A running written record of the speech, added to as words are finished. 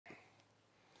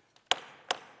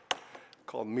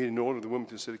Call the meeting to order of the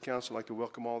Wilmington City Council. I'd like to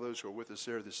welcome all those who are with us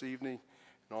here this evening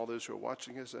and all those who are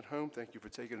watching us at home. Thank you for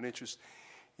taking an interest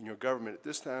in your government. At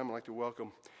this time, I'd like to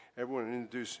welcome everyone and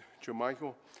introduce Joe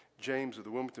Michael James of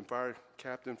the Wilmington Fire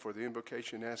Captain for the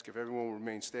invocation and ask if everyone will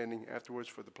remain standing afterwards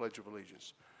for the Pledge of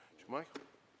Allegiance. Joe Michael?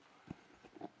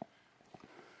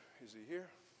 Is he here?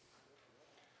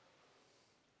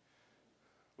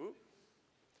 Whoop.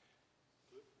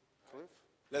 Cliff?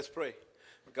 Let's pray.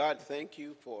 God, thank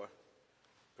you for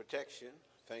protection.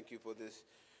 Thank you for this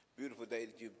beautiful day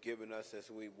that you've given us as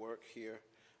we work here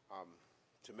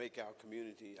to make our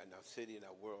community and our city and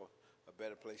our world a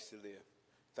better place to live.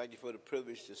 Thank you for the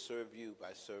privilege to serve you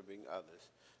by serving others.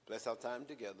 Bless our time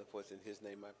together, for it's in his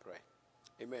name I pray.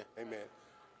 Amen. Amen.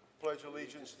 Pledge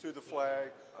allegiance to the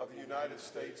flag of the United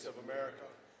States of America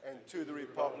and to the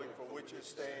republic for which it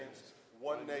stands,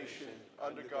 one nation,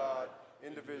 under God,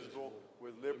 indivisible,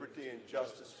 with liberty and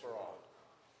justice for all.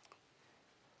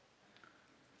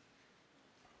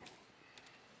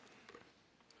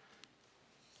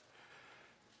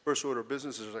 First order of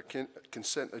business is a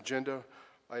consent agenda,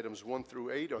 items 1 through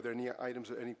 8. Are there any items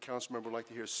that any council member would like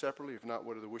to hear separately? If not,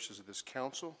 what are the wishes of this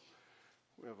council?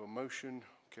 We have a motion.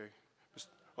 Okay.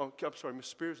 Oh, I'm sorry, Ms.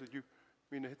 Spears, did you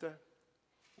mean to hit that?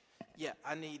 Yeah,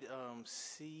 I need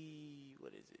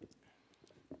what is it?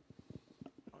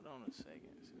 Hold on a second,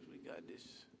 since we got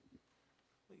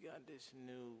this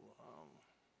new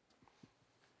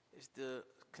it's the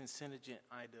consent agenda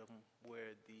item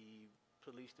where the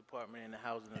police department and the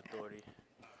housing authority.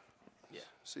 Yeah.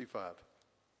 C5.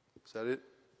 Is that it?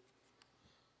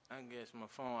 I guess my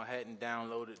phone, I hadn't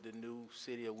downloaded the new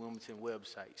City of Wilmington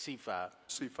website. C5.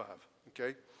 C5.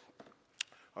 Okay.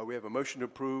 We have a motion to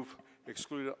approve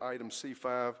excluded item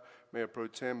C5. Mayor Pro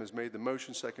Tem has made the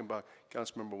motion, second by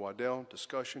Councilmember Waddell.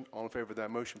 Discussion. All in favor of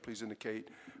that motion, please indicate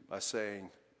by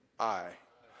saying aye.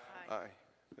 Aye. Aye.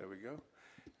 There we go.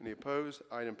 Any opposed?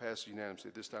 Item passes unanimously.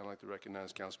 At this time, I'd like to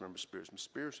recognize Councilmember Spears. Ms.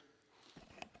 Spears?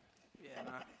 Yeah,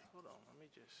 hold on. Let me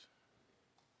just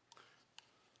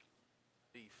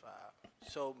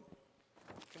C5. So,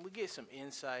 can we get some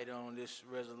insight on this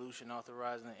resolution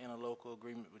authorizing an interlocal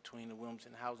agreement between the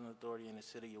Wilmington Housing Authority and the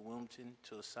City of Wilmington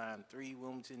to assign 3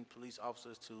 Wilmington police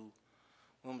officers to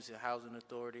Wilmington Housing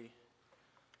Authority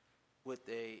with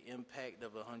an impact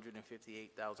of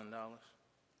 $158,000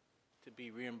 to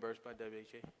be reimbursed by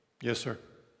WHA? Yes, sir.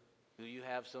 Do you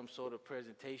have some sort of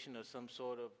presentation or some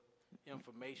sort of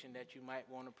information that you might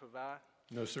want to provide?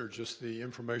 No, sir, just the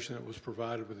information that was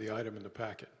provided with the item in the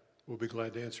packet. We'll be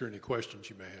glad to answer any questions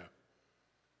you may have.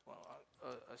 Well,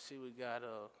 I see we got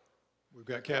We've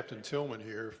got Captain Tillman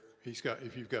here.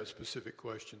 If you've got specific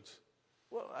questions.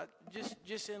 well,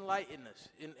 just enlighten us,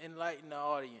 enlighten the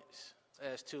audience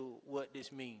as to what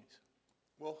this means.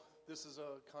 Well, this is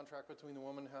a contract between the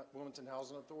Wilmington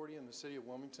Housing Authority and the City of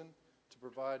Wilmington to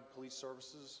provide police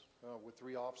services with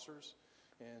 3 officers.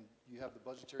 And you have the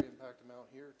budgetary impact amount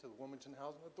here to the Wilmington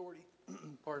Housing Authority.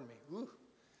 Pardon me. Ooh,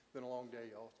 been a long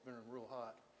day, y'all. It's been real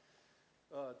hot.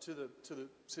 To the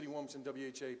City of Wilmington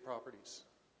WHA properties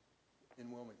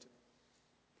in Wilmington.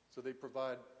 So they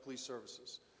provide police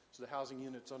services. So the housing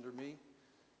unit's under me,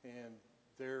 and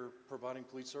they're providing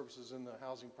police services in the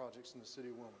housing projects in the City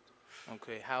of Wilmington.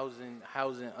 Okay,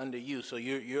 housing under you. So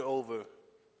you're over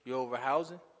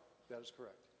housing? That is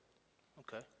correct.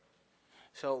 Okay.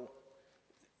 So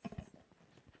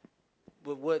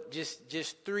but what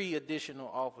just 3 additional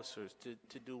officers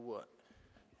to do what?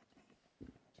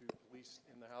 To police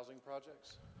in the housing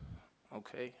projects.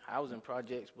 Okay, housing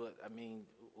projects, but I mean,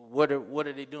 what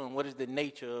are they doing? What is the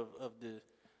nature of the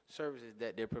services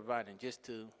that they're providing? Just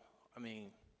to, I mean,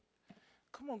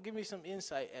 come on, give me some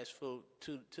insight as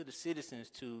to the citizens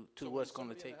to what's going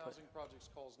to take place. Housing projects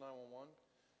calls 911.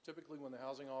 Typically, when the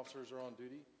housing officers are on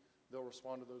duty, they'll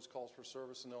respond to those calls for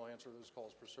service and they'll answer those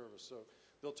calls for service. So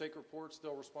they'll take reports,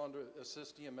 they'll respond to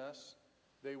assist EMS,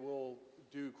 they will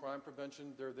do crime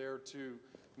prevention. They're there to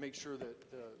make sure that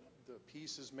the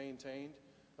peace is maintained.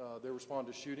 They respond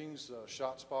to shootings,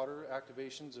 shot spotter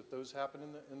activations if those happen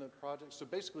in the project. So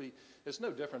basically, it's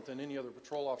no different than any other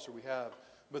patrol officer we have,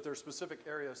 but their specific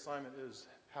area assignment is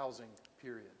housing,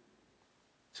 period.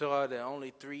 So are there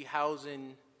only 3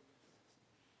 housing?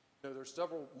 No, there's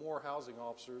several more housing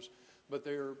officers, but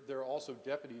they're also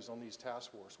deputies on these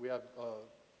task force. We have a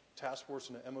task force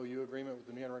and an MOU agreement with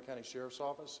the New Hanover County Sheriff's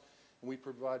Office, and we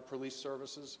provide police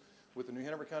services with the New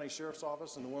Hanover County Sheriff's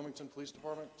Office and the Wilmington Police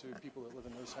Department to people that live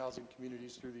in those housing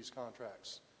communities through these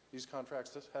contracts. These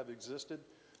contracts have existed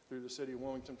through the City of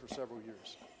Wilmington for several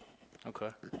years.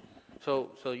 Okay.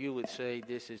 So you would say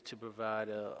this is to provide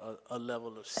a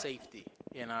level of safety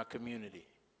in our community?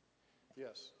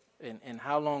 Yes. And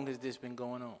how long has this been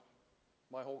going on?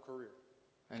 My whole career,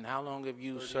 And how long have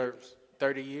you 30 served? years.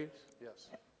 30 years? yes.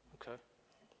 Okay.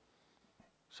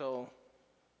 So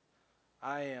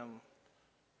I am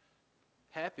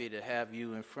happy to have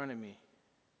you in front of me.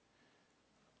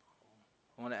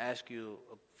 I want to ask you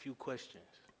a few questions.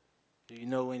 Do you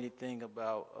know anything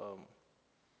about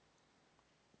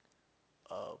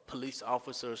police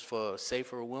officers for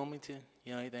Safer Wilmington?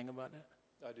 You know anything about that?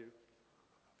 I do.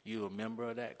 You a member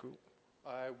of that group?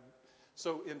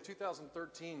 So in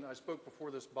 2013, I spoke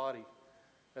before this body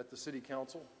at the city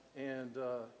council, and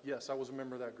yes, I was a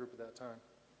member of that group at that time.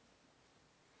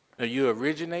 Are you an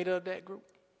originator of that group?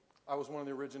 I was one of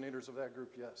the originators of that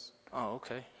group, yes. Oh,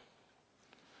 okay.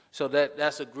 So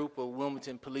that's a group of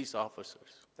Wilmington police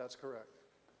officers. That's correct.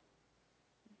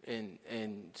 And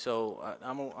so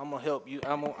I'm gonna help you.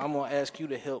 I'm gonna ask you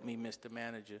to help me, Mr.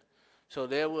 Manager. So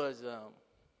there was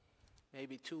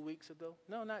maybe 2 weeks ago.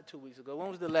 No, not 2 weeks ago. When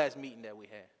was the last meeting that we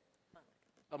had?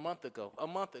 A month ago. A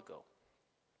month ago.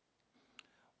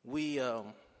 We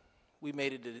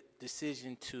made a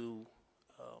decision to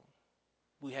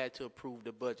we had to approve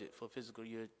the budget for fiscal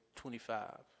year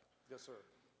 25. Yes, sir.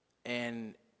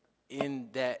 And in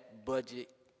that budget,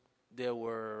 there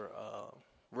were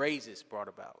raises brought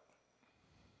about.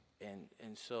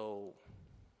 And so,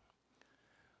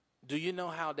 do you know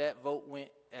how that vote went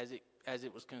as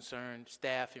it was concerned,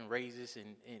 staff and raises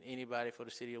and anybody for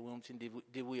the city of Wilmington?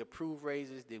 Did we approve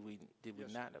raises? Did we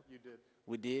Yes, not? you did.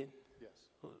 We did? Yes.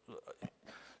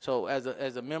 So as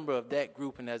a member of that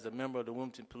group and as a member of the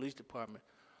Wilmington Police Department,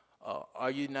 are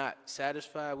you not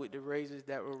satisfied with the raises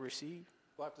that were received?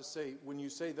 Well, I have to say, when you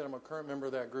say that I'm a current member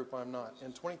of that group, I'm not.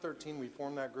 In 2013, we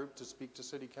formed that group to speak to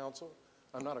city council.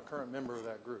 I'm not a current member of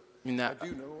that group. You're not- I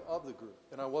do know of the group,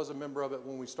 and I was a member of it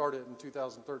when we started in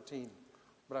 2013,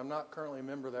 but I'm not currently a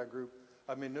member of that group.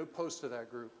 I've made no post to that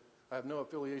group. I have no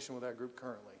affiliation with that group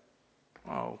currently.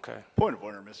 Oh, okay. Point of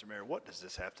order, Mr. Mayor, what does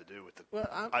this have to do with the, Well,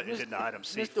 agenda item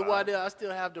C5? Mr. Waddell, I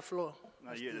still have the floor.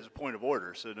 No, there's a point of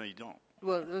order, so no, you don't.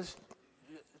 Well,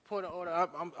 point of order,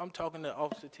 I'm talking to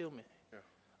Officer Tillman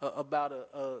about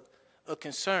a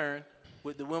concern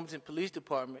with the Wilmington Police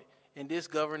Department and this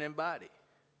governing body,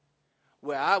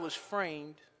 where I was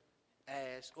framed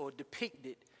as or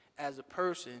depicted as a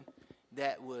person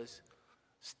that was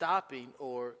stopping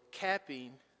or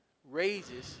capping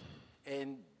raises,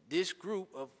 and this group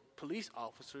of police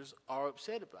officers are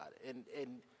upset about it.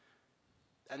 And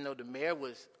I know the mayor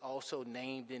was also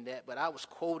named in that, but I was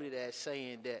quoted as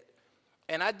saying that,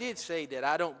 and I did say that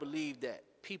I don't believe that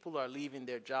people are leaving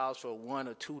their jobs for $1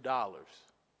 or $2.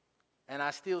 And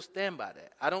I still stand by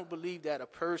that. I don't believe that a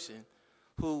person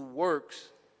who works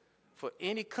for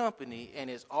any company and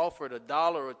is offered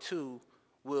 $1 or $2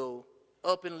 will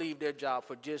up and leave their job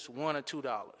for just $1 or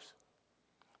 $2.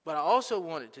 But I also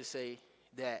wanted to say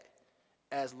that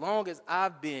as long as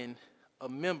I've been a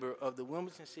member of the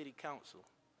Wilmington City Council,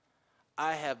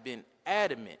 I have been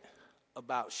adamant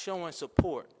about showing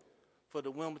support for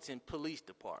the Wilmington Police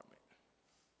Department.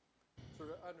 So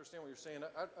I understand what you're saying.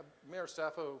 Mayor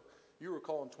Saffo, you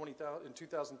recall in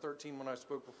 2013 when I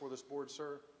spoke before this board,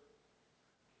 sir,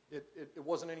 it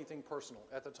wasn't anything personal.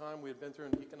 At the time, we had been through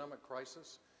an economic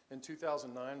crisis. In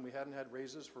 2009, we hadn't had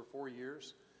raises for 4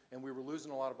 years, and we were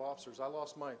losing a lot of officers. I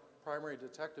lost my primary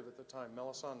detective at the time,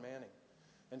 Melisande Manning,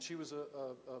 and she was a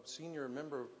senior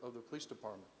member of the police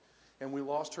department. And we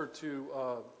lost her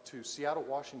to Seattle,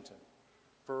 Washington,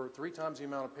 for 3 times the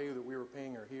amount of pay that we were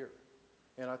paying her here.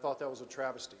 And I thought that was a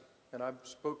travesty. And I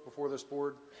spoke before this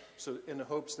board so in the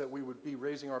hopes that we would be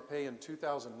raising our pay in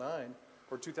 2009,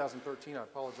 or 2013, I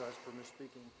apologize for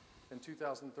misspeaking, in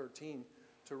 2013,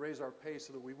 to raise our pay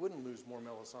so that we wouldn't lose more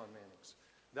Melisande Mannings.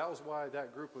 That was why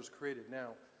that group was created. Now,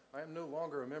 I am no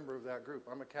longer a member of that group.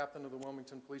 I'm a captain of the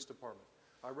Wilmington Police Department.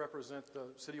 I represent the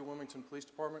City of Wilmington Police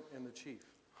Department and the chief.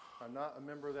 I'm not a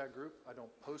member of that group. I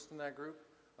don't post in that group.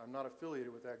 I'm not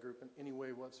affiliated with that group in any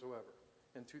way whatsoever.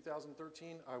 In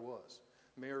 2013, I was.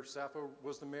 Mayor Saffo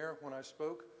was the mayor when I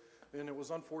spoke, and it was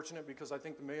unfortunate because I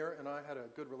think the mayor and I had a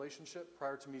good relationship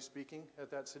prior to me speaking at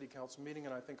that city council meeting,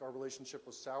 and I think our relationship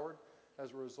was soured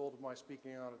as a result of my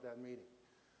speaking out at that meeting.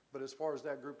 But as far as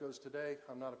that group goes today,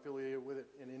 I'm not affiliated with it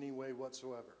in any way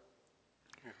whatsoever.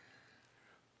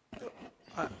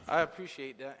 I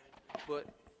appreciate that, but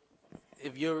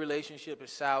if your relationship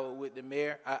is sour with the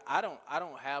mayor, I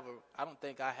don't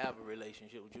think I have a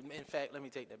relationship with you. In fact, let me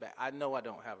take that back. I know I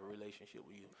don't have a relationship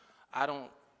with you. I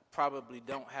probably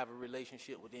don't have a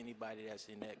relationship with anybody that's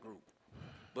in that group.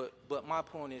 But my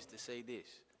point is to say this.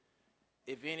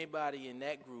 If anybody in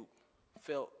that group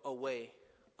felt a way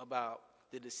about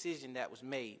the decision that was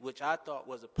made, which I thought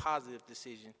was a positive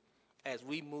decision as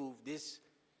we move this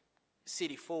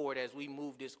city forward, as we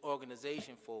move this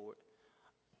organization forward,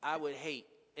 I would hate,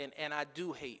 and I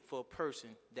do hate, for a person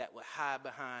that would hide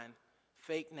behind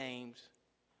fake names,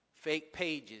 fake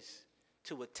pages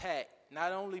to attack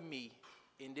not only me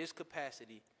in this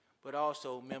capacity, but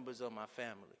also members of my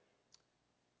family.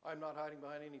 I'm not hiding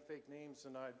behind any fake names,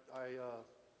 and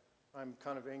I'm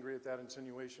kind of angry at that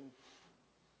insinuation.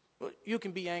 Well, you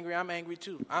can be angry. I'm angry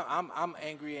too. I'm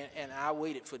angry, and I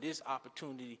waited for this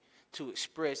opportunity to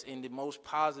express in the most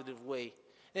positive way.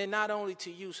 And not only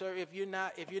to you, sir. If you're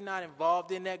not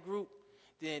involved in that group,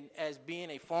 then as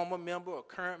being a former member or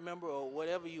current member or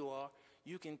whatever you are,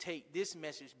 you can take this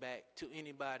message back to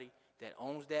anybody that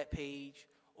owns that page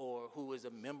or who is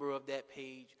a member of that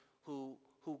page who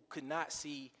could not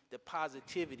see the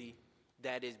positivity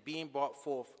that is being brought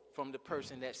forth from the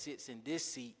person that sits in this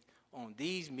seat on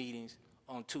these meetings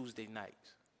on Tuesday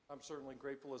nights. I'm certainly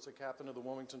grateful as a captain of the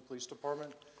Wilmington Police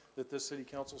Department that this city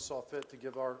council saw fit to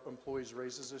give our employees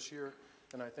raises this year,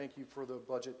 and I thank you for the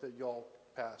budget that y'all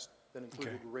passed that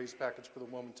included Okay. a raise package for the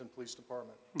Wilmington Police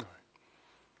Department. All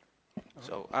right.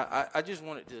 So I just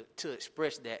wanted to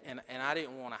express that, and I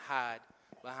didn't want to hide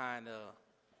behind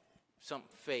something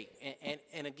fake.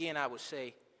 And again, I would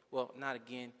say, well, not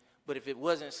again, but if it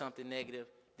wasn't something negative,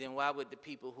 then why would the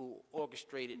people who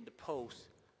orchestrated the post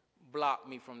block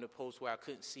me from the post where I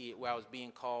couldn't see it, where I was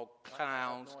being called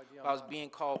clowns, no idea on I was that. being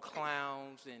called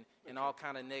clowns and all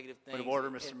kind of negative things. Point of order,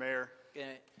 Mr. Mayor.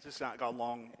 And, Has this not gone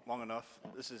long enough?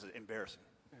 This is embarrassing.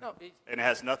 no, And it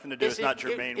has nothing to do, it's not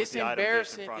germane with the item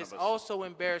that's in front of It's us. also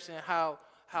embarrassing how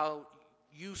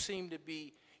you seem to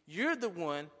be, you're the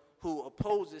one who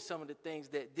opposes some of the things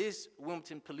that this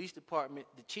Wilmington Police Department,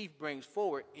 the chief, brings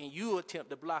forward, and you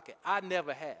attempt to block it. I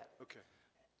never have. Okay.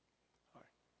 All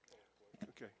right.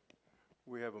 Okay.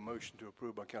 We have a motion to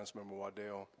approve by Councilmember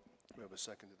Waddell. We have a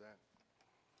second to that.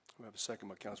 We have a second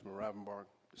by Councilmember Rivenbark.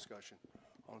 Discussion.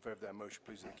 All in favor of that motion,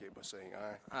 please indicate by saying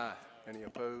aye. Aye. Any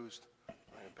opposed?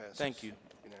 Item passes. Thank you.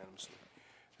 Unanimously.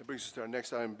 That brings us to our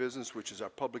next item of business, which is our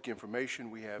public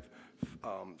information. We have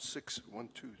six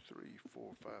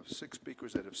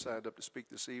speakers that have signed up to speak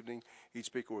this evening. Each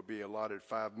speaker will be allotted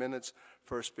 5 minutes.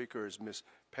 First speaker is Ms.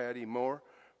 Patty Moore,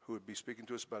 who would be speaking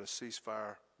to us about a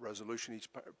ceasefire resolution. Each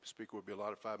speaker will be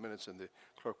allotted 5 minutes, and the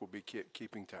clerk will be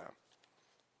keeping time.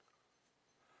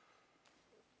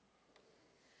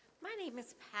 My name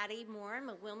is Patty Moore. I'm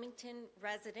a Wilmington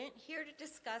resident here to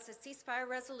discuss a ceasefire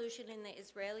resolution in the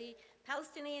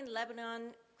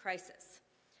Israeli-Palestinian-Lebanon crisis.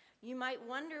 You might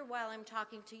wonder, while I'm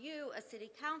talking to you, a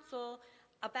city council,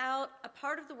 about a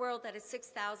part of the world that is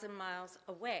 6,000 miles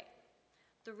away.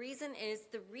 The reason is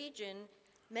the region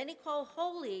many call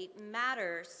holy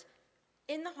matters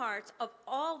in the hearts of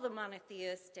all the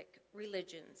monotheistic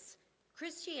religions,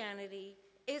 Christianity,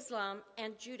 Islam,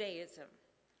 and Judaism.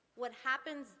 What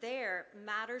happens there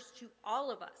matters to all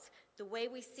of us, the way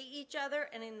we see each other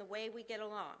and in the way we get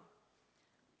along.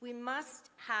 We must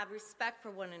have respect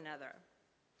for one another.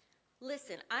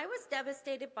 Listen, I was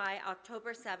devastated by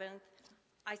October 7th.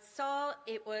 I saw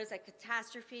it was a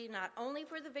catastrophe not only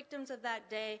for the victims of that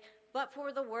day, but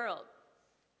for the world.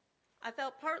 I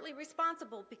felt partly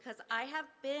responsible because I have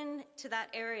been to that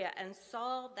area and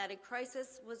saw that a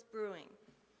crisis was brewing.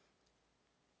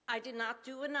 I did not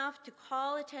do enough to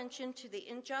call attention to the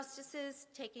injustices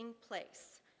taking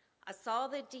place. I saw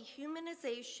the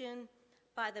dehumanization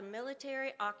by the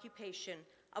military occupation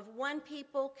of one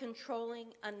people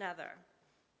controlling another.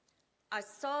 I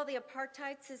saw the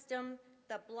apartheid system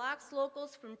that blocks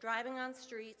locals from driving on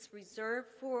streets reserved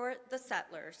for the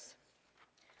settlers.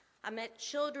 I met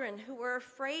children who were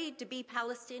afraid to be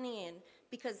Palestinian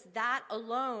because that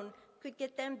alone could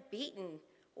get them beaten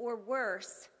or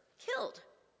worse, killed.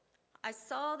 I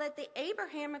saw that the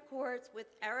Abraham Accords with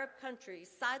Arab countries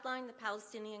sidelined the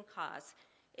Palestinian cause.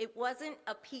 It wasn't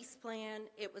a peace plan,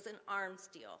 it was an arms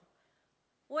deal.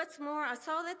 What's more, I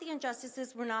saw that the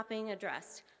injustices were not being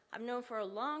addressed. I've known for a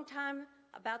long time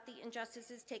about the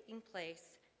injustices taking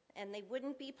place, and they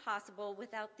wouldn't be possible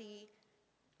without the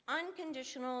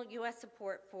unconditional U.S.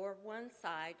 support for one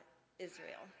side,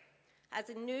 Israel. As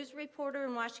a news reporter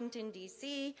in Washington,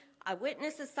 D.C., I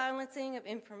witnessed the silencing of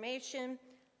information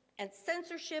and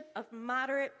censorship of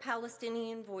moderate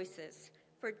Palestinian voices.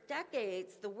 For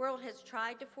decades, the world has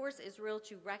tried to force Israel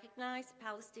to recognize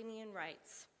Palestinian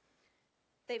rights.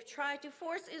 They've tried to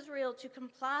force Israel to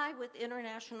comply with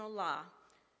international law.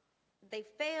 They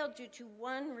failed due to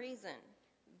one reason: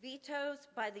 vetoes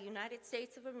by the United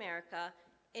States of America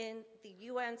in the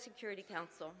UN Security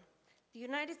Council. The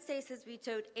United States has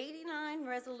vetoed 89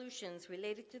 resolutions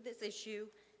related to this issue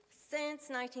since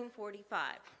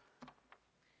 1945.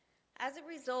 As a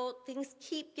result, things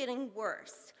keep getting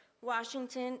worse.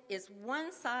 Washington is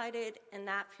one-sided, and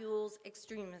that fuels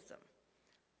extremism.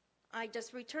 I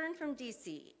just returned from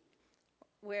D.C.,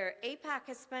 where AIPAC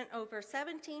has spent over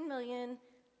 $17 million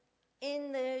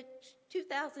in the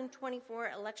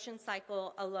 2024 election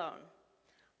cycle alone.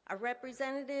 Our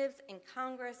representatives in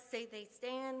Congress say they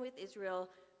stand with Israel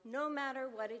no matter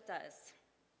what it does.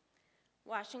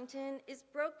 Washington is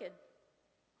broken.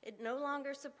 It no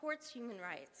longer supports human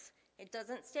rights. It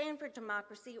doesn't stand for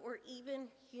democracy or even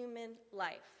human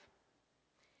life.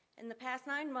 In the past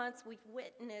 9 months, we've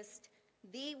witnessed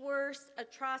the worst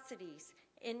atrocities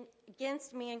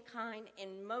against mankind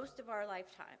in most of our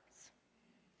lifetimes.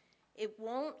 It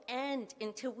won't end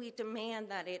until we demand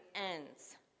that it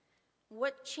ends.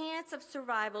 What chance of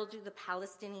survival do the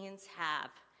Palestinians have?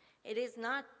 It is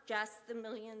not just the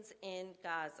millions in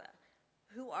Gaza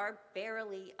who are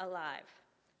barely alive.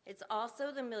 It's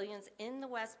also the millions in the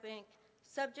West Bank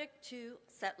subject to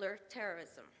settler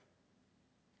terrorism.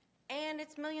 And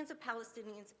it's millions of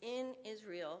Palestinians in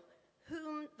Israel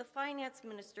whom the finance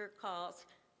minister calls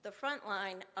the front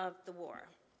line of the war.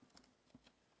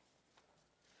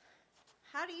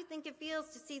 How do you think it feels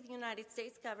to see the United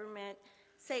States government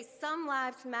say some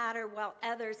lives matter while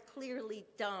others clearly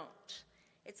don't?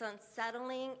 It's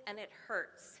unsettling and it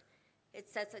hurts. It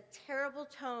sets a terrible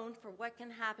tone for what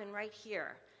can happen right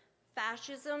here.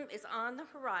 Fascism is on the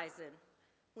horizon.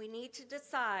 We need to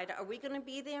decide, are we going to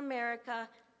be the America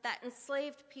that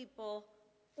enslaved people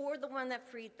or the one that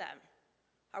freed them?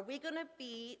 Are we going to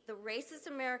be the racist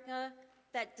America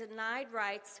that denied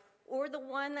rights or the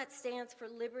one that stands for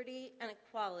liberty and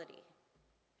equality?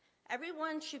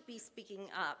 Everyone should be speaking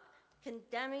up,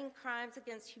 condemning crimes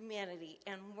against humanity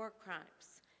and war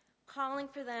crimes, calling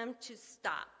for them to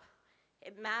stop.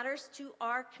 It matters to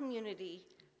our community.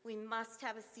 We must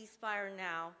have a ceasefire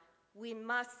now. We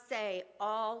must say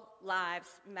all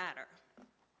lives matter.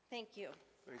 Thank you.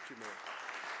 Thank you, ma'am.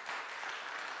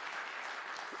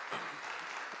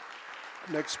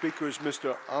 Next speaker is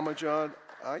Mr. Amajad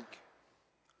Ike.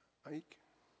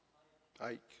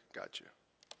 Ike, gotcha.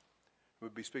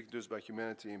 We'll be speaking to us about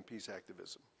humanity and peace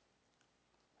activism.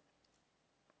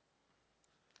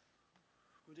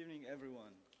 Good evening,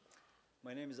 everyone.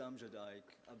 My name is Amjad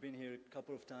Ike. I've been here a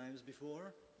couple of times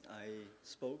before. I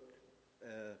spoke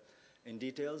in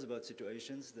details about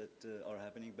situations that are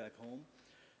happening back home.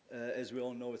 As we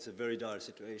all know, it's a very dire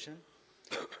situation.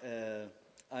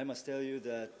 I must tell you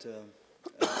that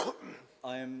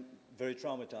I am very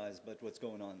traumatized by what's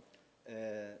going on,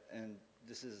 and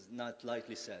this is not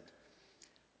lightly said.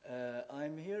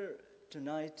 I'm here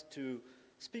tonight to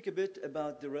speak a bit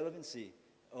about the relevancy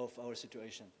of our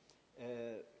situation.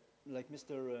 Like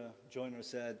Mr. Joyner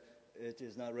said, it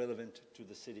is not relevant to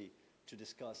the city to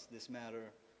discuss this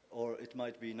matter, or it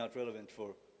might be not relevant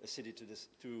for a city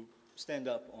to stand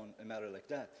up on a matter like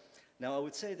that. Now, I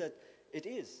would say that it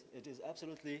is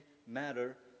absolutely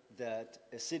matter that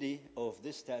a city of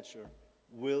this stature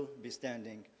will be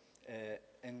standing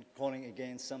and calling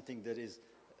against something that is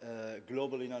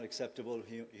globally not acceptable,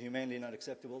 humanely not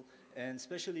acceptable, and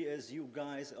especially as you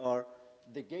guys are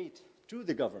the gate to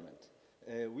the government.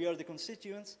 We are the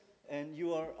constituents, and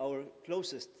you are our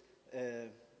closest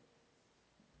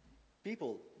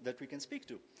people that we can speak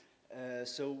to.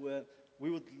 So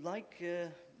we would like to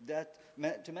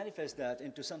manifest that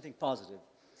into something positive.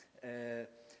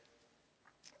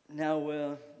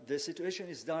 Now, the situation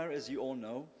is dire, as you all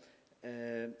know.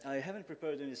 I haven't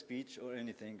prepared any speech or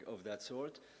anything of that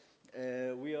sort.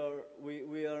 We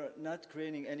are not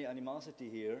creating any animosity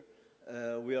here.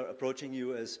 We are approaching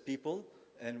you as people,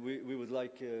 and we would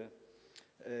like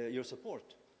your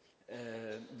support.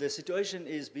 The situation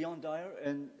is beyond dire,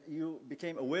 and you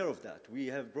became aware of that. We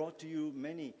have brought to you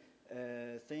many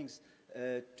things,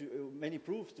 many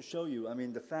proofs to show you. I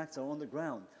mean, the facts are on the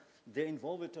ground. The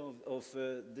involvement of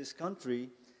this country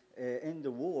in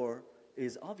the war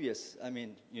is obvious. I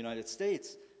mean, United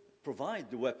States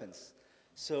provide the weapons.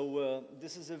 So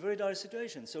this is a very dire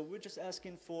situation. So we're just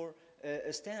asking for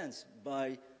a stance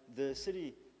by the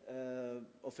city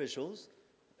officials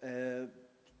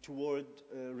toward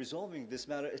resolving this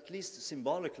matter, at least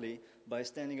symbolically, by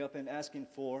standing up and asking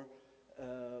for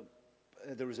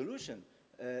the resolution.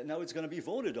 Now it's going to be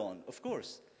voted on, of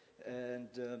course. And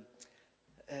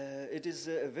it is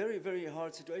a very, very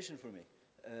hard situation for me.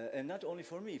 And not only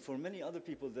for me, for many other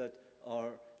people that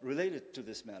are related to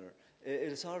this matter.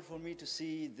 It is hard for me to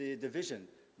see the division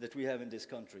that we have in this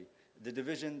country, the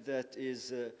division that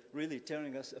is really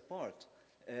tearing us apart.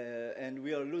 And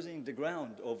we are losing the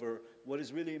ground over what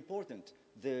is really important.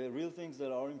 The real things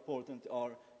that are important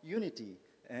are unity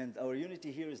And our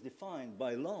unity here is defined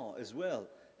by law as well.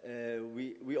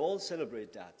 We all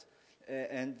celebrate that.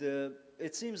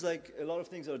 It seems like a lot of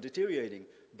things are deteriorating,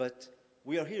 but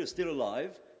we are here still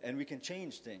alive, and we can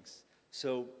change things.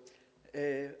 So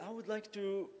I would like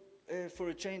to, for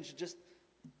a change, just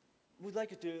would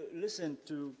like you to listen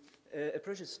to a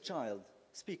precious child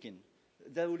speaking.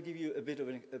 That will give you a bit of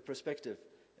a perspective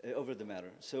over the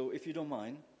matter. So if you don't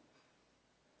mind.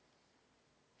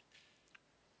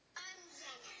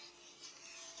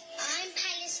 I'm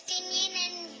Palestinian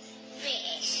and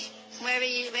British. Where do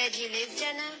you live,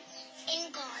 Jenna?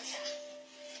 In Gaza.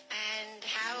 And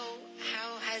how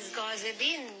has Gaza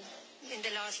been in the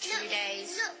last few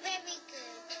days? Not very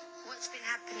good. What's been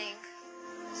happening?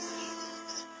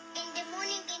 In the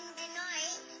morning, in the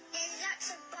night, there's lots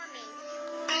of bombing.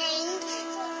 And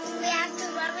we have to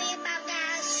worry about the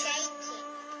house shaking.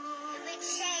 If it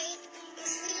shakes, it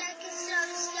feels like it's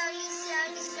slowly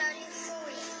falling.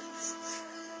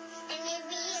 And if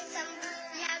we hear some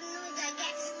loud noise, I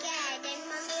get scared. And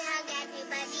Mommy hug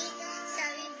everybody, so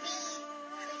we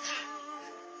protect.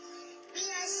 We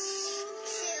are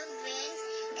children,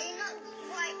 and it's not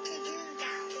right to do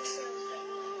that to children.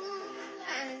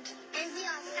 And we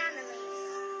are families.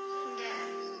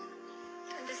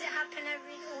 Yeah. And does it happen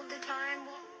all the time?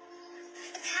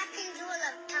 It happens all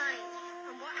the time.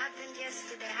 And what happened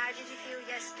yesterday? How did you feel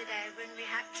yesterday when we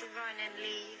had to run and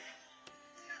leave?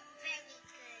 Not very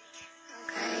good.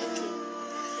 Okay.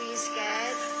 Were you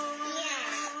scared?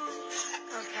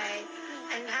 Yeah. Okay.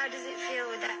 And how does it feel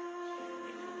with that?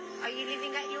 Are you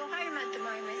living at your home at the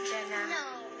moment, Jenna?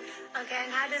 No. Okay,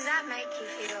 and how does that make you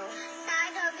feel?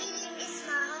 Sad, I really miss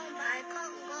my home, but I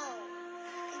can't go.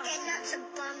 There's lots of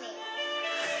bombing.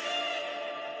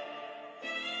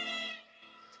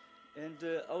 And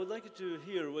I would like you to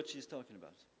hear what she's talking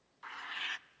about.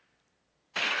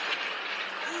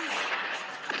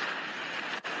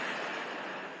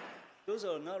 Those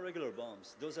are not regular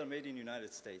bombs. Those are made in the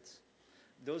United States.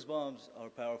 Those bombs are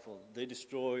powerful. They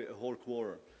destroy a whole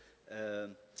quarter.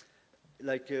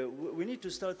 We need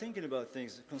to start thinking about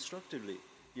things constructively,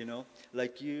 you know?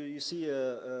 Like you see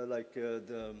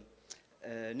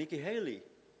Nikki Haley.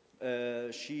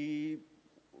 She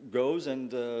goes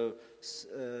and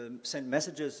send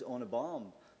messages on a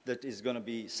bomb that is going to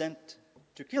be sent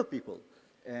to kill people.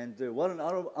 And what an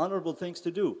honorable thing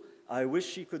to do. I wish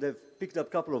she could have picked up a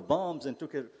couple of bombs and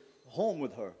took it home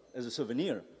with her as a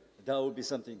souvenir. That would be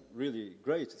something really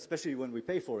great, especially when we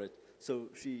pay for it. So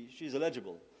she's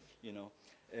eligible, you know.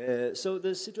 So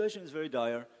the situation is very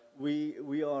dire.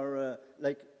 We are,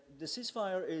 the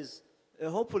ceasefire is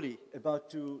hopefully about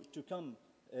to come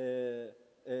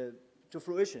to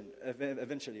fruition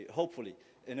eventually, hopefully,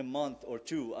 in a month or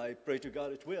two. I pray to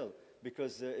God it will,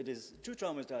 because it is too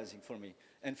traumatizing for me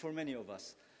and for many of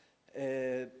us.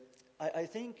 I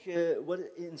think what is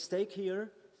in stake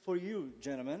here for you,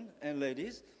 gentlemen and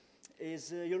ladies,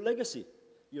 is your legacy.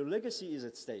 Your legacy is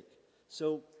at stake.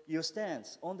 So your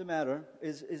stance on the matter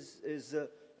is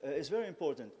very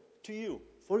important to you,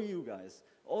 for you guys,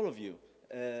 all of you.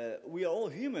 We are all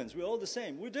humans. We're all the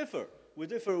same. We differ. We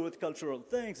differ with cultural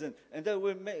things, and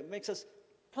that makes us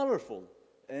colorful,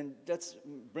 and that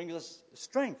brings us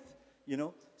strength, you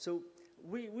know. So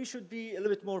we should be a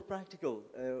little bit more practical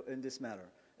in this matter.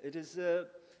 It is,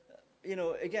 you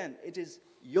know, again, it is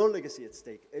your legacy at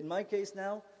stake. In my case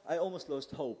now, I almost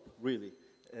lost hope, really.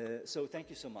 So thank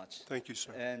you so much. Thank you,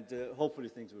 sir. And hopefully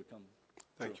things will come.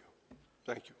 Thank you.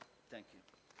 Thank you. Thank you.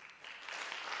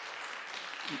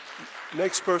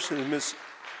 Next person is Ms.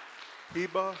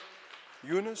 Hiba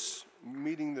Yunus,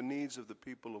 meeting the needs of the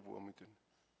people of Wilmington.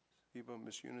 Hiba,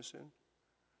 Ms. Yunus in?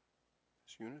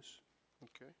 Ms. Yunus?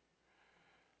 Okay.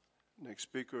 Next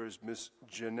speaker is Ms.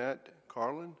 Jeanette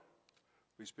Carlin.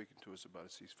 Who's speaking to us about a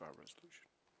ceasefire resolution.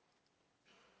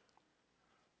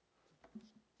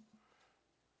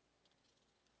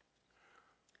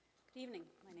 Good evening.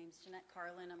 My name is Jeanette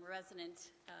Carlin. I'm a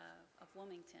resident of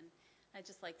Wilmington. I'd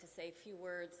just like to say a few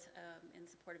words in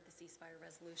support of the ceasefire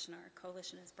resolution our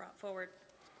coalition has brought forward.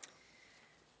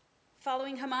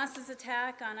 Following Hamas's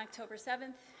attack on October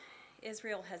 7th,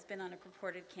 Israel has been on a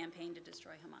purported campaign to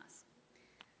destroy Hamas.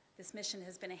 This mission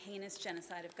has been a heinous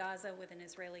genocide of Gaza with an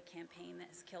Israeli campaign that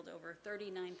has killed over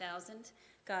 39,000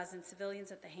 Gazan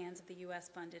civilians at the hands of the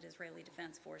U.S.-funded Israeli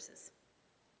Defense Forces.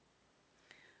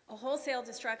 A wholesale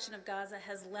destruction of Gaza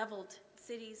has leveled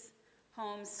cities,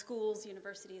 homes, schools,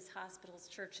 universities, hospitals,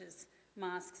 churches,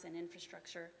 mosques, and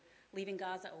infrastructure, leaving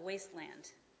Gaza a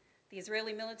wasteland. The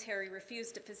Israeli military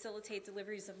refused to facilitate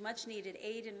deliveries of much-needed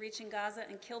aid in reaching Gaza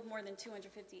and killed more than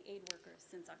 250 aid workers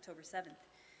since October 7th.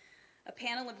 A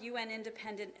panel of UN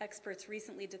independent experts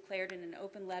recently declared in an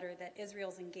open letter that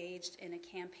Israel's engaged in a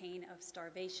campaign of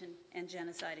starvation and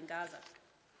genocide in Gaza.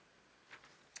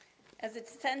 As a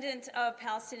descendant of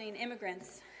Palestinian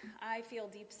immigrants, I feel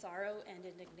deep sorrow and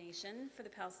indignation for the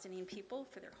Palestinian people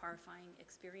for their horrifying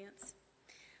experience.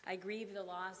 I grieve the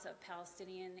loss of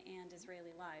Palestinian and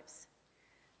Israeli lives.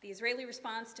 The Israeli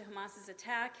response to Hamas's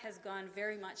attack has gone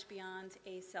very much beyond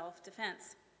a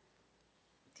self-defense.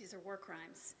 These are war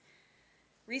crimes.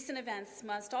 Recent events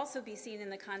must also be seen in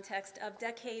the context of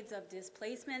decades of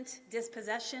displacement,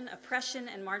 dispossession, oppression,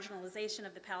 and marginalization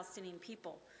of the Palestinian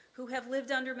people, who have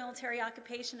lived under military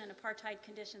occupation and apartheid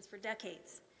conditions for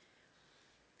decades.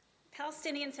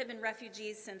 Palestinians have been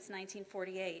refugees since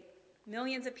 1948.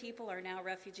 Millions of people are now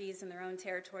refugees in their own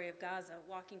territory of Gaza,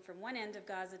 walking from one end of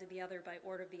Gaza to the other by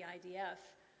order of the IDF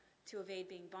to evade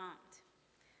being bombed.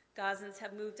 Gazans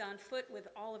have moved on foot with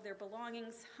all of their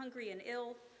belongings, hungry and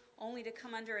ill, only to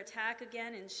come under attack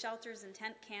again in shelters and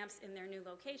tent camps in their new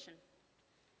location.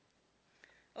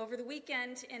 Over the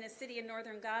weekend, in a city in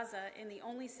northern Gaza, in the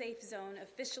only safe zone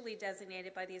officially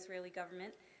designated by the Israeli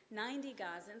government, 90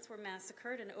 Gazans were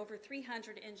massacred and over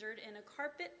 300 injured in a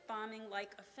carpet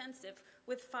bombing-like offensive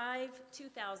with 5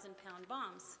 2,000-pound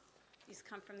bombs. These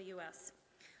come from the U.S.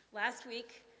 Last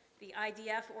week, the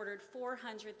IDF ordered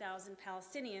 400,000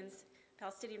 Palestinian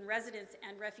residents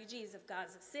and refugees of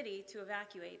Gaza City to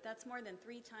evacuate. That's more than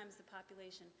 3 times the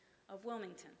population of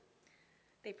Wilmington.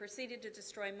 They proceeded to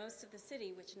destroy most of the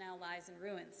city, which now lies in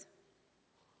ruins.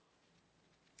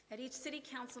 At each city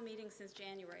council meeting since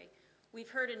January, we've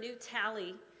heard a new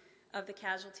tally of the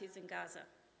casualties in Gaza.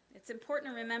 It's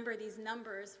important to remember these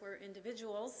numbers were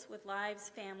individuals with lives,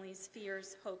 families,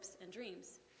 fears, hopes, and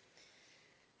dreams.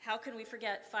 How can we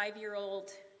forget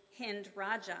 5-year-old Hind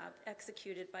Rajab,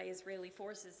 executed by Israeli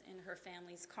forces in her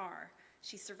family's car?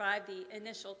 She survived the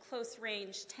initial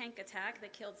close-range tank attack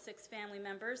that killed 6 family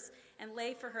members and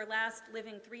lay for her last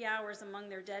living 3 hours among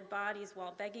their dead bodies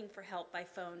while begging for help by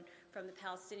phone from the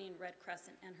Palestinian Red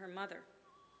Crescent and her mother.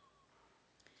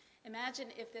 Imagine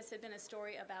if this had been a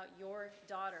story about your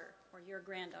daughter or your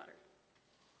granddaughter.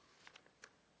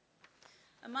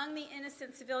 Among the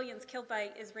innocent civilians killed by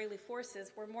Israeli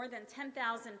forces were more than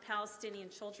 10,000 Palestinian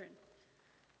children,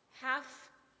 half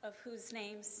of whose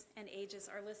names and ages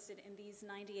are listed in these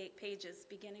 98 pages,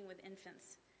 beginning with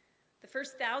infants. The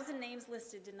first 1,000 names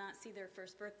listed did not see their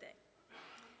first birthday.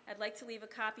 I'd like to leave a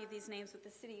copy of these names with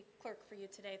the city clerk for you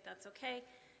today, if that's okay,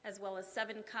 as well as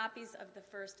 7 copies of the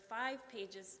first 5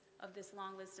 pages of this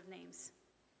long list of names.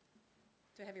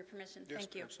 Do I have your permission? Yes,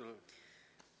 thank you. Absolutely.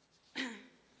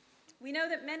 We know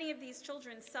that many of these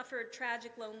children suffered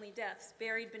tragic, lonely deaths,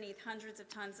 buried beneath hundreds of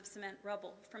tons of cement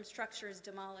rubble from structures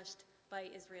demolished by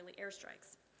Israeli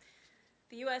airstrikes.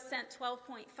 The U.S. sent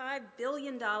 $12.5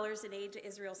 billion in aid to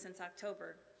Israel since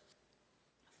October.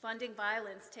 Funding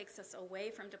violence takes us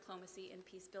away from diplomacy and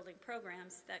peace-building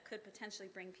programs that could potentially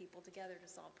bring people together to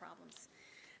solve problems.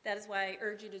 That is why I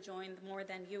urge you to join the more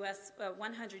than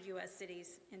 100 U.S.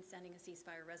 cities in sending a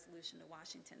ceasefire resolution to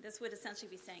Washington. This would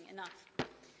essentially be saying enough.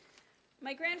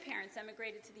 My grandparents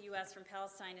emigrated to the U.S. from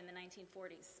Palestine in the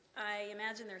 1940s. I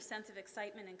imagine their sense of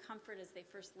excitement and comfort as they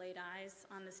first laid eyes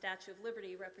on the Statue of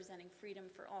Liberty representing freedom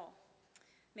for all.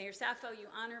 Mayor Safo, you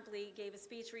honorably gave a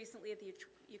speech recently at the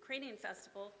Ukrainian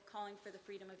Festival calling for the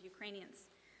freedom of Ukrainians.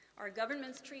 Our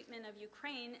government's treatment of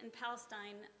Ukraine and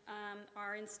Palestine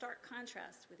are in stark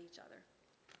contrast with each other.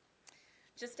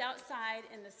 Just outside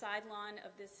in the side lawn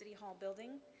of this City Hall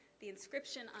building, the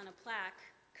inscription on a plaque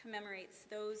commemorates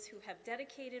those who have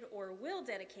dedicated or will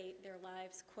dedicate their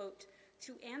lives, quote,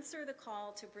 to answer the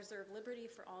call to preserve liberty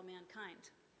for all mankind,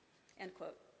 end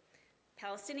quote.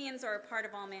 Palestinians are a part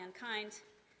of all mankind,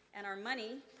 and our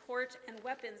money, port, and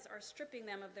weapons are stripping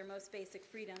them of their most basic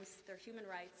freedoms, their human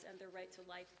rights, and their right to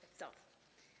life itself.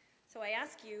 So I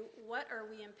ask you, what are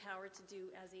we empowered to do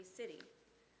as a city?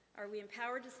 Are we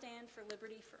empowered to stand for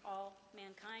liberty for all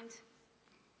mankind?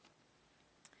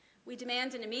 We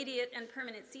demand an immediate and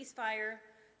permanent ceasefire,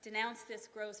 denounce this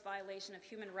gross violation of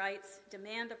human rights,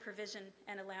 demand the provision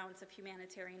and allowance of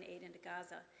humanitarian aid into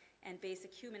Gaza, and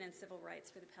basic human and civil rights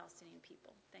for the Palestinian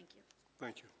people. Thank you.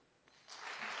 Thank you.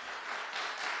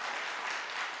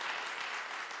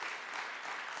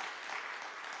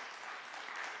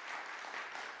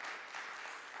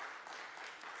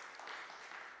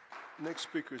 Next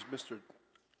speaker is Mr.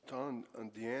 Tom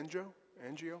D'Angio.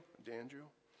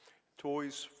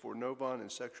 Toys for Novon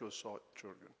and Sexual Assault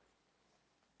Children.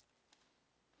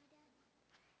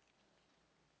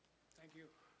 Thank you.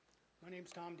 My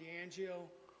name's Tom D'Angio.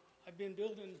 I've been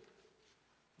building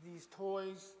these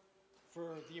toys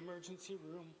for the emergency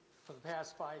room for the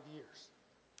past 5 years.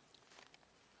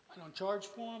 I don't charge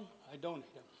for them, I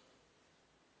donate them.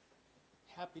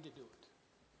 Happy to do it.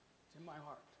 It's in my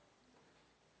heart.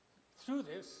 Through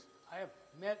this, I have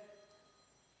met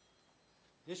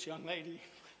this young lady.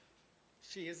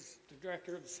 She is the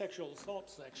director of the sexual assault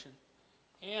section,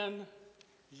 and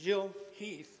Jill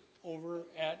Heath over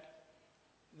at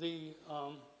the,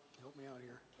 help me out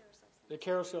here, the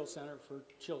Carousel Center for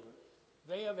Children.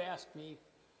 They have asked me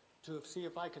to see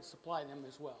if I could supply them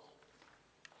as well.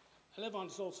 I live on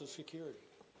Social Security,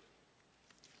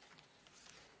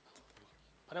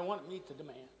 but I want to meet the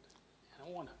demand, and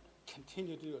I want to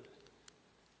continue to do it,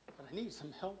 but I need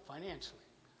some help financially.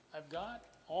 I've got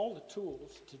all the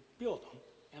tools to build them,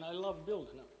 and I love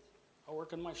building them. I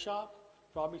work in my shop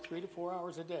probably 3 to 4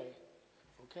 hours a day,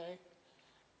 okay?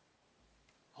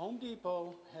 Home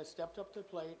Depot has stepped up to the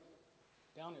plate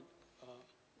down at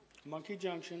Monkey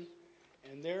Junction,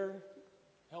 and they're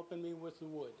helping me with the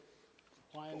wood,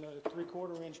 supplying the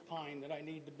 3/4 inch pine that I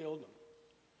need to build them.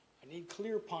 I need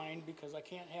clear pine because I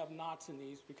can't have knots in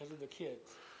these because of the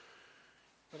kids.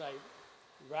 But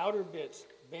router bits,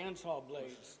 bandsaw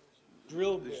blades,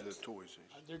 drill bits. These are the toys.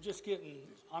 They're just getting,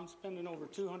 I'm spending over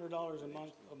 $200 a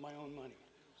month of my own money.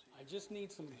 I just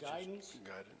need some guidance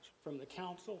from the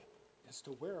council as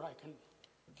to where I can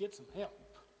get some help.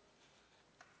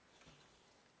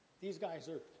 These guys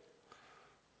are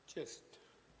just,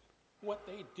 what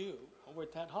they do over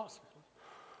at that hospital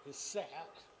is sad.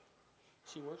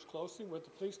 She works closely with the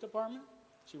police department.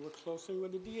 She works closely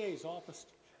with the DA's office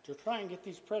to try and get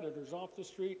these predators off the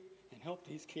street and help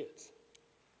these kids.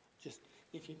 Just,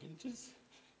 if you can just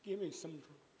give me some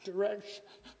direction,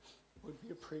 would be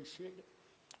appreciated.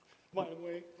 By the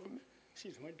way,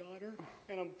 she's my daughter,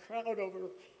 and I'm proud of her.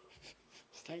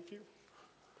 Thank you.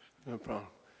 No problem.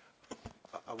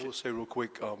 I will say real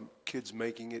quick, Kids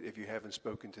Making It, if you haven't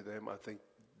spoken to them, I think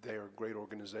they are a great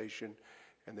organization,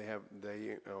 and they have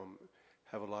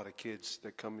a lot of kids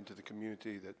that come into the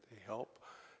community that they help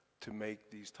to make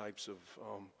these types of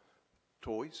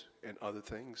toys and other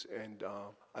things. And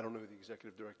I don't know who the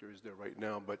executive director is there right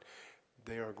now, but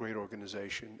they are a great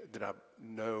organization that I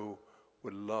know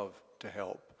would love to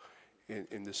help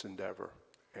in this endeavor.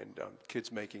 And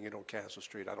Kids Making It on Castle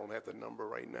Street, I don't have the number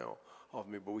right now of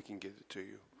me, but we can get it to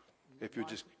you. If you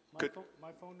just could.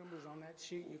 My phone number's on that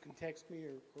sheet. You can text me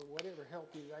or whatever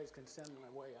help you guys can send my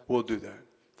way. We'll do that.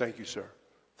 Thank you, sir.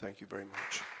 Thank you very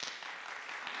much.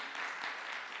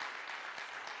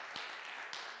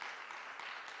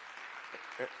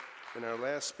 And our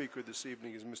last speaker this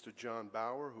evening is Mr. John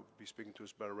Bauer, who will be speaking to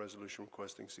us about a resolution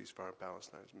requesting ceasefire in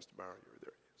Palestine. Mr. Bauer, you're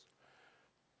there.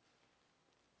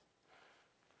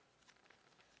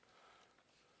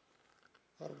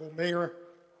 Honorable Mayor,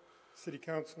 City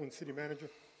Council, and City Manager,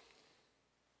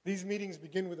 these meetings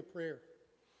begin with a prayer.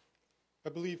 I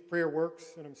believe prayer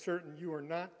works, and I'm certain you are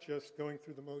not just going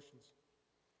through the motions.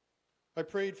 I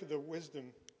prayed for the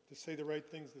wisdom to say the right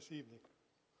things this evening.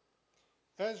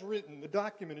 As written, the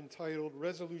document entitled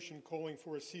Resolution Calling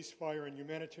for a Ceasefire and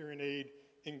Humanitarian Aid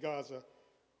in Gaza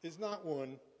is not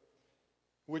one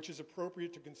which is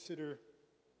appropriate to consider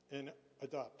and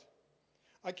adopt.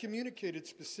 I communicated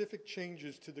specific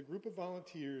changes to the group of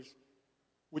volunteers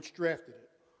which drafted it.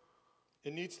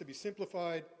 It needs to be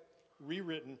simplified,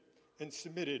 rewritten, and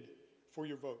submitted for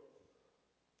your vote.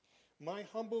 My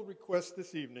humble request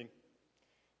this evening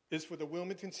is for the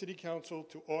Wilmington City Council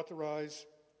to authorize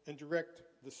and direct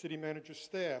the city manager's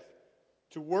staff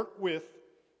to work with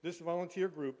this volunteer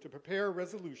group to prepare a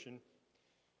resolution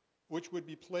which would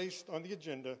be placed on the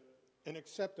agenda and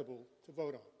acceptable to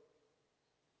vote on.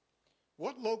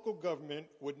 What local government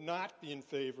would not be in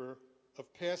favor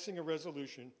of passing a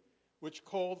resolution which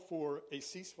called for a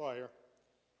ceasefire,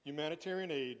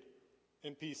 humanitarian aid,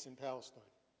 and peace in Palestine?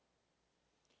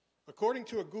 According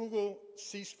to a Google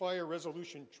ceasefire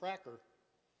resolution tracker,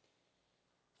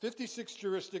 56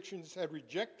 jurisdictions have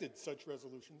rejected such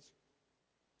resolutions,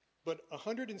 but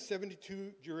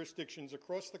 172 jurisdictions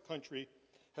across the country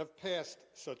have passed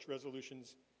such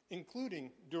resolutions,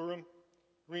 including Durham,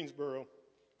 Greensboro,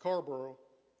 Carrboro,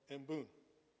 and Boone.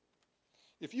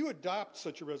 If you adopt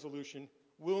such a resolution,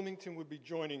 Wilmington would be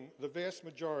joining the vast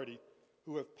majority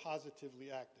who have positively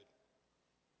acted.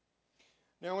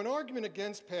 Now, an argument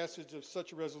against passage of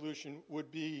such a resolution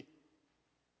would be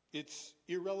its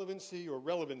irrelevancy or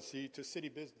relevancy to city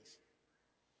business.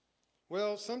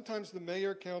 Well, sometimes the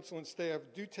mayor, council, and staff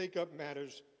do take up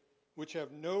matters which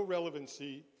have no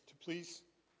relevancy to police,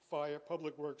 fire,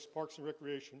 public works, parks and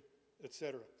recreation,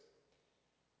 etc.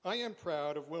 I am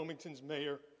proud of Wilmington's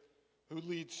mayor who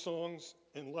leads songs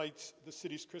and lights the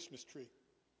city's Christmas tree.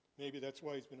 Maybe that's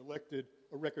why he's been elected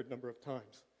a record number of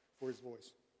times for his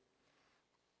voice.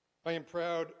 I am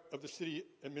proud of the city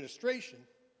administration,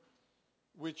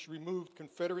 which removed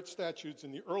Confederate statues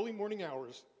in the early morning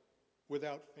hours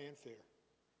without fanfare.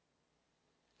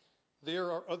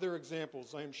 There are other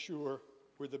examples, I am sure,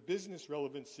 where the business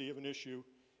relevancy of an issue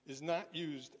is not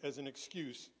used as an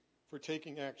excuse for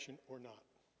taking action or not.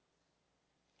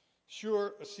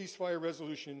 Sure, a ceasefire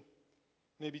resolution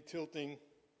may be tilting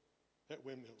at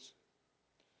windmills.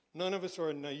 None of us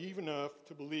are naive enough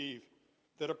to believe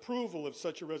that approval of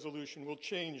such a resolution will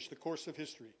change the course of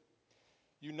history.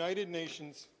 United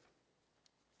Nations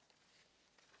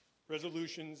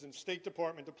resolutions and State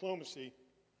Department diplomacy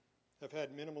have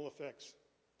had minimal effects.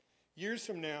 Years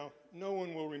from now, no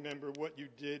one will remember what you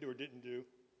did or didn't do.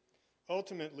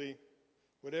 Ultimately,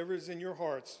 whatever is in your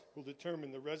hearts will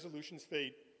determine the resolution's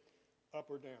fate, up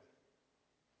or down.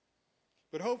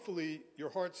 But hopefully, your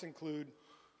hearts include,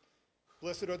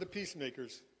 blessed are the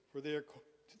peacemakers, for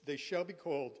they shall be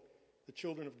called the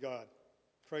children of God.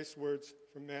 Christ's words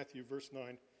from Matthew, verse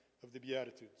 9 of the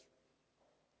Beatitudes.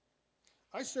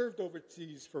 I served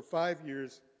overseas for 5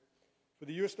 years for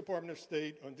the U.S. Department of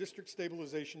State on district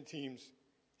stabilization teams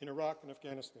in Iraq and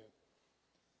Afghanistan.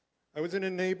 I was an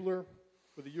enabler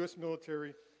for the U.S.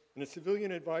 military and a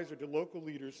civilian advisor to local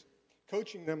leaders,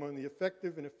 coaching them on the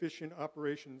effective and efficient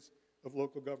operations of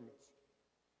local governments.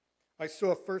 I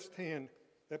saw firsthand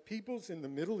that peoples in the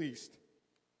Middle East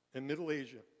and Middle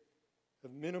Asia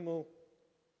have minimal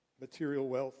material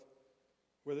wealth,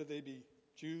 whether they be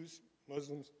Jews,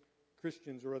 Muslims,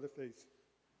 Christians, or other faiths.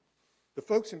 The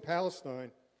folks in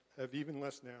Palestine have even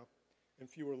less now and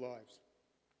fewer lives.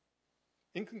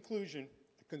 In conclusion,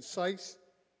 a concise,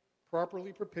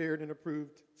 properly prepared and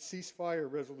approved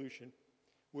ceasefire resolution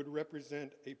would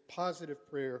represent a positive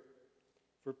prayer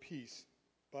for peace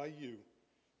by you,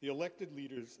 the elected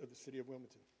leaders of the city of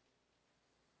Wilmington.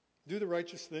 Do the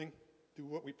righteous thing. Do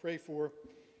what we pray for.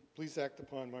 Please act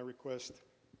upon my request.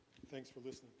 Thanks for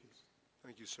listening. Peace.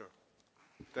 Thank you, sir.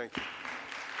 Thank you.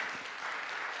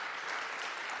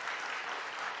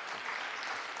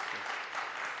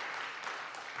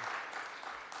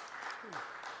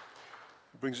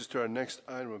 Brings us to our next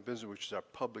item of business, which is our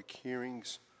public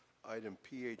hearings. Item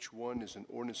PH1 is an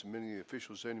ordinance amending the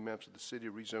official zoning maps of the city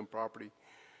of rezoned property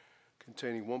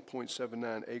containing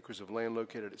 1.79 acres of land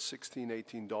located at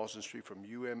 1618 Dawson Street from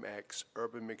UMX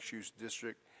Urban Mixed Use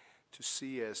District to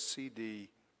CSCD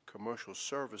Commercial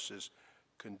Services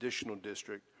Conditional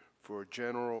District for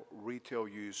general retail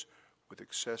use with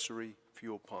accessory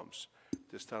fuel pumps.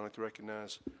 This time I'd like to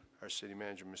recognize our city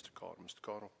manager, Mr. Caudle. Mr.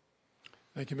 Caudle.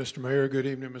 Thank you, Mr. Mayor. Good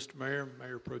evening, Mr. Mayor,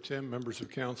 Mayor Pro Tem, members of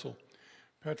council.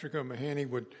 Patrick O'Mahony,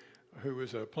 who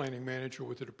is a planning manager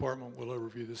with the department, will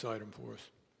overview this item for us.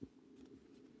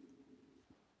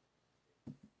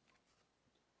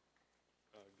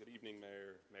 Good evening,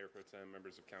 Mayor, Mayor Pro Tem,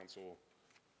 members of council.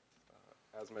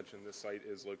 As mentioned, this site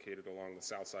is located along the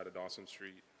south side of Dawson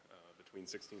Street between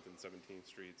 16th and 17th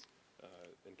Streets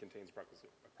and contains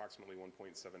approximately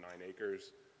 1.79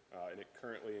 acres. And it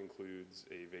currently includes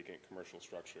a vacant commercial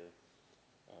structure.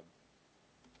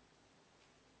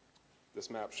 This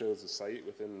map shows the site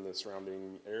within the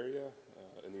surrounding area,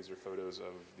 and these are photos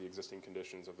of the existing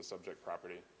conditions of the subject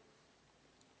property.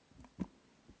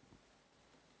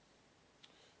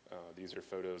 These are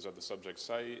photos of the subject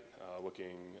site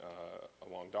looking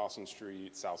along Dawson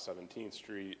Street, South 17th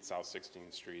Street, South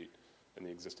 16th Street, and the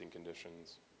existing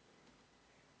conditions.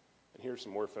 And here are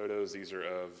some more photos. These are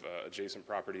of adjacent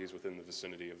properties within the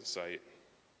vicinity of the site.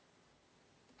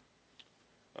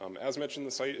 As mentioned,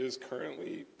 the site is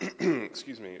currently,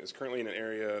 is currently in an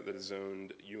area that is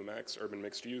zoned UMX, Urban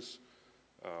Mixed Use.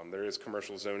 There is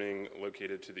commercial zoning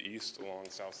located to the east along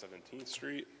South 17th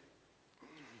Street.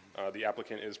 The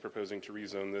applicant is proposing to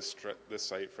rezone this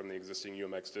site from the existing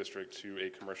UMX district to a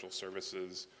commercial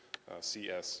services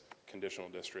CS conditional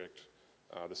district.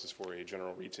 This is for a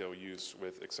general retail use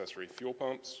with accessory fuel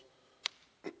pumps.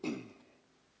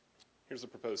 Here's the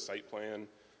proposed site plan.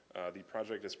 The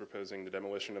project is proposing the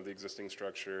demolition of the existing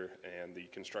structure and the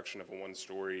construction of a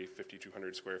one-story,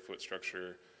 5,200 square foot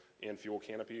structure and fuel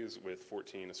canopies with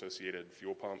 14 associated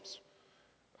fuel pumps.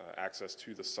 Access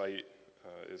to the site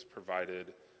is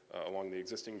provided along the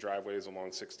existing driveways along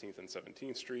 16th and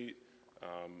 17th Street,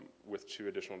 with 2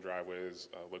 additional driveways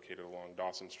located along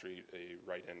Dawson Street, a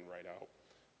right-in, right-out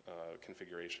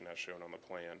configuration as shown on the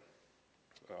plan.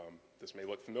 This may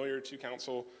look familiar to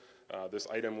council. This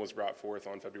item was brought forth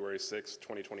on February 6,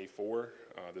 2024.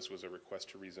 This was a request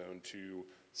to rezone to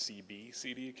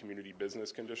CBCD, Community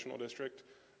Business Conditional District.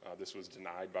 This was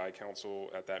denied by council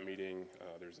at that meeting.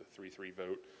 There's a 3-3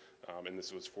 vote and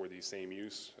this was for the same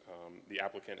use. The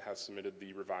applicant has submitted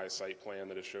the revised site plan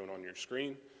that is shown on your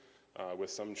screen with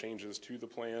some changes to the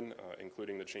plan,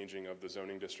 including the changing of the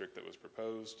zoning district that was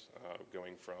proposed,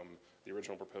 going from the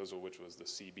original proposal, which was the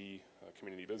CB,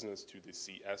 community business, to the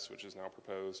CS, which is now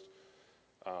proposed.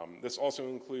 This also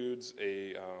includes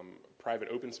a private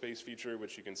open space feature,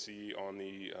 which you can see on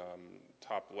the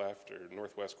top left or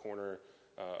northwest corner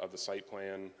of the site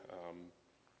plan.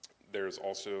 There's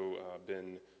also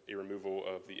been a removal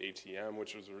of the ATM,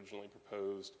 which was originally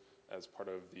proposed as part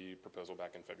of the proposal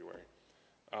back in February.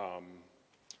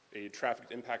 A traffic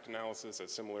impact analysis,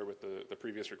 as similar with the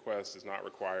previous request, is not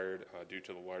required due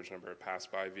to the large number of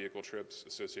pass-by vehicle trips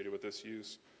associated with this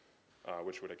use,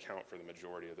 which would account for the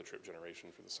majority of the trip generation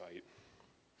for the site.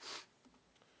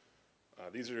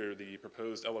 These are the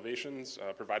proposed elevations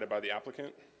provided by the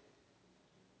applicant.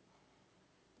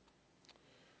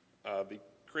 The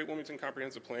Great Wilmington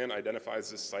Comprehensive Plan identifies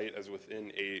this site as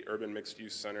within a urban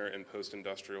mixed-use center and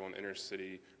post-industrial and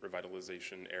inner-city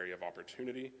revitalization area of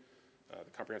opportunity.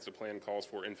 The comprehensive plan calls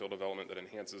for infill development that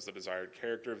enhances the desired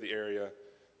character of the area.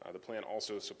 The plan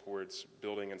also supports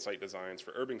building and site designs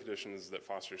for urban conditions that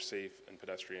foster safe and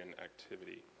pedestrian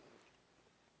activity.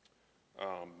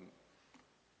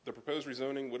 The proposed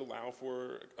rezoning would allow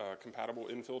for compatible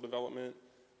infill development.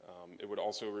 It would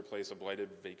also replace a blighted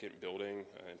vacant building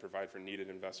and provide for needed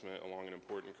investment along an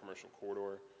important commercial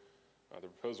corridor. The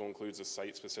proposal includes a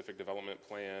site-specific development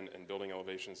plan and building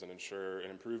elevations that ensure an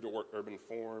improved urban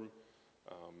form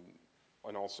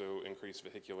and also increased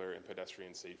vehicular and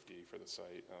pedestrian safety for the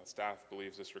site. Staff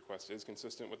believes this request is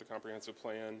consistent with the comprehensive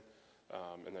plan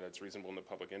and that it's reasonable in the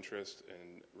public interest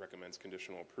and recommends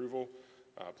conditional approval.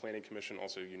 Planning Commission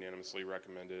also unanimously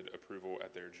recommended approval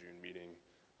at their June meeting.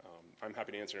 I'm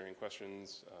happy to answer any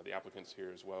questions. The applicant's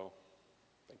here as well.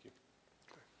 Thank you.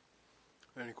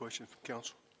 Okay. Any questions from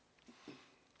council? Okay.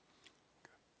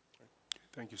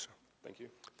 Thank you, sir. Thank you.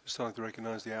 This time I'd like to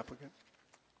recognize the applicant.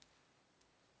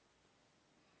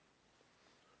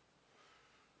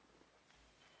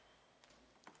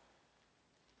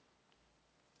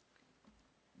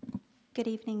 Good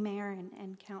evening, Mayor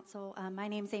and Council. My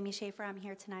name is Amy Schaefer. I'm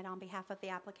here tonight on behalf of the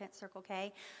applicant, Circle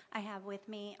K. I have with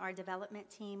me our development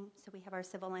team. So we have our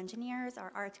civil engineers,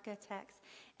 our architects,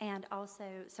 and also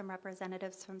some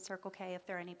representatives from Circle K if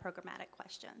there are any programmatic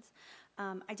questions.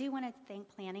 I do want to thank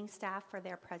planning staff for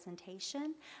their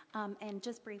presentation. And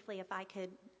just briefly, if I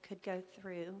could go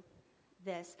through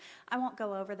this. I won't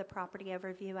go over the property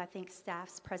overview. I think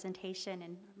staff's presentation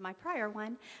and my prior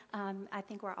one, I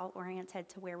think we're all oriented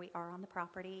to where we are on the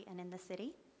property and in the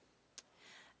city.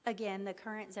 Again, the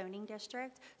current zoning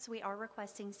district, so we are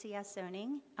requesting CS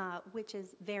zoning, which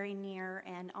is very near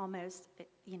and almost,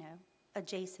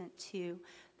 adjacent to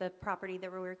the property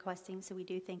that we're requesting, so we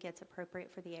do think it's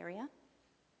appropriate for the area.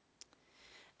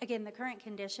 Again, the current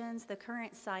conditions, the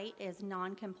current site is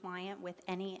non-compliant with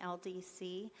any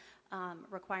LDC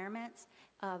requirements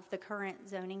of the current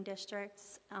zoning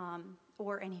districts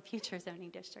or any future zoning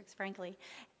districts, frankly.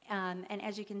 And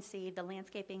as you can see, the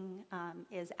landscaping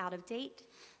is out of date,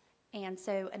 and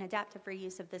so an adaptive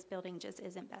reuse of this building just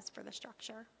isn't best for the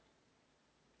structure.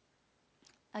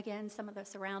 Again, some of the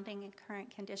surrounding and current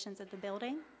conditions of the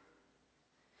building.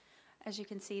 As you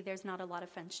can see, there's not a lot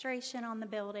of fenestration on the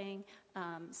building,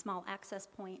 small access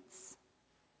points.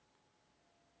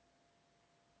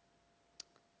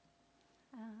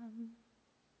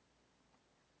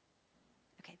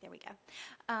 Okay, there we go.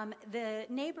 The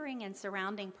neighboring and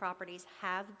surrounding properties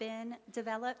have been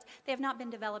developed. They have not been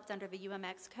developed under the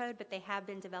UMX code, but they have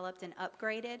been developed and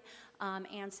upgraded.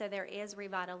 And so there is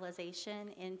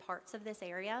revitalization in parts of this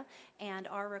area, and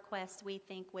our request, we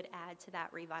think, would add to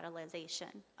that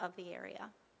revitalization of the area.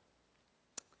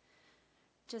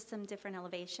 Just some different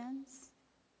elevations.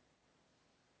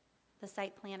 The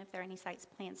site plan, if there are any site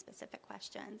plan specific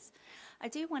questions. I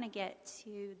do want to get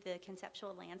to the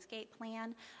conceptual landscape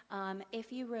plan.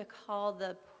 If you recall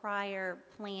the prior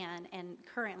plan, and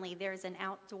currently there's an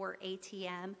outdoor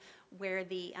ATM where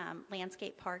the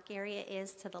landscape park area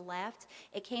is to the left.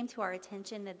 It came to our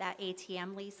attention that that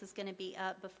ATM lease is going to be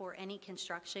up before any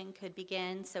construction could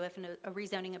begin. So if a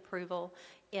rezoning approval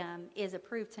is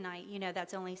approved tonight,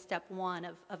 that's only step one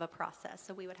of a process.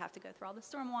 So we would have to go through all the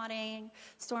stormwater,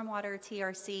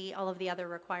 TRC, all of the other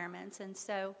requirements. And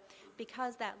so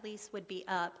because that lease would be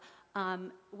up,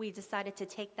 we decided to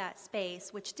take that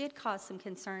space, which did cause some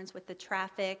concerns with the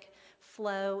traffic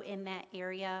flow in that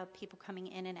area, people coming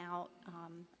in and out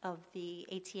of the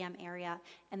ATM area,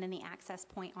 and then the access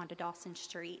point onto Dawson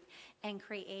Street, and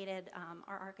created,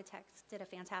 our architects did a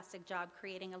fantastic job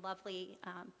creating a lovely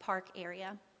park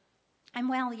area. And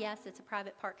well, yes, it's a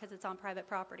private park because it's on private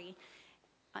property.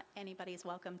 Anybody's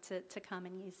welcome to come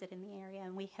and use it in the area,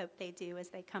 and we hope they do as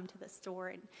they come to the store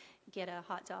and get a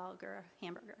hot dog or a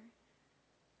hamburger.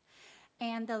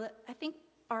 And I think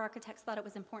our architects thought it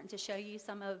was important to show you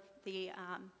some of the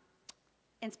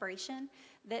inspiration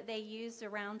that they used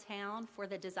around town for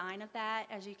the design of that.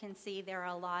 As you can see, there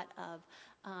are a lot of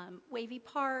wavy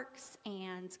parks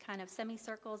and kind of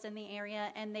semicircles in the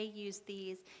area, and they used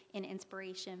these in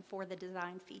inspiration for the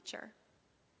design feature.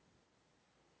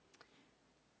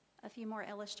 A few more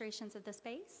illustrations of the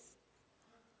space.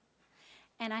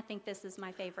 And I think this is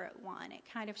my favorite one. It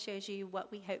kind of shows you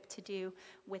what we hope to do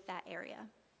with that area.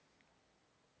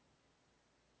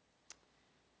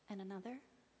 And another.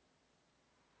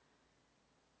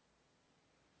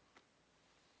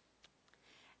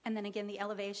 And then again, the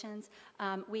elevations.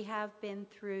 We have been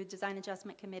through Design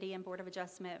Adjustment Committee and Board of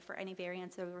Adjustment for any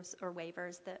variances or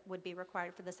waivers that would be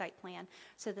required for the site plan.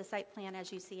 So the site plan,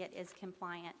 as you see it, is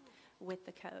compliant with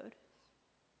the code.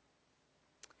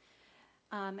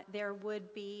 There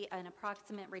would be an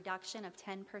approximate reduction of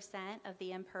 10% of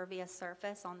the impervious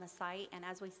surface on the site, and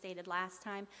as we stated last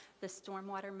time, the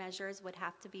stormwater measures would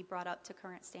have to be brought up to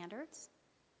current standards.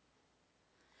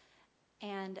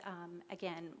 And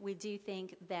again, we do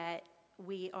think that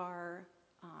we are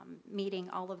meeting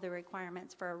all of the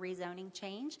requirements for a rezoning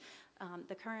change.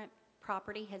 The current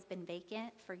property has been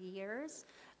vacant for years.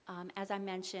 As I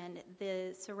mentioned,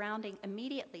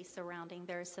 immediately surrounding,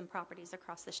 there are some properties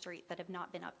across the street that have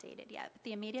not been updated yet. But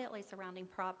the immediately surrounding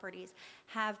properties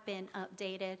have been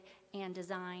updated and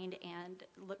designed and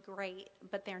look great,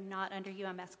 but they're not under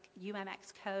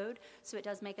UMX code, so it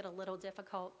does make it a little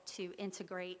difficult to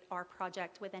integrate our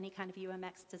project with any kind of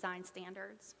UMX design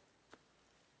standards.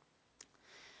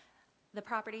 The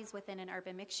properties within an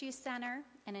urban mixed-use center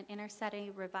and an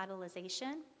inner-city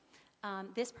revitalization.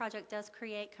 This project does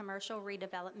create commercial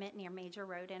redevelopment near major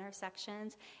road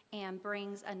intersections and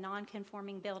brings a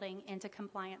non-conforming building into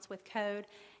compliance with code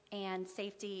and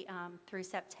safety through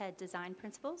CPTED design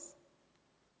principles.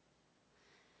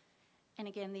 And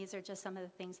again, these are just some of the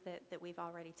things that we've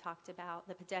already talked about: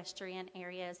 the pedestrian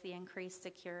areas, the increased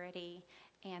security,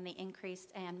 and the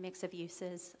increased and mix of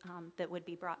uses that would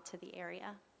be brought to the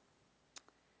area.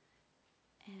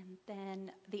 And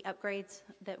then the upgrades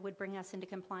that would bring us into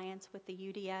compliance with the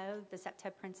UDO, the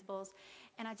CPTED principles.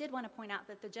 And I did want to point out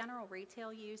that the general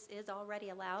retail use is already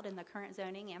allowed in the current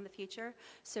zoning and the future.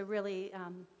 So really,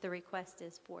 the request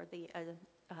is for the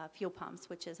fuel pumps,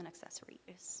 which is an accessory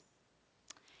use.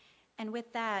 And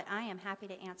with that, I am happy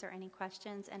to answer any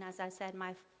questions. And as I said,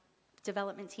 my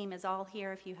development team is all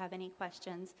here if you have any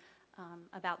questions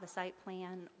about the site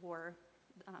plan or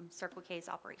Circle K's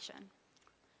operation.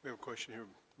 We have a question here,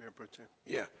 Mayor Pro Tem.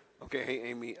 Yeah. Okay. Hey,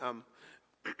 Amy.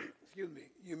 Excuse me.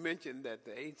 You mentioned that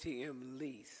the ATM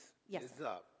lease is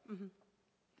up. Mm-hmm.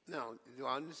 Now, do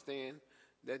I understand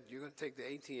that you're going to take the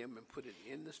ATM and put it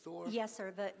in the store? Yes,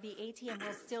 sir. The ATM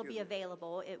will still be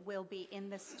available. It will be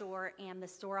in the store, and the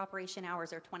store operation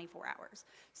hours are 24 hours.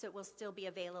 So it will still be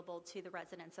available to the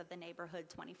residents of the neighborhood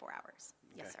 24 hours.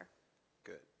 Okay. Yes, sir.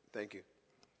 Good. Thank you.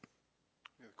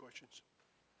 Any other questions?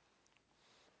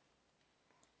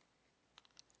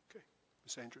 Okay.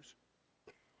 Ms. Andrews?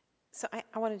 So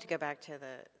I wanted to go back to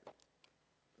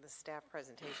the staff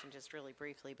presentation just really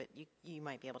briefly, but you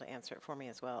might be able to answer it for me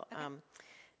as well. Okay.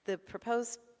 The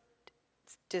proposed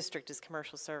district is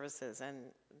commercial services, and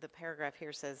the paragraph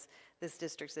here says this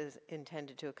district is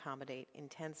intended to accommodate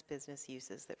intense business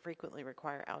uses that frequently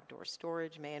require outdoor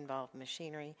storage, may involve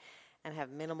machinery, and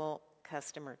have minimal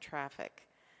customer traffic.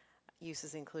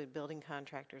 Uses include building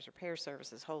contractors, repair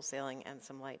services, wholesaling, and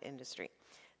some light industry.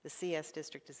 The CS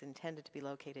district is intended to be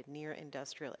located near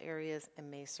industrial areas and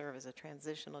may serve as a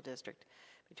transitional district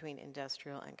between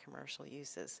industrial and commercial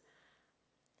uses.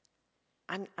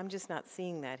 I'm just not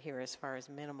seeing that here as far as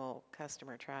minimal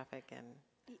customer traffic and...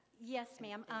 Yes,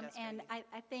 ma'am. And I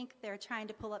think they're trying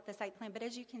to pull up the site plan, but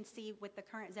as you can see with the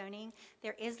current zoning,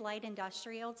 there is light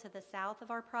industrial to the south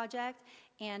of our project,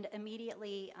 and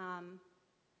immediately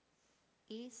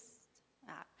east,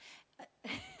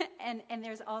 and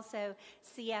there's also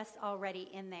CS already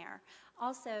in there.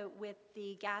 Also, with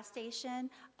the gas station,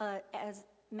 as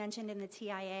mentioned in the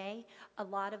TIA, a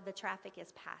lot of the traffic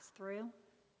is pass-through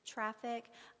traffic.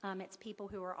 It's people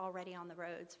who are already on the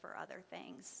roads for other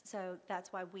things. So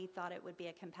that's why we thought it would be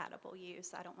a compatible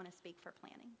use. I don't want to speak for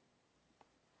planning.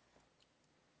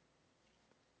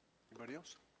 Anybody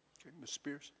else? Okay, Ms.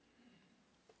 Spears?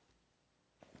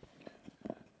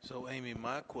 So, Amy,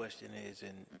 my question is,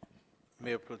 and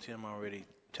Mayor Pro Tem already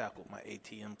tackled my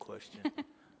ATM question,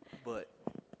 but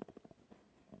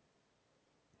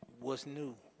what's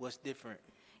new? What's different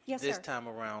Yes, this sir. time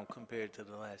around compared to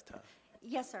the last time?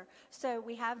 Yes, sir. So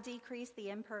we have decreased the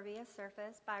impervious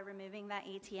surface by removing that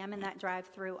ATM and that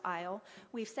drive-through aisle.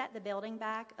 We've set the building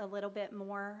back a little bit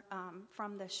more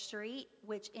from the street,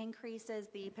 which increases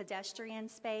the pedestrian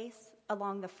space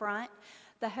along the front.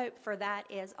 The hope for that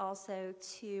is also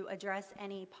to address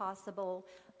any possible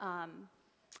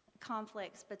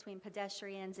conflicts between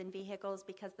pedestrians and vehicles,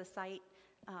 because the site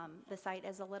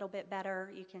is a little bit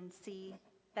better. You can see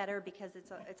better because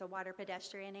it's a wider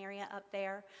pedestrian area up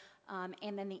there.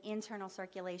 And then the internal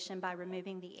circulation by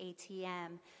removing the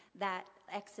ATM, that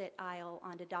exit aisle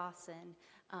onto Dawson,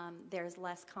 there's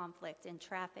less conflict in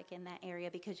traffic in that area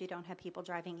because you don't have people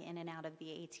driving in and out of the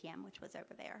ATM, which was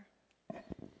over there.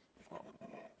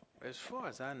 As far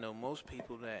as I know, most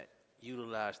people that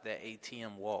utilized that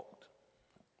ATM walked.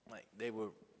 Like, they were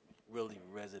really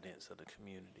residents of the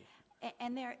community.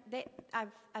 And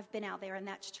I've been out there, and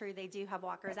that's true. They do have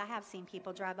walkers. I have seen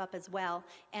people drive up as well.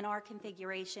 And our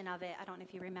configuration of it, I don't know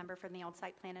if you remember from the old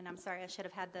site plan, and I'm sorry, I should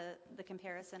have had the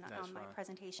comparison on my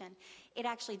presentation. It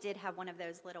actually did have one of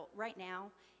those little, right now,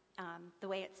 the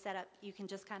way it's set up, you can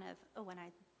just kind of,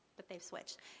 but they've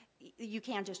switched. You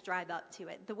can just drive up to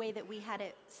it. The way that we had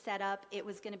it set up, it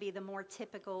was going to be the more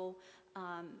typical,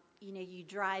 you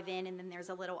drive in and then there's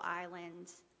a little island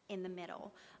in the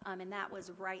middle. And that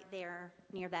was right there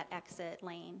near that exit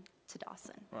lane to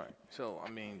Dawson. Right. So, I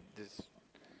mean,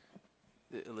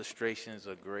 the illustrations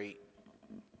are great,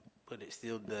 but it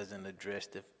still doesn't address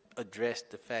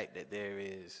the fact that there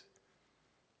is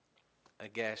a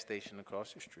gas station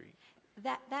across the street.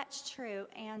 That's true.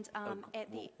 And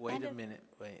at the Wait a minute.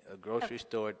 A grocery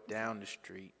store down the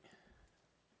street,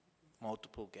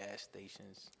 multiple gas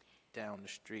stations down the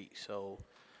street. So,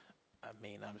 I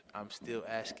mean, I'm still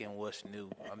asking what's new.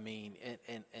 I mean,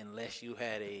 and unless you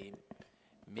had a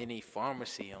mini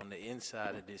pharmacy on the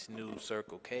inside of this new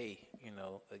Circle K,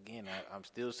 again, I'm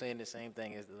still saying the same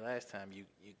thing as the last time. You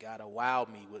gotta wow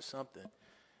me with something,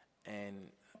 and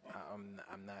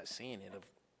I'm not seeing it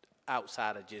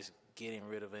outside of just getting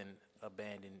rid of an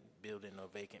abandoned building or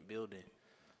vacant building.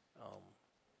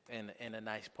 And a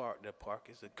nice park. The park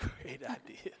is a great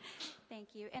idea.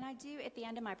 Thank you. And I do, at the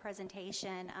end of my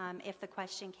presentation, if the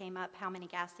question came up, how many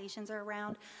gas stations are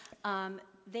around,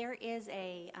 there is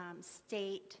a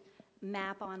state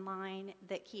map online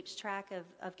that keeps track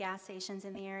of gas stations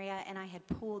in the area, and I had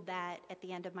pulled that at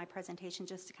the end of my presentation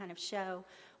just to kind of show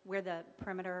where the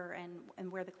perimeter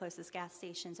and where the closest gas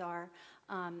stations are.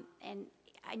 And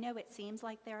I know it seems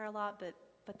like there are a lot,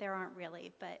 but there aren't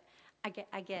really. But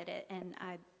I get it, and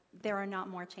there are not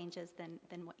more changes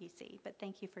than what you see. But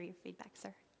thank you for your feedback,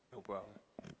 sir. No problem.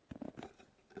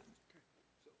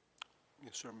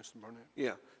 Yes, sir, Mr. Barnett.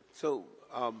 Yeah. So,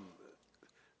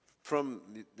 from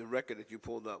the record that you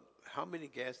pulled up, how many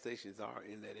gas stations are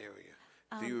in that area?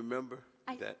 Do you remember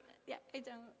that? Yeah, I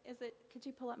don't. Could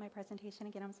you pull up my presentation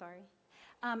again? I'm sorry.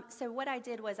 So what I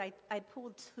did was I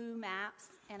pulled two maps,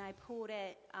 and I pulled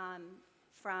it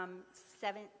from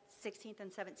 16th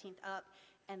and 17th up,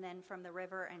 and then from the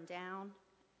river and down.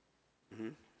 Mm-hmm.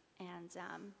 And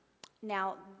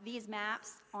now these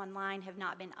maps online have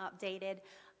not been updated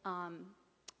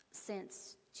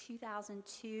since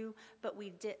 2002, but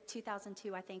we did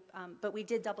 2002, I think. But we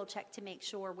did double check to make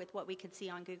sure with what we could see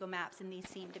on Google Maps, and these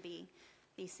seem to be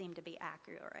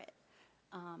accurate.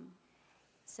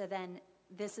 So then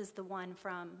this is the one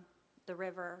from the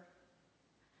river,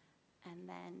 and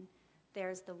then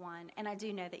there's the one, and I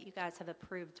do know that you guys have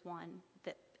approved one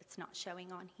that it's not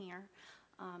showing on here.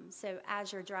 So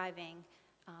as you're driving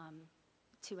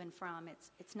to and from,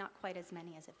 it's not quite as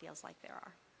many as it feels like there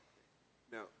are.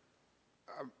 Now,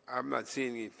 I'm not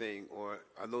seeing anything, or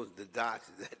are those the dots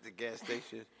at the gas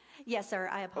station? Yes, sir,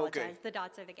 I apologize. Okay. The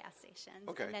dots are the gas stations.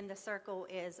 Okay. And then the circle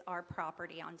is our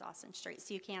property on Dawson Street.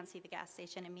 So you can see the gas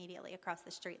station immediately across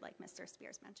the street like Mr.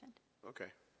 Spears mentioned.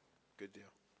 Okay, good deal.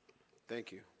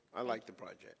 Thank you. I like the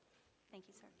project. Thank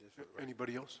you, sir.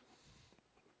 Anybody else?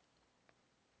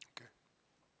 Okay.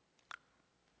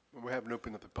 Well, we haven't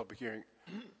opened up the public hearing.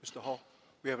 Mr. Hall,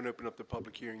 we haven't opened up the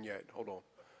public hearing yet. Hold on.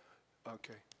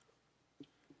 Okay.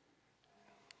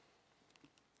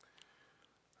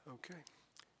 Okay.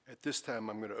 At this time,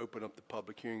 I'm going to open up the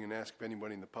public hearing and ask if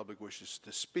anybody in the public wishes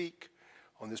to speak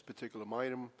on this particular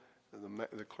item.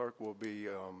 The clerk will be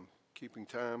keeping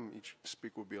time. Each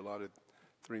speaker will be allotted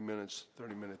 3 minutes,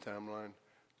 30-minute timeline.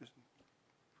 Just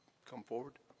come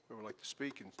forward, whoever would like to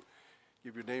speak, and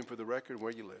give your name for the record and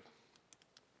where you live.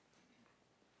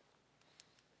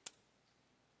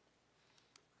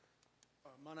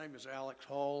 My name is Alex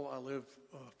Hall. I live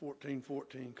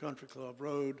 1414 Country Club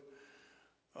Road.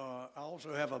 I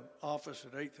also have an office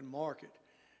at 8th and Market,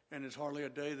 and there's hardly a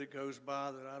day that goes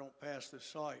by that I don't pass this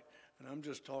site. And I'm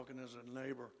just talking as a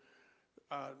neighbor.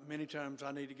 Many times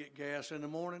I need to get gas in the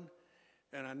morning,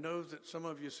 and I know that some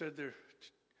of you said there are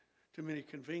too many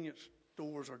convenience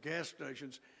stores or gas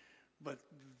stations, but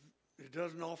it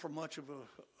doesn't offer much of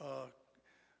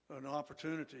an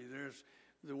opportunity. There's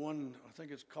the one, I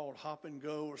think it's called Hop and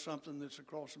Go or something, that's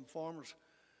across from Farmers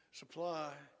Supply,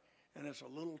 and it's a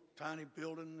little tiny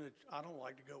building that I don't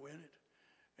like to go in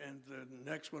it. And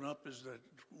the next one up is the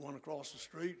one across the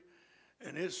street,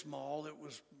 and it's small. It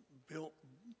was built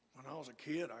when I was a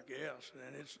kid, I guess,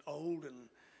 and it's old. And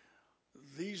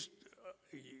these,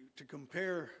 to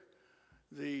compare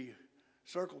the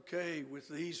Circle K with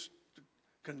these,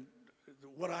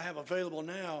 what I have available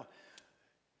now,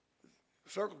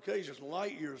 Circle K is just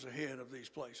light years ahead of these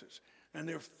places. And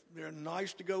they're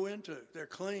nice to go into. They're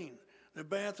clean. Their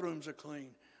bathrooms are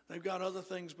clean. They've got other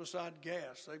things beside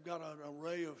gas. They've got an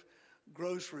array of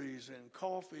groceries and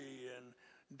coffee and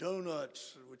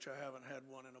donuts, which I haven't had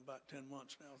one in about 10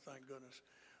 months now, thank goodness.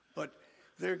 But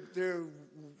they're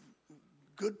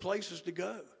good places to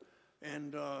go.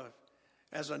 And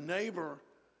as a neighbor,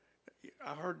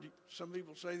 I heard some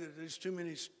people say that there's too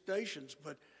many stations,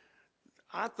 but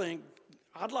I think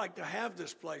I'd like to have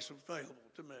this place available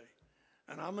to me.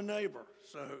 And I'm a neighbor,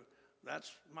 so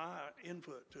that's my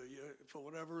input to you for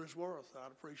whatever it's worth.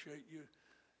 I'd appreciate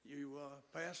you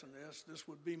passing this. This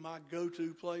would be my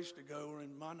go-to place to go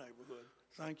in my neighborhood.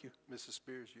 Thank you. Mrs.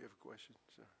 Spears, you have a question,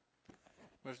 sir?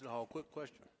 Mr. Hall, quick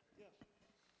question. Yes.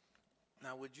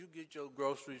 Now, would you get your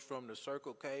groceries from the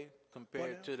Circle K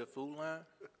compared to the Food Line?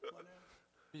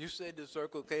 You said the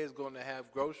Circle K is going to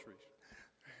have groceries.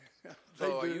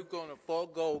 So are you going to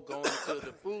forego going to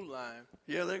the Food Line?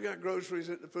 Yeah, they got groceries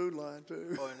at the Food Line,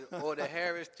 too. or the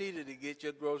Harris Teeter to get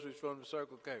your groceries from the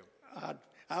Circle K?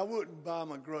 I wouldn't buy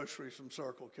my groceries from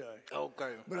Circle K.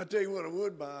 Okay. But I tell you what I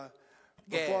would buy.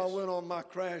 Gas. Before I went on my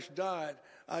crash diet,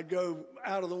 I'd go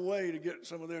out of the way to get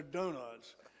some of their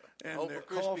donuts. And their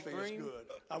coffee is good.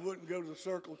 I wouldn't go to the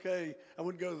Circle K. I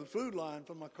wouldn't go to the Food Line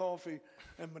for my coffee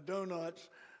and my donuts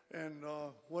and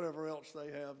whatever else they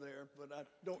have there. But I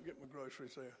don't get my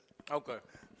groceries there. Okay.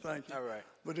 Thank you. All right.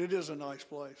 But it is a nice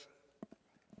place.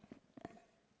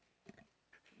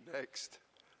 Next.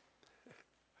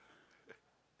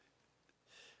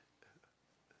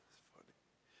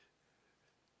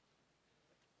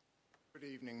 Good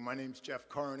evening. My name's Jeff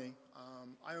Carney.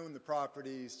 I own the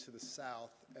properties to the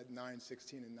south at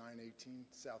 916 and 918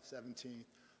 South 17th,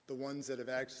 the ones that have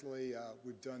actually,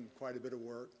 we've done quite a bit of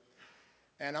work.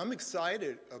 And I'm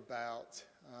excited about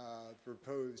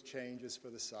proposed changes for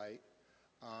the site.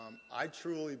 I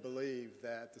truly believe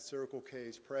that the Circle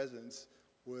K's presence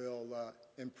will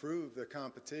improve the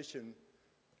competition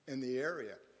in the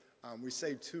area. We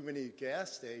say too many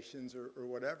gas stations or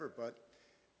whatever, but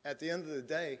at the end of the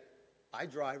day, I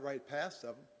drive right past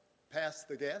them, past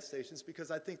the gas stations,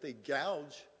 because I think they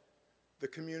gouge the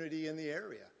community in the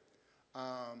area.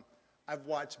 I've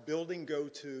watched building go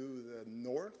to the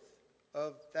north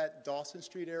of that Dawson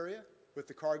Street area with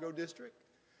the cargo district.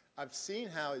 I've seen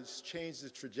how it's changed the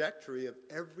trajectory of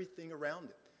everything around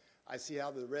it. I see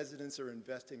how the residents are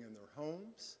investing in their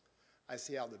homes. I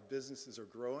see how the businesses are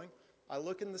growing. I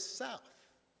look in the south,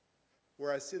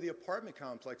 where I see the apartment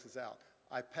complexes out.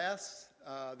 I pass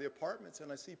the apartments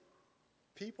and I see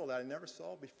people that I never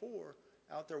saw before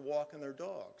out there walking their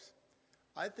dogs.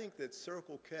 I think that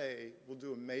Circle K will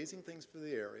do amazing things for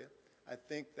the area. I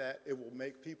think that it will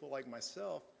make people like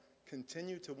myself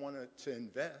continue to want to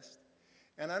invest.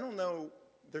 And I don't know,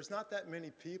 there's not that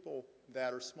many people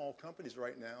that are small companies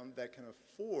right now that can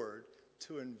afford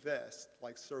to invest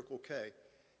like Circle K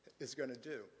is going to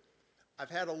do. I've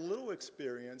had a little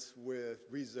experience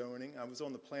with rezoning. I was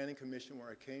on the planning commission where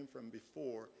I came from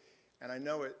before, and I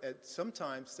know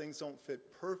sometimes things don't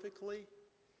fit perfectly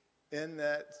in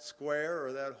that square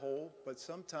or that hole, but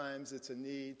sometimes it's a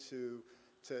need to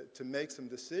make some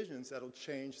decisions that'll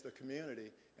change the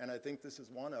community, and I think this is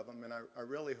one of them, and I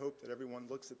really hope that everyone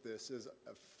looks at this as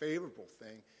a favorable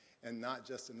thing and not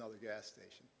just another gas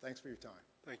station. Thanks for your time.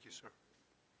 Thank you, sir.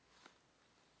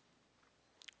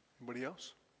 Anybody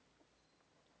else?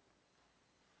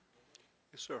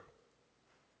 Yes, sir.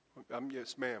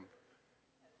 Yes, ma'am.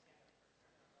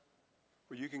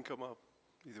 Well, you can come up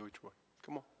either which way.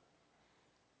 Come on.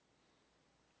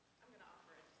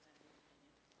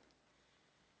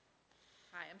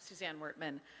 Hi, I'm Suzanne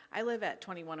Wertman. I live at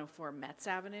 2104 Metz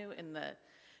Avenue in the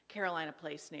Carolina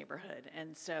Place neighborhood.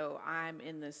 And so I'm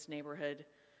in this neighborhood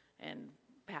and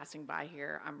passing by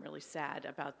here, I'm really sad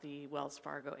about the Wells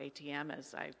Fargo ATM,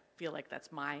 as I feel like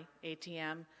that's my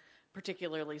ATM,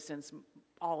 particularly since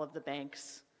all of the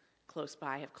banks close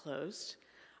by have closed.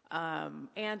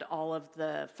 And all of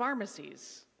the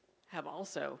pharmacies have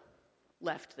also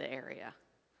left the area.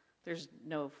 There's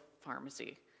no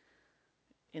pharmacy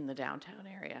in the downtown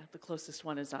area. The closest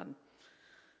one is on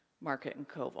Market and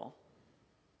Koval.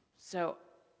 So,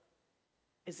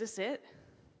 is this it?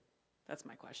 That's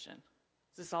my question.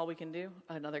 Is this all we can do?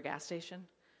 Another gas station?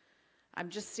 I'm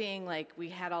just seeing like we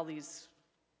had all these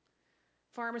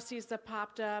pharmacies that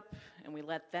popped up and we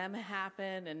let them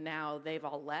happen and now they've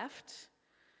all left.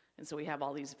 And so we have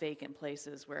all these vacant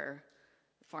places where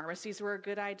pharmacies were a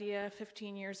good idea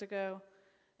 15 years ago.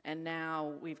 And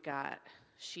now we've got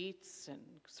Sheetz and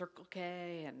Circle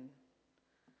K and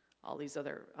all these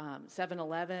other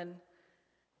 7-Eleven.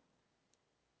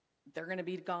 They're going to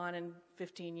be gone in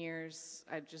 15 years.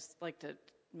 I'd just like to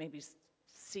maybe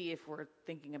see if we're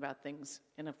thinking about things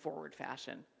in a forward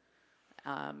fashion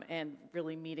and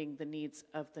really meeting the needs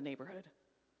of the neighborhood.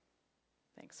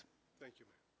 Thanks. Thank you, ma'am.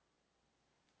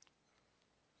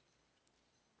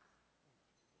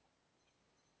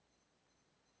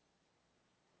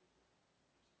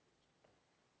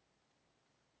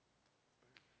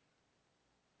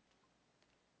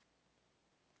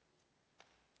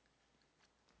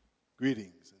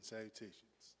 Greetings and salutations.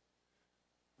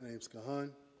 My name is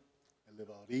Kahan. I live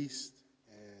out east,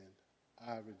 and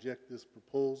I reject this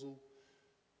proposal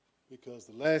because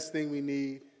the last thing we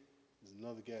need is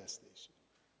another gas station.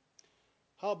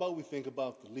 How about we think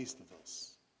about the least of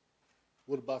us?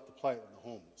 What about the plight of the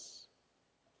homeless?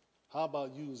 How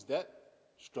about use that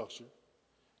structure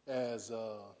as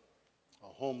a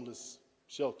homeless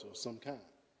shelter of some kind?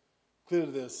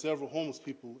 Clearly, there are several homeless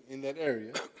people in that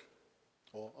area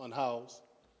or unhoused,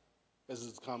 as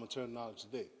is common terminology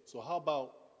today. So how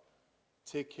about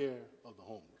take care of the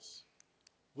homeless?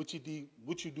 What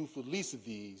you do for the least of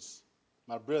these,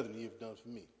 my brethren, you have done for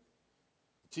me.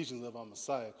 The teachings of our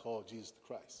Messiah called Jesus the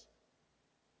Christ.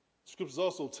 The scriptures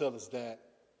also tell us that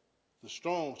the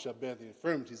strong shall bear the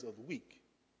infirmities of the weak.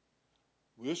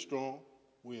 We're strong,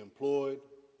 we're employed,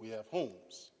 we have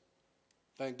homes.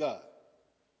 Thank God.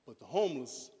 But the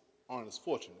homeless aren't as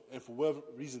fortunate. And for whatever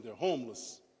reason they're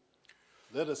homeless,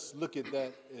 let us look at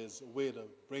that as a way to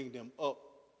bring them up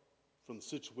from the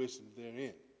situation they're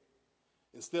in.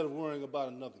 Instead of worrying about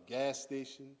another gas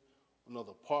station,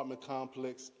 another apartment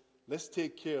complex, let's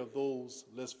take care of those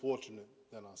less fortunate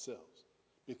than ourselves.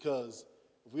 Because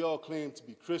if we all claim to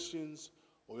be Christians,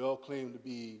 or we all claim to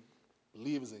be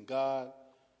believers in God,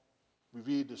 we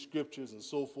read the scriptures and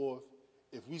so forth,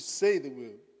 if we say that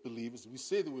we're believers, we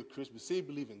say that we're Christians, we say we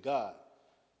believe in God,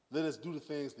 let us do the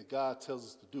things that God tells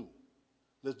us to do.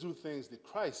 Let's do the things that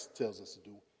Christ tells us to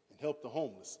do and help the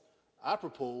homeless. I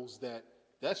propose that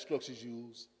that structure is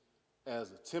used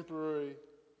as a temporary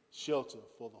shelter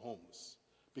for the homeless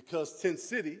because Tent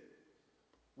City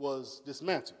was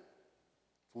dismantled.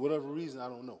 For whatever reason, I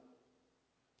don't know.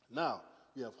 Now,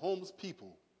 you have homeless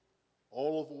people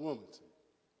all over Wilmington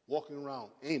walking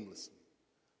around aimlessly.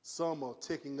 Some are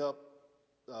taking up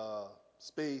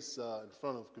space in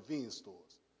front of convenience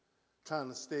stores, trying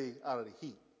to stay out of the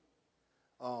heat.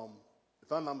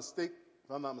 If I'm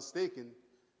not mistaken,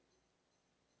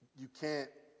 you can't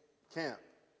camp.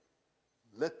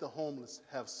 Let the homeless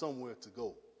have somewhere to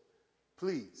go.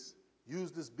 Please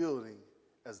use this building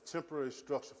as a temporary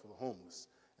structure for the homeless,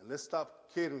 and let's stop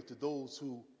catering to those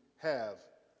who have.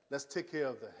 Let's take care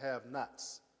of the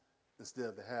have-nots instead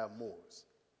of the have-mores.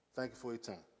 Thank you for your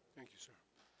time. Thank you, sir.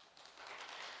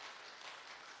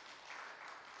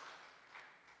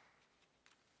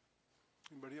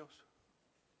 Anybody else?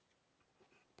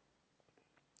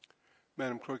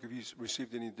 Madam Clerk, have you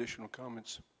received any additional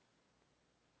comments?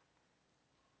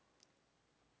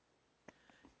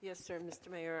 Yes, sir, Mr.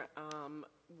 Mayor.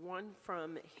 One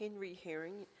from Henry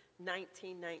Herring,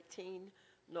 1919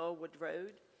 Norwood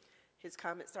Road. His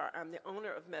comments are, I'm the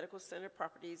owner of Medical Center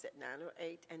properties at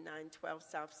 908 and 912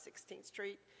 South 16th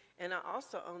Street, and I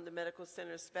also own the Medical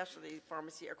Center Specialty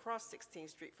Pharmacy across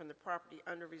 16th Street from the property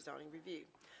under rezoning review.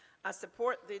 I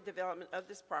support the development of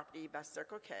this property by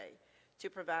Circle K to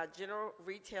provide general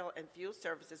retail and fuel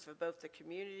services for both the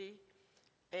community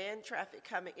and traffic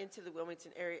coming into the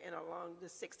Wilmington area and along the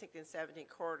 16th and 17th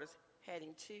corridors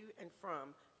heading to and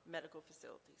from medical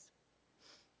facilities.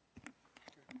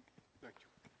 Thank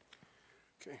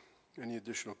you. Okay. Any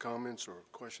additional comments or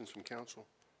questions from council?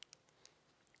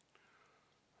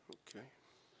 Okay.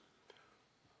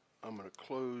 I'm going to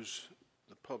close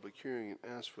the public hearing and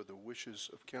ask for the wishes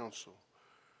of council.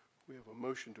 We have a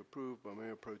motion to approve by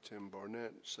Mayor Pro Tem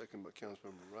Barnett, second by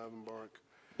Councilmember Rivenbark.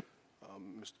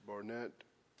 Mr. Barnett,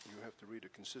 You have to read a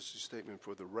consistency statement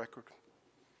for the record.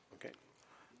 Okay.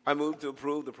 I move to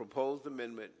approve the proposed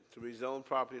amendment to rezone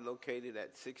property located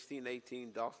at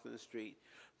 1618 Dawson Street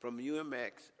from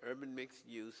UMX Urban Mixed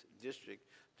Use District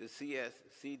to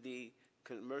CSCD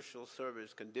Commercial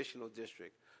Service Conditional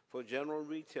District for general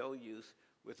retail use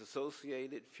with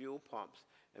associated fuel pumps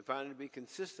and find it to be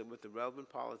consistent with the relevant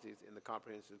policies in the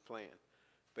comprehensive plan.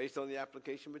 Based on the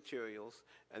application materials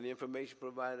and the information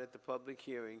provided at the public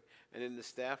hearing and in the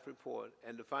staff report,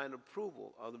 and to find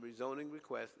approval of the rezoning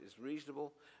request is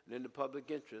reasonable and in the public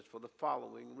interest for the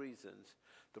following reasons.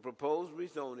 The proposed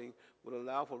rezoning would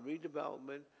allow for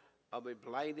redevelopment of a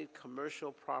blighted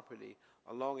commercial property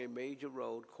along a major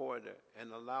road corridor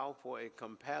and allow for a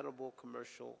compatible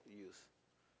commercial use.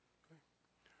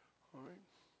 All right.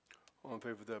 All in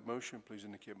favor of that motion, please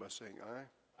indicate by saying aye.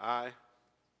 Aye.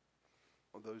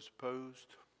 All those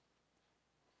opposed?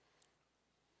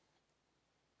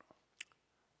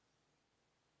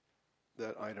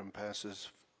 That item passes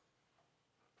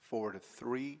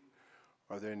 4-3.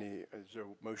 Are there any, is there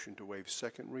a motion to waive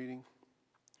second reading?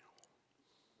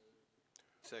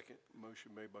 Second.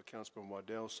 Motion made by Councilman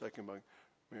Waddell, second by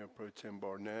Mayor Pro Tem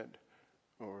Barnett.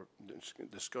 Or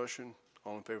discussion?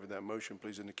 All in favor of that motion,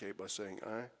 please indicate by saying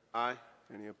aye. Aye.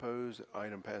 Any opposed? The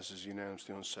item passes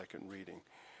unanimously on second reading.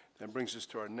 That brings us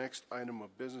to our next item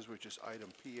of business, which is item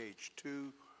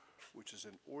PH2, which is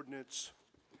an ordinance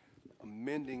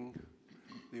amending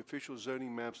the official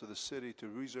zoning maps of the city to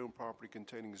rezone property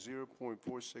containing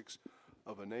 0.46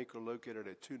 of an acre located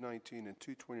at 219 and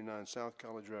 229 South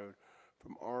College Road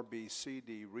from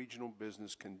RBCD Regional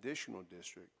Business Conditional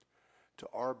District to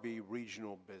RB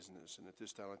Regional Business. And at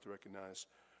this time, I'd like to recognize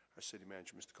our city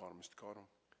manager, Mr. Cottle. Mr. Cottle.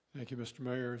 Thank you, Mr.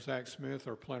 Mayor. Zach Smith,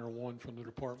 our Planner 1 from the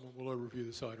department, will overview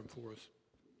this item for us.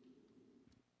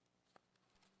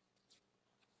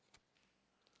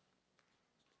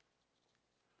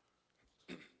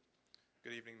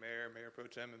 Good evening, Mayor, Mayor Pro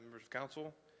Tem, and members of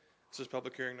council. This is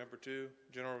public hearing number 2,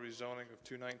 general rezoning of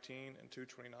 219 and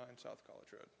 229 South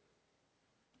College Road.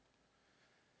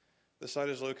 The site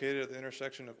is located at the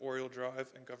intersection of Oriole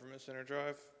Drive and Government Center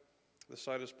Drive. The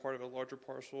site is part of a larger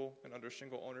parcel and under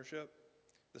single ownership.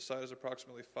 The site is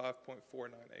approximately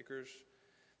 5.49 acres.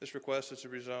 This request is to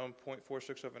rezone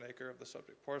 0.46 of an acre of the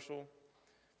subject parcel.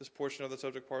 This portion of the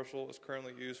subject parcel is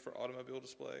currently used for automobile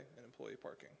display and employee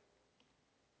parking.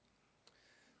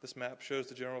 This map shows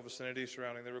the general vicinity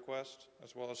surrounding the request,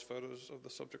 as well as photos of the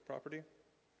subject property.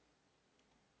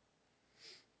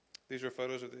 These are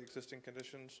photos of the existing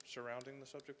conditions surrounding the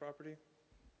subject property.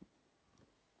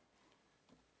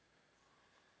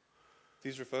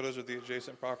 These are photos of the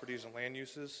adjacent properties and land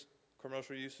uses.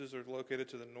 Commercial uses are located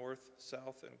to the north,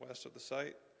 south, and west of the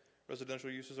site.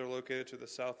 Residential uses are located to the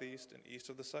southeast and east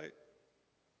of the site.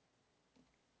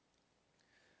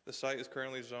 The site is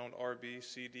currently zoned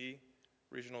RBCD,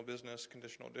 Regional Business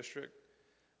Conditional District.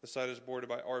 The site is bordered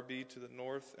by RB to the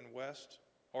north and west,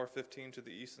 R15 to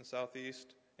the east and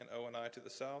southeast, and O&I to the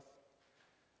south.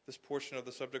 This portion of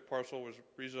the subject parcel was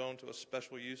rezoned to a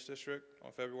special use district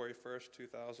on February 1st,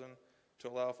 2000 to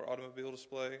allow for automobile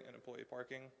display and employee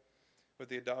parking. With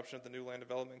the adoption of the new land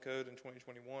development code in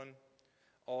 2021,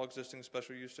 all existing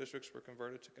special use districts were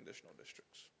converted to conditional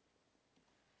districts.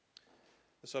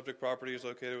 The subject property is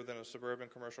located within a suburban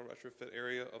commercial retrofit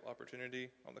area of opportunity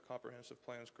on the Comprehensive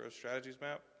Plan's Growth Strategies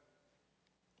map.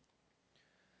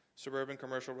 Suburban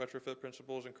commercial retrofit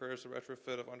principles encourage the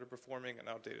retrofit of underperforming and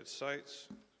outdated sites.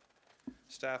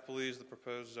 Staff believes the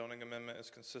proposed zoning amendment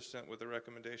is consistent with the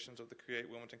recommendations of the Create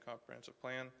Wilmington Comprehensive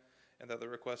Plan and that the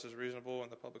request is reasonable in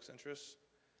the public's interests.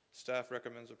 Staff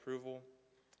recommends approval.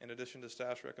 In addition to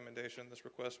staff's recommendation, this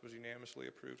request was unanimously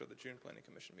approved at the June Planning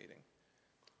Commission meeting.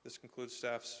 This concludes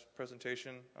staff's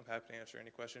presentation. I'm happy to answer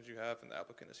any questions you have, and the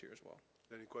applicant is here as well.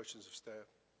 Any questions of staff?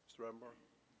 Mr.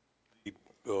 Rodenbach?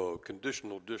 The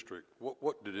conditional district,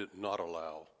 what did it not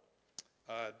allow?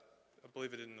 I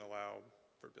believe it didn't allow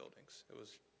for buildings. It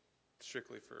was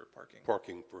strictly for parking.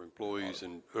 Parking for employees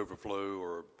and overflow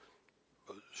or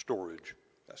storage.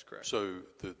 That's correct. So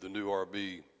the new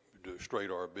RB, the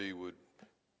straight RB would,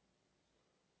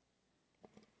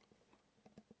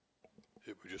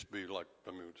 it would just be like,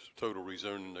 I mean, it's total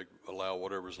rezoning, they allow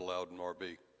whatever's allowed in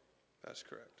RB. That's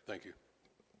correct. Thank you.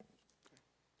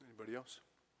 Anybody else?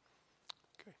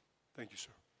 Okay, thank you, sir.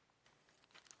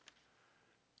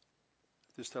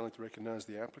 At this time, I'd like to recognize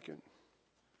the applicant.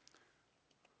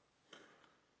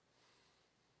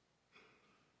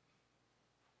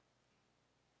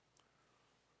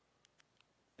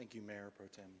 Thank you, Mayor, Pro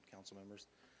Tem, council members.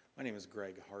 My name is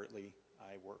Greg Hartley.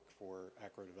 I work for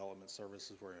Acro Development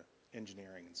Services. We're an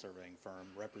engineering and surveying firm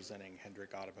representing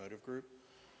Hendrick Automotive Group.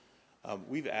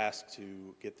 We've asked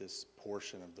to get this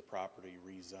portion of the property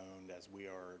rezoned as we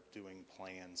are doing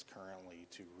plans currently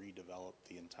to redevelop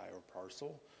the entire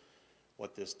parcel.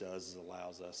 What this does is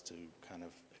allows us to kind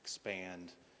of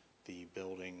expand the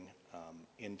building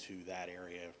into that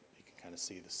area. You can kind of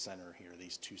see the center here.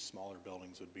 These two smaller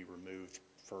buildings would be removed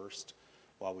first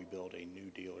while we build a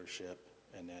new dealership,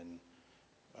 and then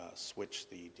switch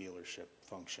the dealership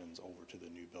functions over to the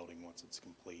new building once it's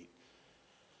complete.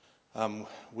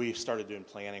 We started doing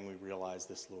planning. We realized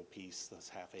this little piece, this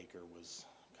half acre, was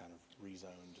kind of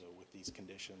rezoned with these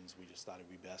conditions. We just thought it'd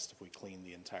be best if we cleaned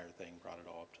the entire thing, brought it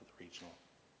all up to the regional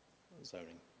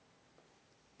zoning.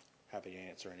 Happy to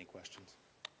answer any questions.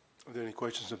 Are there any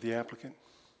questions of the applicant?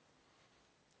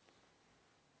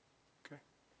 Okay.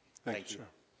 Thank you, sir.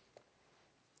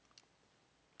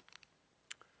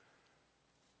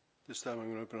 This time I'm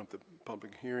going to open up the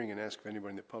public hearing and ask if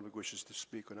anybody in the public wishes to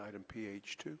speak on item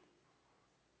PH2.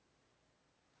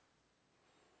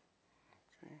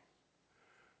 Okay.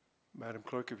 Madam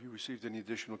Clerk, have you received any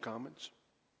additional comments?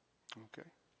 Okay.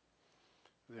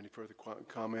 Are there any further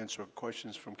comments or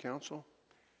questions from council?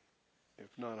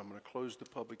 If not, I'm going to close the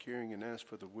public hearing and ask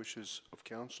for the wishes of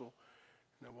council.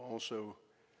 And I will also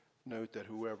note that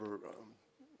whoever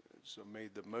has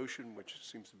made the motion, which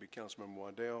seems to be Councilmember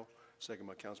Waddell, second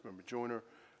by Councilmember Joyner,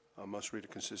 must read a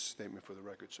consistent statement for the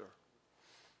record, sir.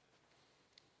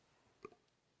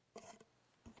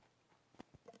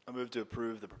 I move to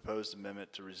approve the proposed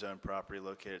amendment to rezone property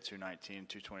located at 219 and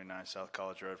 229 South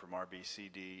College Road from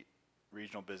RBCD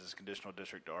Regional Business Conditional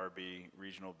District to RB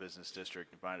Regional Business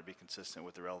District, and find it to be consistent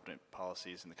with the relevant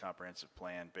policies in the comprehensive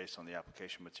plan based on the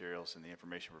application materials and the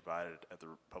information provided at the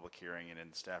public hearing and in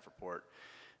the staff report,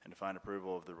 and to find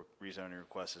approval of the rezoning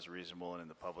request is reasonable and in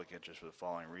the public interest for the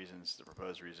following reasons. The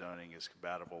proposed rezoning is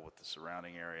compatible with the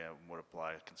surrounding area and would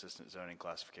apply a consistent zoning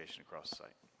classification across the site.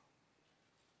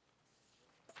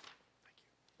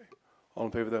 All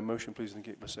in favor of that motion, please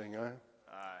indicate by saying aye.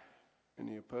 Aye.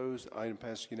 Any opposed? Item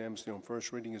passes unanimously on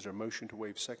first reading. Is there a motion to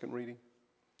waive second reading?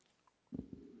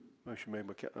 Motion made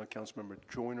by Councilmember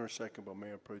Joyner, second by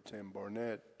Mayor Pro Tem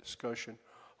Barnett. Discussion.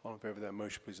 All in favor of that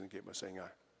motion, please indicate by saying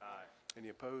aye. Aye. Any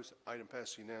opposed? Item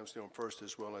passes unanimously on first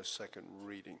as well as second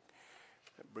reading.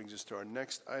 That brings us to our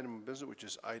next item of business, which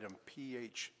is item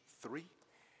PH3.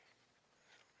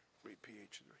 Read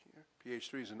PH3 here.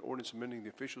 PH3 is an ordinance amending the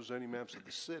official zoning maps of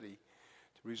the city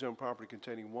to rezone property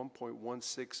containing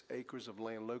 1.16 acres of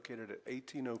land located at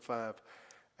 1805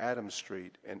 Adams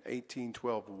Street and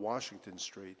 1812 Washington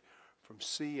Street from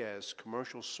CS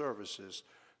Commercial Services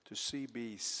to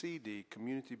CBCD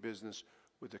Community Business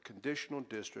with a conditional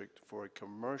district for a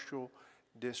commercial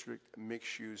district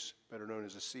mixed use, better known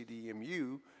as a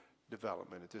CDMU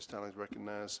development. At this time, I'd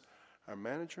recognize our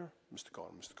manager, Mr.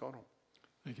 Cottle. Mr. Cottle.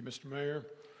 Thank you, Mr. Mayor.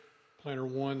 Planner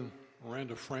 1,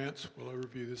 Miranda France, will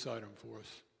overview this item for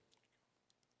us.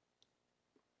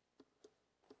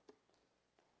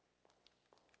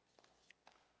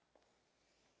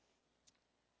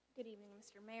 Good evening,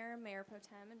 Mr. Mayor, Mayor Pro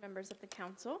Tem, and members of the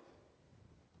council.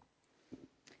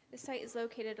 The site is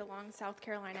located along South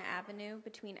Carolina Avenue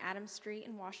between Adams Street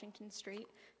and Washington Street,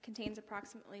 contains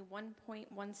approximately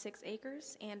 1.16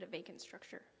 acres and a vacant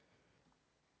structure.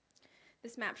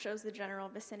 This map shows the general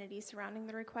vicinity surrounding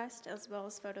the request, as well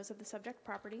as photos of the subject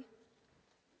property.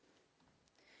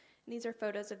 And these are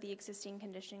photos of the existing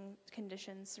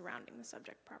conditions surrounding the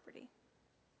subject property.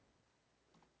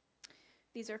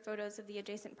 These are photos of the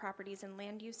adjacent properties and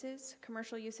land uses.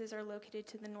 Commercial uses are located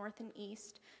to the north and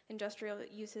east. Industrial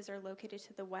uses are located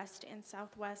to the west and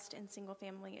southwest, and single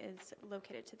family is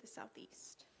located to the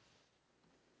southeast.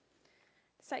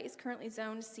 The site is currently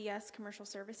zoned CS Commercial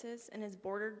Services and is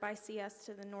bordered by CS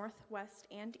to the north, west,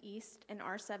 and east, and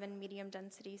R7 Medium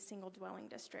Density Single Dwelling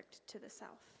District to the south.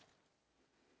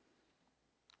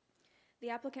 The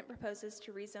applicant proposes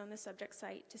to rezone the subject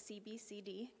site to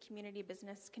CBCD, Community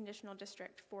Business Conditional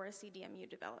District, for a CDMU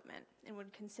development, and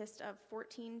would consist of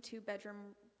 14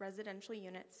 two-bedroom residential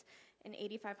units and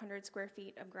 8,500 square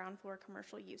feet of ground floor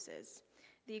commercial uses.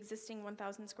 The existing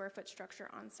 1,000 square foot structure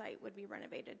on site would be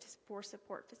renovated for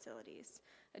support facilities.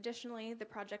 Additionally, the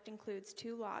project includes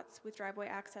 2 lots with driveway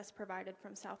access provided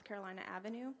from South Carolina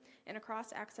Avenue and a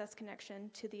cross-access connection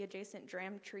to the adjacent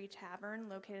Dram Tree Tavern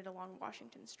located along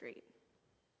Washington Street.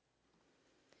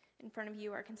 In front of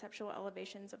you are conceptual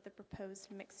elevations of the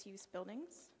proposed mixed-use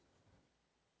buildings.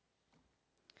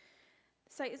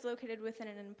 The site is located within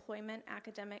an employment,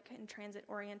 academic, and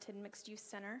transit-oriented mixed-use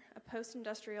center, a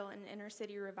post-industrial and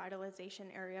inner-city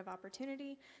revitalization area of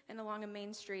opportunity, and along a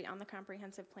main street on the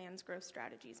Comprehensive Plan's Growth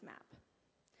Strategies map.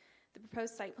 The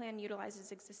proposed site plan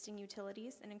utilizes existing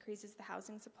utilities and increases the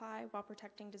housing supply while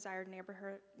protecting desired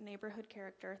neighborhood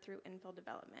character through infill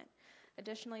development.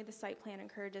 Additionally, the site plan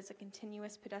encourages a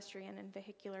continuous pedestrian and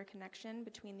vehicular connection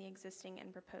between the existing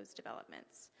and proposed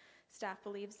developments. Staff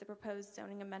believes the proposed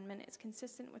zoning amendment is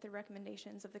consistent with the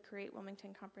recommendations of the Create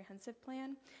Wilmington Comprehensive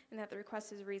Plan and that the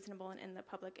request is reasonable and in the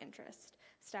public interest.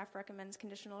 Staff recommends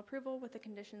conditional approval with the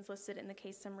conditions listed in the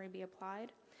case summary be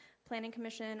applied. Planning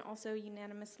Commission also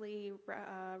unanimously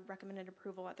recommended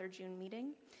approval at their June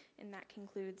meeting. And that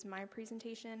concludes my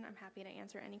presentation. I'm happy to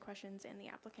answer any questions, and the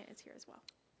applicant is here as well.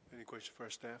 Any questions for our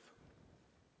staff?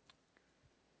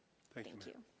 Thank you, Thank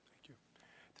ma'am. Thank you.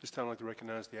 At this time, I'd like to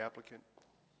recognize the applicant.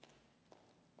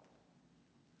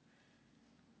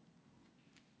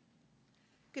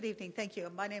 Good evening. Thank you.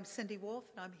 My name is Cindy Wolf,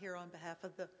 and I'm here on behalf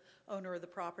of the owner of the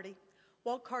property.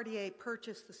 Walt Cartier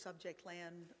purchased the subject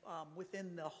land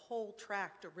within the whole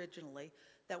tract originally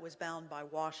that was bound by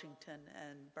Washington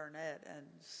and Burnett and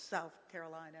South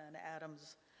Carolina and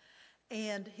Adams.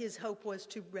 And his hope was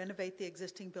to renovate the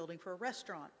existing building for a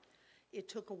restaurant. It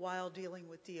took a while dealing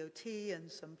with DOT and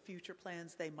some future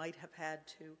plans they might have had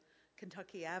to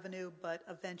Kentucky Avenue, but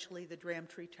eventually the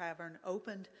Dramtree Tavern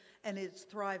opened and is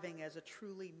thriving as a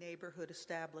truly neighborhood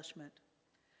establishment.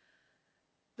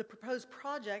 The proposed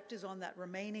project is on that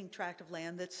remaining tract of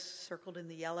land that's circled in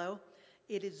the yellow.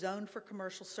 It is zoned for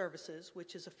commercial services,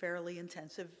 which is a fairly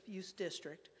intensive use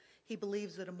district. He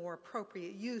believes that a more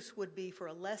appropriate use would be for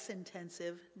a less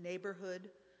intensive neighborhood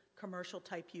commercial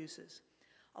type uses,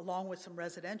 along with some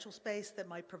residential space that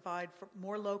might provide for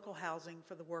more local housing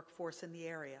for the workforce in the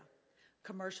area.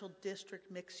 Commercial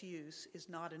district mixed use is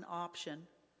not an option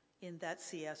in that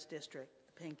CS district,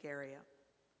 the pink area.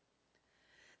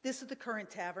 This is the current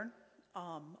tavern.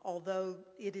 Although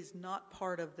it is not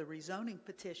part of the rezoning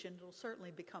petition, it will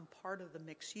certainly become part of the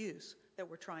mixed use that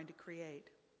we're trying to create.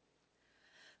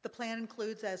 The plan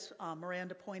includes, as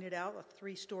Miranda pointed out, a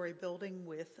 3-story building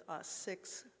with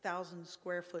 6,000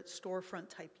 square foot storefront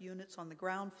type units on the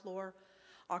ground floor.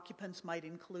 Occupants might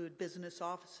include business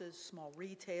offices, small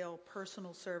retail,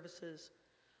 personal services,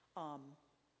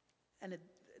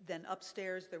 then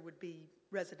upstairs there would be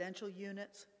residential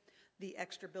units. The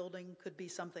extra building could be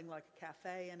something like a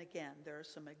cafe, and again, there are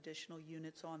some additional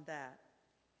units on that.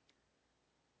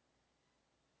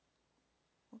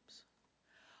 Whoops.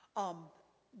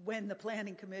 When the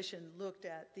Planning Commission looked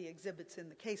at the exhibits in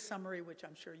the case summary, which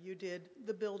I'm sure you did,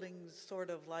 the building's sort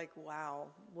of like, wow,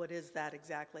 what is that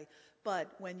exactly?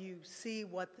 But when you see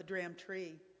what the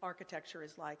Dramtree architecture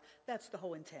is like, that's the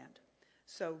whole intent.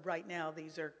 So right now,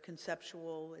 these are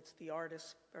conceptual. It's the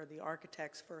artist's or the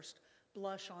architect's first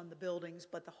blush on the buildings,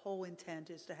 but the whole intent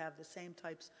is to have the same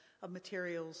types of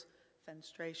materials,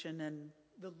 fenestration, and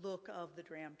the look of the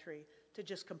Dramtree to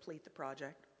just complete the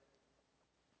project.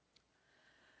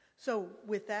 So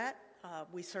with that,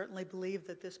 we certainly believe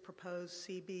that this proposed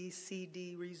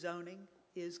CBCD rezoning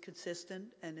is consistent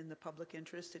and in the public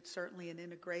interest. It's certainly an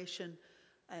integration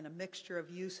and a mixture of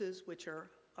uses which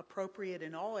are appropriate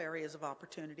in all areas of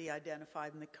opportunity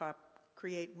identified in the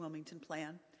Create Wilmington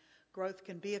Plan. Growth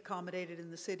can be accommodated in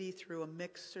the city through a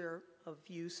mixture of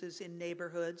uses in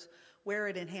neighborhoods where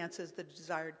it enhances the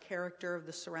desired character of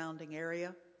the surrounding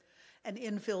area. And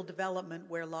infill development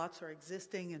where lots are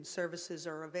existing and services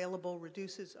are available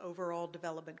reduces overall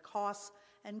development costs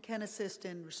and can assist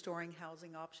in restoring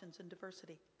housing options and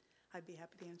diversity. I'd be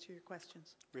happy to answer your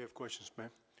questions. We have questions,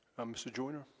 ma'am. Mr.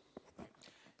 Joyner?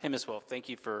 Hey, Ms. Wolf, thank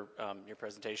you for your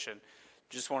presentation.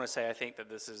 Just want to say I think that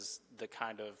this is the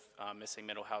kind of missing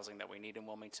middle housing that we need in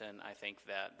Wilmington. I think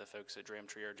that the folks at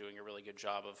Dramtree are doing a really good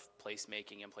job of place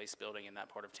making and place building in that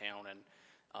part of town, and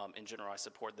in general, I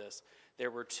support this. There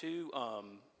were 2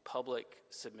 public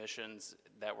submissions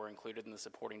that were included in the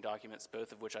supporting documents,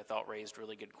 both of which I thought raised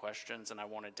really good questions, and I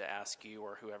wanted to ask you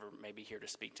or whoever may be here to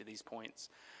speak to these points.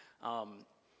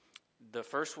 The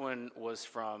first one was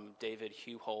from David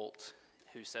Hugholt,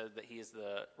 who said that he is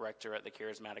the rector at the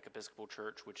Charismatic Episcopal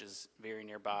Church, which is very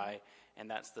nearby, and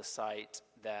that's the site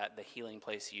that the Healing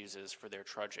Place uses for their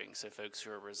trudging. So folks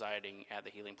who are residing at the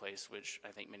Healing Place, which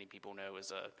I think many people know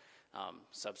is a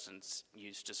substance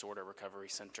use disorder recovery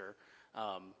center,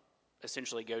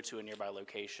 essentially go to a nearby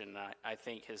location. I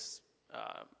think his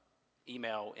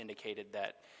email indicated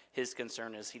that his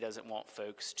concern is he doesn't want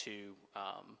folks to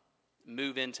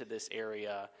move into this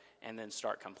area and then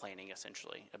start complaining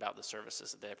essentially about the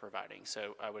services that they're providing.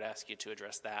 So I would ask you to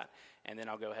address that. And then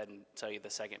I'll go ahead and tell you the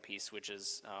second piece, which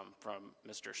is from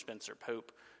Mr. Spencer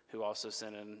Pope, who also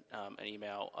sent in an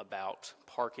email about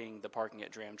parking, the parking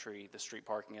at Dramtree, the street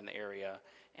parking in the area,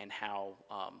 and how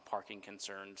parking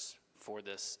concerns for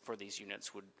these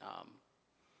units would,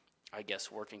 I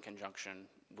guess, work in conjunction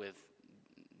with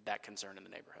that concern in the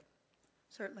neighborhood.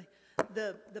 Certainly.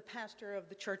 The pastor of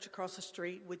the church across the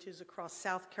street, which is across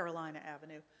South Carolina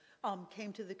Avenue,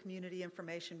 came to the community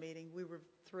information meeting. We were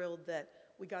thrilled that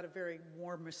we got a very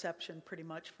warm reception pretty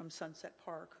much from Sunset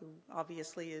Park, who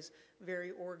obviously is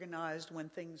very organized when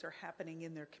things are happening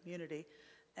in their community.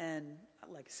 And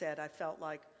like I said, I felt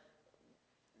like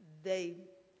they,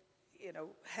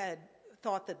 had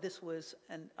thought that this was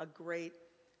a great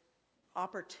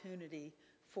opportunity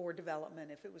for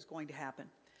development if it was going to happen.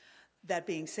 That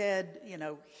being said,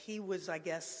 he was, I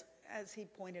guess, as he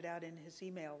pointed out in his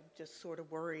email, just sort of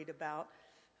worried about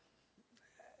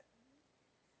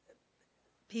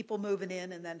people moving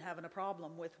in and then having a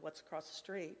problem with what's across the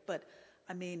street. But,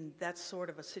 I mean, that's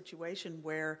sort of a situation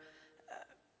where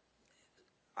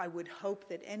I would hope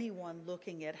that anyone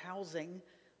looking at housing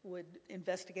would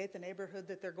investigate the neighborhood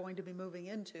that they're going to be moving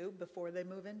into before they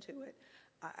move into it.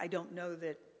 I don't know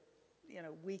that,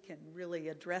 we can really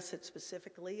address it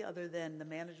specifically other than the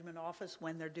management office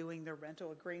when they're doing their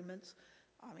rental agreements.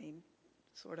 I mean,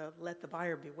 sort of let the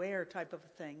buyer beware type of a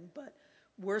thing, but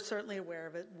we're certainly aware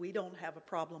of it. We don't have a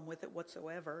problem with it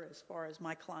whatsoever as far as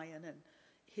my client and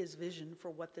his vision for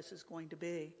what this is going to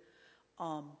be.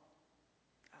 And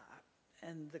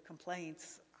the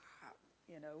complaints,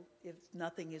 if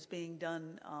nothing is being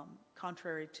done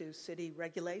contrary to city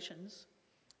regulations,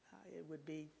 it would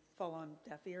fall on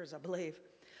deaf ears, I believe.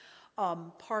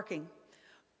 Parking.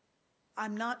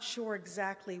 I'm not sure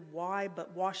exactly why,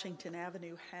 but Washington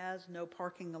Avenue has no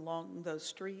parking along those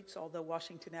streets, although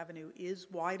Washington Avenue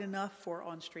is wide enough for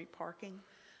on-street parking,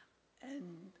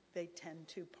 and they tend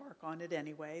to park on it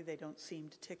anyway. They don't seem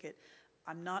to ticket.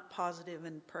 I'm not positive,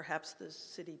 and perhaps the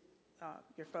city,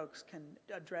 your folks can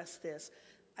address this.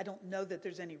 I don't know that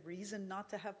there's any reason not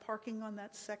to have parking on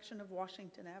that section of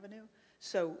Washington Avenue,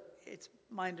 so it's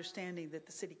my understanding that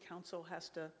the city council has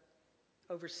to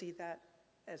oversee that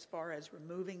as far as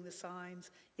removing the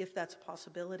signs, if that's a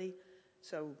possibility.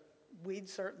 So we'd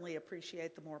certainly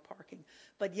appreciate the more parking.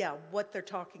 But yeah, what they're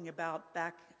talking about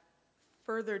back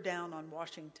further down on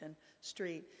Washington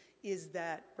Street is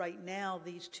that right now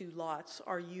these two lots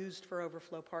are used for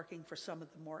overflow parking for some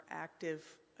of the more active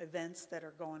events that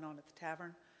are going on at the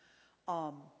tavern.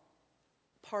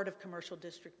 Part of commercial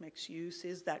district mixed use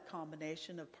is that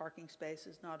combination of parking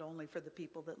spaces, not only for the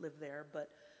people that live there,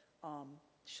 but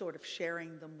sort of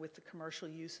sharing them with the commercial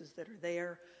uses that are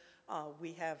there.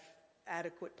 We have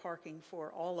adequate parking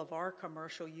for all of our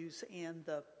commercial use and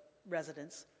the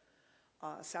residents.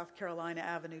 South Carolina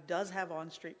Avenue does have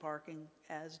on-street parking,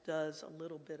 as does a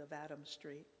little bit of Adams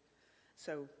Street.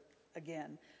 So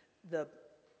again, the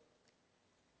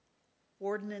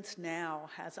ordinance now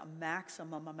has a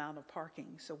maximum amount of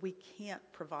parking, so we can't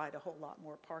provide a whole lot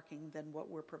more parking than what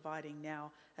we're providing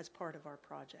now as part of our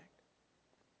project.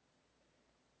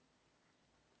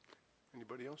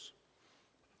 Anybody else?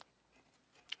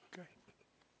 Okay.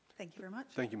 Thank you very much.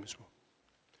 Thank you, Ms. Wolf.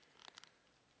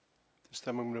 This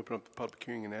time I'm going to open up the public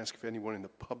hearing and ask if anyone in the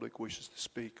public wishes to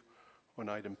speak on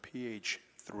item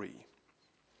PH3.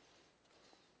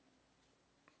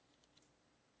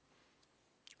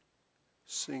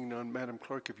 Seeing none, Madam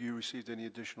Clerk, have you received any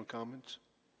additional comments?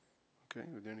 Okay,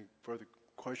 are there any further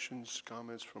questions,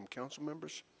 comments from council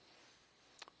members?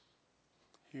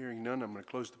 Hearing none, I'm going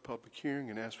to close the public hearing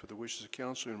and ask for the wishes of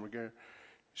council in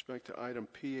respect to item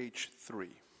PH3.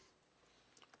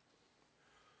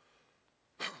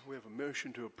 We have a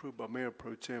motion to approve by Mayor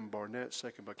Pro Tem Barnett,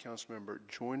 second by Councilmember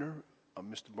Joyner.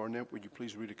 Mr. Barnett, would you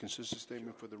please read a consistent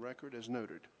statement for the record as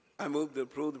noted? I move to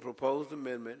approve the proposed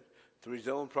amendment to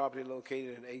rezone property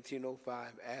located in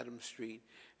 1805 Adams Street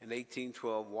and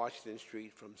 1812 Washington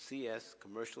Street from CS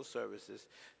Commercial Services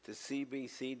to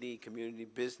CBCD Community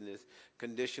Business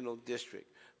Conditional District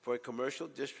for a commercial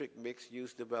district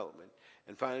mixed-use development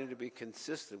and finding to be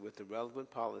consistent with the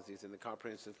relevant policies in the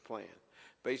comprehensive plan.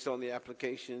 Based on the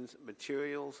application's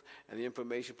materials and the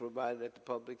information provided at the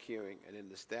public hearing and in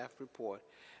the staff report,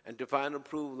 and to find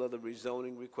approval of the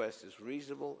rezoning request is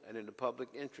reasonable and in the public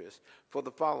interest for the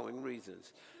following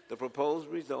reasons. The proposed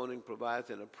rezoning provides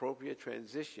an appropriate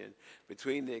transition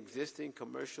between the existing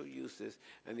commercial uses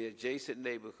and the adjacent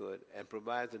neighborhood and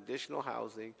provides additional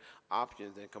housing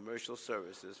options and commercial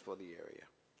services for the area.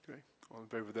 Okay. All in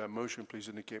favor of that motion, please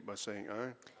indicate by saying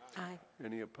aye. Aye.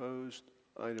 Any opposed?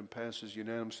 Item passes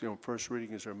unanimously on first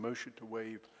reading. Is there a motion to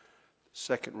waive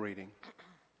second reading?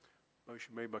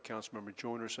 Motion made by Councilmember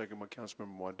Joyner, second by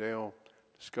Councilmember Waddell.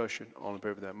 Discussion. All in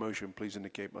favor of that motion, please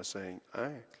indicate by saying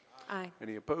aye. Aye.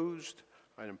 Any opposed?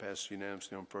 Item passes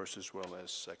unanimously on first as well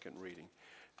as second reading.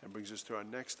 That brings us to our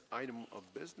next item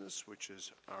of business, which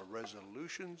is our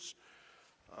resolutions.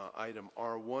 Item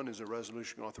R1 is a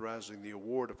resolution authorizing the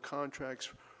award of contracts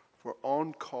for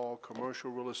on-call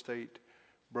commercial real estate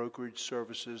brokerage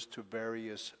services to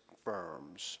various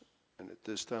firms. And at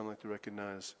this time, I'd like to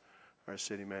recognize our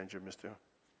city manager, Mr.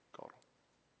 Caudle.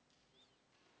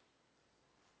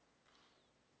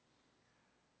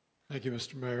 Thank you,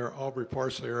 Mr. Mayor. Aubrey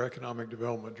Parsley, our Economic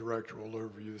Development Director, will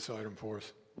overview this item for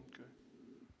us. Okay.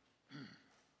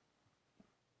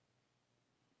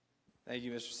 Thank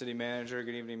you, Mr. City Manager.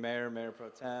 Good evening, Mayor, Mayor Pro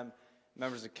Tem,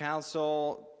 members of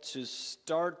council. To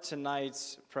start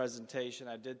tonight's presentation,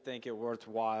 I did think it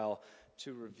worthwhile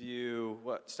to review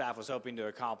what staff was hoping to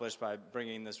accomplish by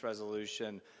bringing this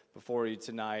resolution before you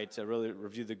tonight, to really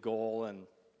review the goal and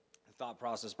the thought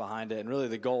process behind it. And really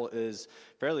the goal is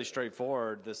fairly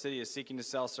straightforward. The city is seeking to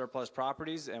sell surplus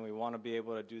properties, and we want to be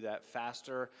able to do that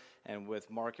faster and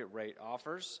with market rate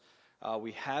offers.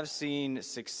 We have seen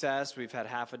success. We've had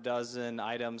half a dozen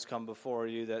items come before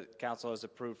you that council has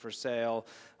approved for sale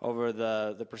over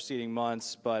the preceding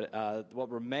months, but what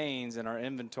remains in our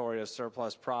inventory of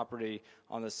surplus property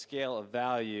on the scale of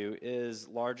value is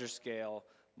larger scale,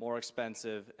 more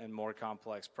expensive, and more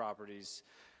complex properties.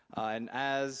 And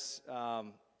as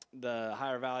the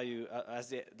higher value, as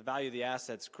the value of the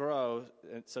assets grow,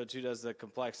 so too does the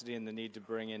complexity and the need to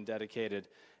bring in dedicated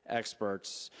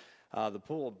experts. The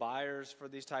pool of buyers for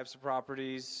these types of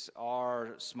properties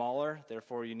are smaller,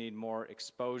 therefore you need more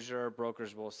exposure.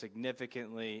 Brokers will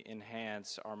significantly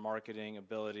enhance our marketing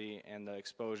ability and the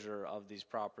exposure of these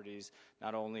properties,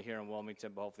 not only here in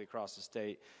Wilmington, but hopefully across the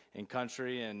state and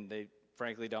country, and they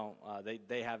frankly don't,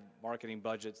 they have marketing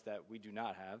budgets that we do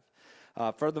not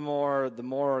have. Furthermore, the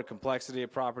more complexity a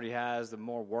property has, the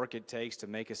more work it takes to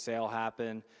make a sale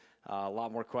happen. A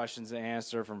lot more questions to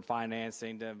answer, from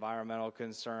financing to environmental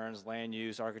concerns, land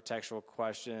use, architectural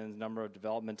questions, number of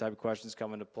development type of questions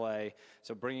come into play.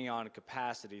 So bringing on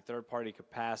capacity, third-party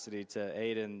capacity to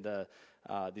aid in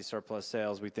these surplus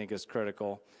sales we think is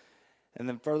critical. And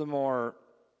then furthermore,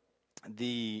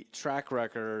 the track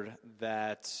record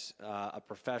that a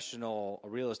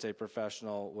real estate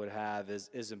professional would have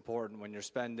is important. When you're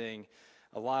spending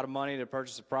a lot of money to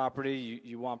purchase a property,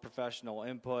 you want professional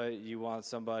input. You want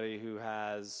somebody who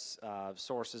has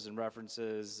sources and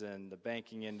references in the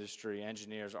banking industry,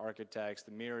 engineers, architects,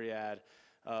 the myriad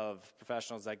of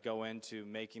professionals that go into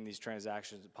making these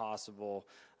transactions possible.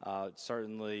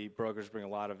 Certainly, brokers bring a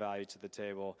lot of value to the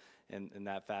table in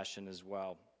that fashion as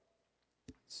well.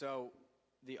 So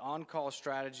the on-call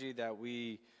strategy that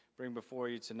we bring before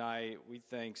you tonight,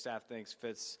 staff thinks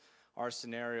fits our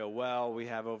scenario well. We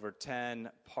have over 10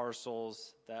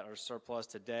 parcels that are surplus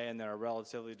today, and they're a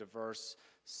relatively diverse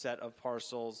set of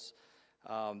parcels.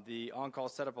 The on-call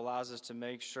setup allows us to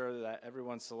make sure that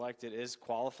everyone selected is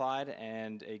qualified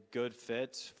and a good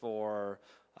fit for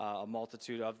a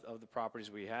multitude of the properties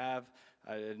we have.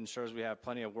 It ensures we have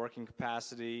plenty of working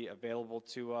capacity available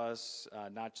to us,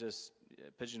 not just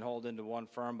pigeonholed into one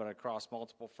firm, but across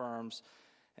multiple firms.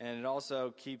 And it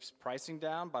also keeps pricing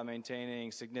down by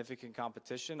maintaining significant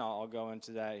competition. I'll go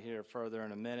into that here further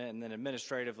in a minute. And then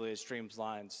administratively, it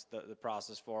streamlines the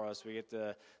process for us. We get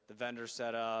the vendor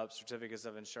set up, certificates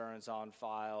of insurance on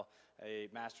file, a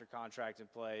master contract in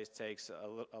place, takes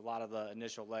a lot of the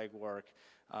initial legwork,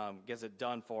 gets it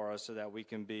done for us so that we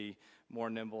can be more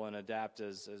nimble and adapt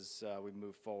as we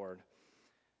move forward.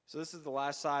 So this is the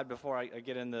last slide before I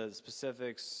get into the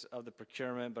specifics of the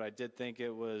procurement, but I did think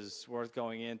it was worth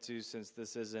going into since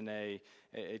this isn't a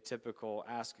typical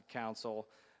ask of council.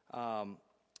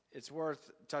 It's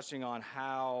worth touching on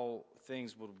how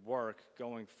things would work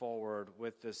going forward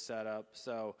with this setup.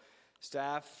 So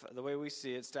staff, the way we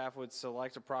see it, staff would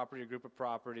select a property, a group of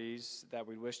properties that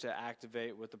we wish to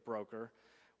activate with the broker.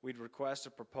 We'd request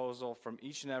a proposal from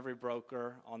each and every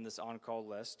broker on this on-call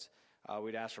list.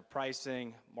 We'd ask for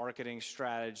pricing, marketing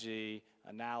strategy,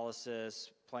 analysis,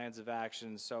 plans of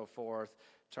action, so forth,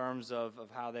 terms of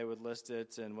how they would list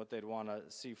it and what they'd want to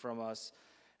see from us.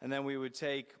 And then we would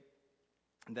take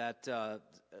that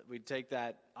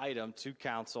item to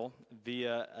council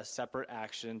via a separate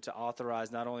action to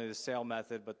authorize not only the sale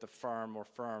method, but the firm or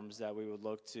firms that we would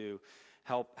look to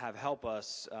help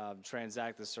us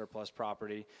transact the surplus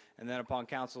property. And then upon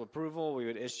council approval, we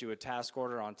would issue a task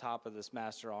order on top of this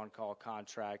master on-call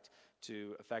contract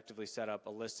to effectively set up a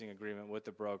listing agreement with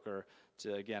the broker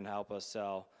to, again, help us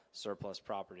sell surplus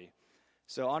property.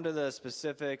 So onto the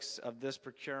specifics of this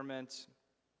procurement.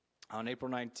 On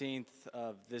April 19th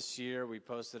of this year, we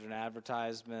posted an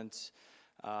advertisement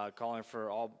calling for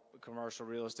all commercial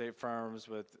real estate firms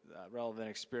with relevant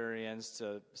experience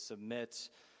to submit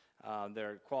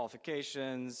There are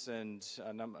qualifications and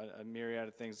a myriad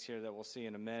of things here that we'll see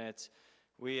in a minute.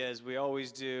 We, as we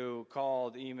always do,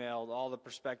 called, emailed all the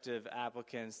prospective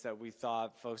applicants that we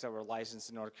thought, folks that were licensed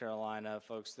in North Carolina,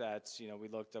 folks that, you know, we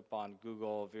looked up on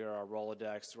Google via our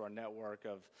Rolodex through our network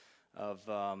of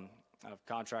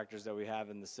contractors that we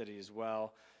have in the city as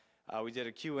well. We did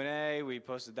a Q&A. We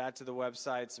posted that to the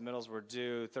website. Submittals were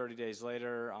due 30 days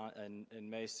later in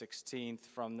May 16th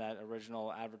from that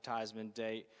original advertisement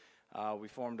date. We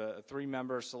formed a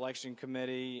 3-member selection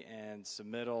committee, and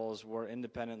submittals were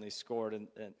independently scored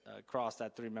across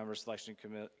that 3-member selection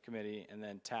committee and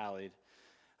then tallied.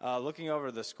 Looking over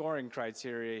the scoring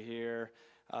criteria here,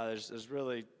 there's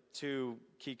really 2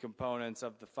 key components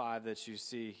of the 5 that you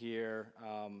see here.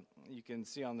 You can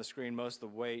see on the screen most of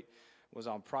the weight was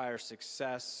on prior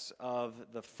success of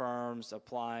the firms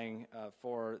applying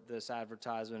for this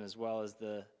advertisement, as well as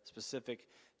the specific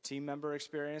team member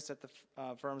experience that the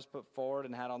firms put forward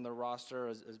and had on their roster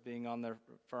as being on their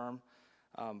firm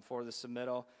for the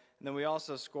submittal. And then we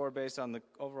also score based on the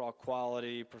overall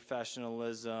quality,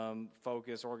 professionalism,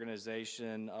 focus,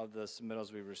 organization of the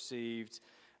submittals we received.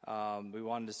 We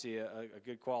wanted to see a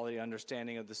good quality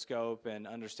understanding of the scope and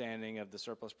understanding of the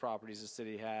surplus properties the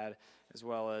city had, as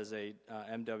well as a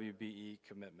MWBE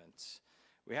commitment.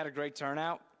 We had a great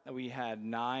turnout. We had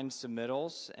 9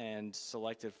 submittals and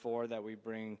selected 4 that we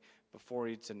bring before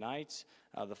you tonight.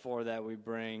 The 4 that we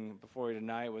bring before you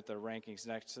tonight with the rankings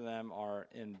next to them are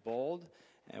in bold.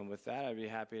 And with that, I'd be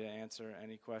happy to answer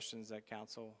any questions that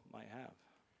council might have.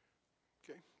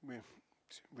 Okay,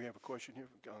 we have a question here,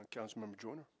 Councilmember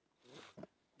Joyner.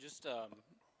 Just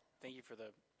thank you for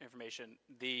the information.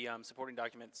 The supporting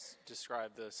documents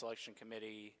describe the selection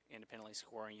committee independently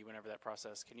scoring. You went over that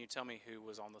process. Can you tell me who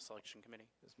was on the selection committee?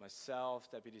 It's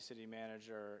myself, Deputy City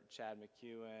Manager Chad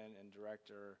McEwen, and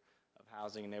Director of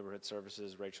Housing and Neighborhood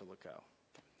Services Rachel Lecoe.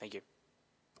 Thank you.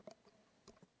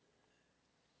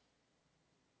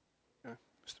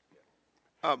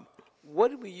 What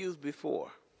did we use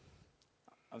before?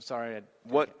 I'm sorry.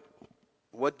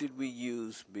 What did we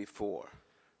use before?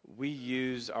 We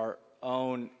use our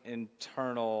own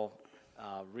internal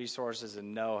resources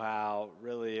and know-how.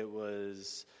 Really, it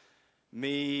was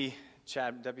me,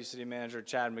 Deputy City Manager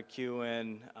Chad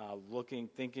McEwen,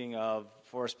 thinking of,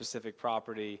 for a specific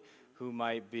property, who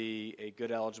might be a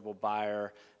good eligible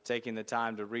buyer, taking the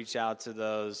time to reach out to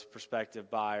those prospective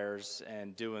buyers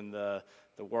and doing the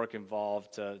work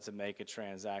involved to make a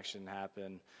transaction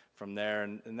happen from there.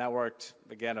 And that worked,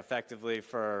 again, effectively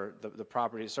for the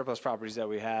surplus properties that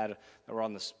we had that were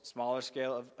on the smaller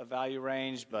scale of value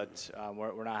range, but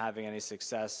we're not having any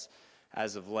success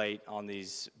as of late on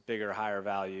these bigger, higher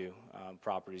value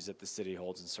properties that the city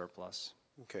holds in surplus.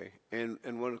 Okay, and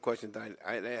one of the questions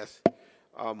I'd asked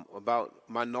about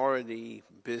minority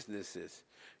businesses.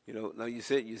 You know, now you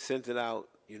said you sent it out,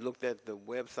 you looked at the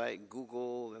website,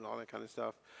 Google, and all that kind of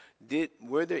stuff.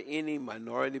 Were there any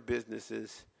minority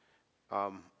businesses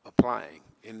applying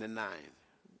in the 9?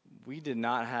 We did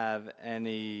not have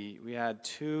any. We had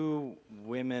 2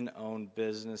 women-owned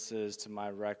businesses, to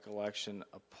my recollection,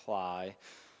 apply.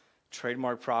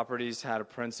 Trademark Properties had a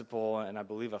principal and I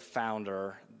believe a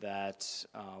founder that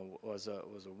was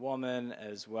a woman,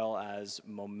 as well as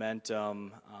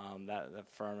Momentum. That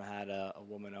firm had a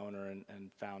woman owner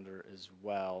and founder as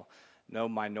well. No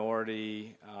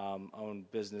minority owned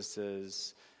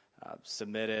businesses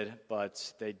submitted,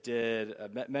 but they did.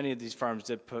 Many of these firms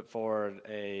did put forward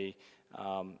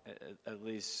at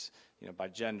least, you know, by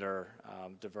gender,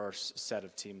 diverse set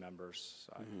of team members.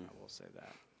 So I will say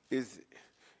that.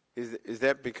 Is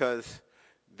that because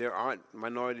there aren't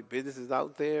minority businesses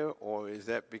out there, or is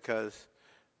that because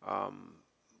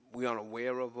we aren't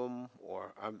aware of them?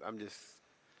 Or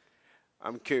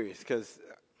I'm curious because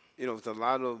you know, there's a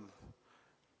lot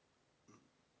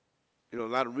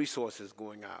of resources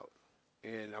going out,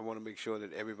 and I want to make sure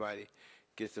that everybody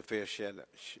gets a fair shot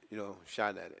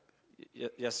at it.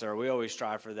 Yes, sir. We always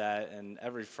strive for that, and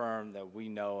every firm that we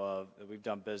know of, that we've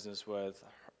done business with,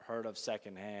 heard of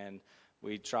secondhand,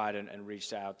 we tried and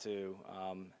reached out to.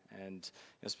 And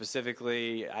you know,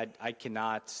 specifically, I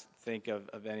cannot think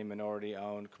of any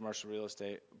minority-owned commercial real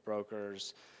estate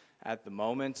brokers at the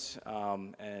moment,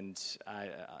 and I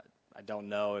don't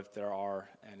know if there are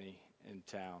any in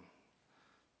town.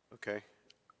 Okay.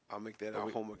 I'll make that our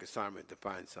homework assignment to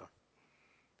find some.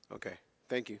 Okay.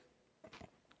 Thank you.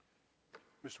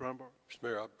 Mr. Rumbar? Mr.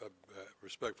 Mayor, I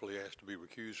respectfully asked to be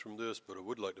recused from this, but I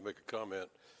would like to make a comment.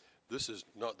 This is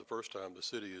not the first time the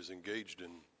city is engaged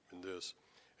in this,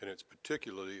 and it's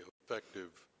particularly effective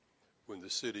when the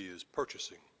city is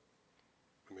purchasing.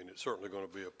 I mean, it's certainly going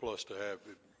to be a plus to have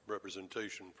it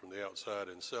representation from the outside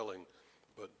and selling,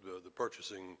 but the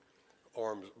purchasing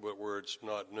arms, where it's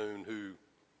not known who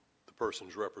the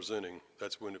person's representing,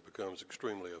 that's when it becomes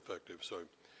extremely effective. So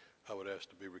I would ask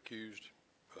to be recused.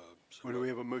 Well, do we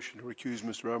have a motion to recuse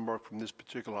Mr. Umbark from this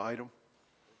particular item?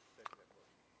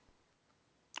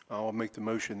 I'll make the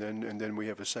motion then, and then we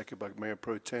have a second by Mayor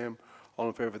Pro Tem. All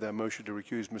in favor of that motion to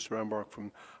recuse Mr. Umbark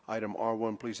from item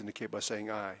R1, please indicate by saying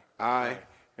aye. Aye.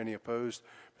 Any opposed?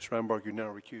 Mr. Umbark, you're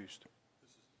now recused.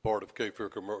 Part of Cape Fear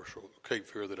Commercial, Cape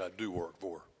Fear that I do work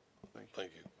for.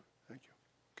 Thank you. Thank you.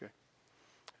 Okay.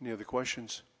 Any other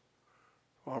questions?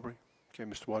 Aubrey? Okay,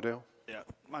 Mr. Waddell? Yeah,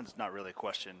 mine's not really a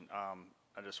question.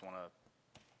 I just want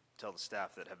to tell the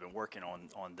staff that have been working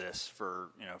on this for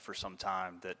some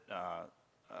time that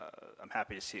I'm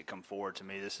happy to see it come forward. To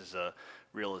me, this is a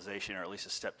realization, or at least a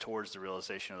step towards the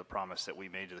realization of the promise that we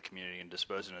made to the community in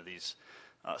disposing of these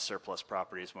surplus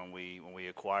properties when we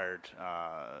acquired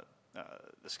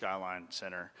the Skyline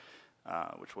Center,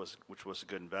 which was a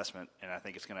good investment. And I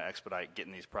think it's going to expedite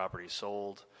getting these properties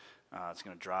sold. It's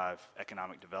going to drive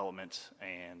economic development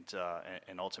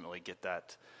and ultimately get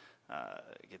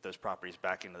those properties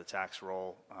back into the tax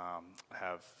roll.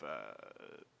 Have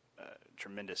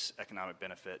tremendous economic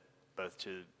benefit both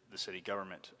to the city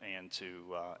government and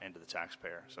to the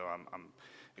taxpayer. So I'm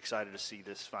excited to see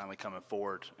this finally coming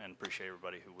forward and appreciate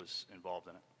everybody who was involved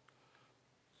in it.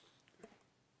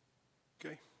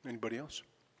 Okay. Anybody else?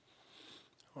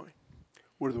 All right.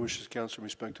 What are the wishes of council in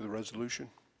respect to the resolution?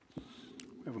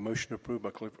 We have a motion approved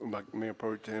by Mayor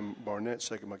Pro Tem Barnett,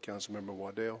 second by Councilmember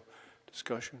Waddell.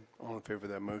 Discussion. All in favor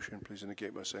of that motion, please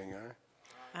indicate by saying aye.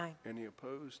 Aye. Any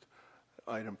opposed?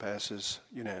 Item passes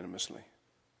unanimously.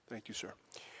 Thank you, sir.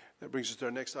 That brings us to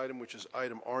our next item, which is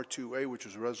item R2A, which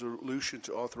is a resolution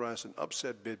to authorize an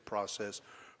upset bid process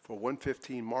for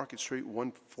 115 Market Street,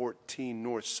 114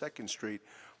 North 2nd Street,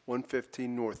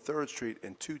 115 North 3rd Street,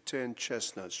 and 210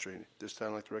 Chestnut Street. At this time,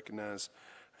 I'd like to recognize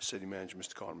our city manager,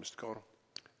 Mr. Carter. Mr. Carter.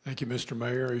 Thank you, Mr.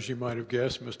 Mayor. As you might have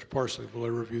guessed, Mr. Parsley will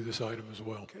review this item as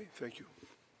well. Okay, thank you.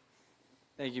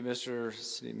 Thank you, Mr.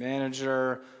 City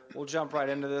Manager. We'll jump right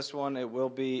into this one. It will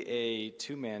be a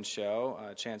two-man show.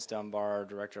 Chance Dunbar,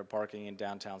 Director of Parking and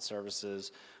Downtown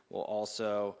Services, will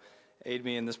also aid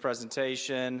me in this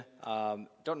presentation.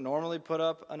 Don't normally put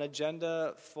up an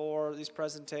agenda for these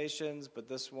presentations, but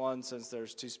this one, since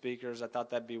there's two speakers, I thought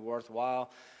that'd be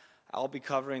worthwhile. I'll be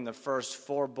covering the first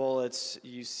 4 bullets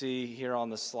you see here on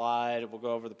the slide. We'll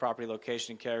go over the property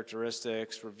location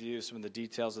characteristics, review some of the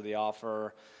details of the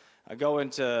offer, go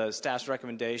into staff's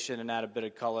recommendation and add a bit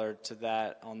of color to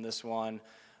that on this one.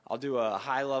 I'll do a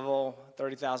high-level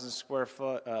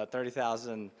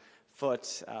 30,000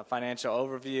 foot financial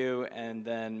overview, and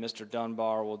then Mr.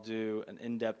 Dunbar will do an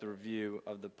in-depth review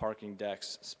of the parking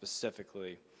decks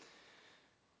specifically.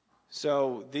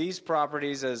 So these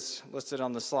properties, as listed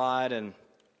on the slide and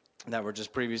that were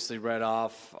just previously read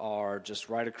off, are just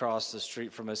right across the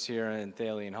street from us here in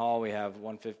Thalian Hall. We have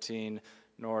 115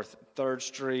 North 3rd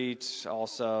Street,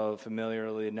 also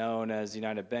familiarly known as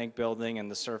United Bank Building, and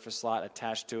the surface lot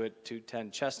attached to it,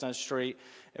 210 Chestnut Street.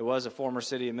 It was a former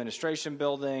city administration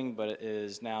building, but it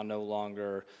is now no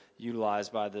longer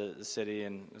utilized by the city,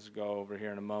 and as we go over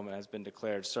here in a moment, has been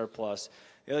declared surplus.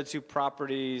 The other two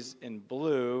properties in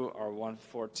blue are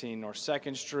 114 North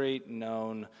 2nd Street,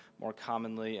 known more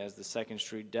commonly as the 2nd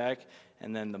Street deck,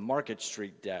 and then the Market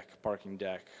Street deck, parking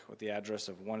deck, with the address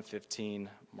of 115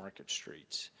 Market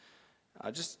Street.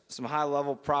 Just some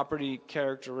high-level property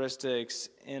characteristics.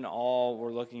 In all,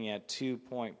 we're looking at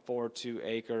 2.42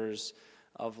 acres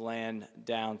of land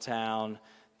downtown,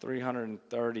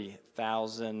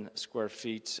 330,000 square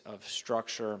feet of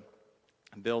structure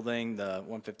building, the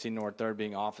 115 North 3rd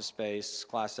being office space,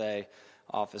 Class A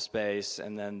office space,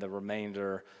 and then the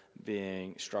remainder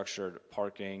being structured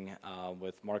parking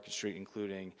with Market Street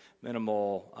including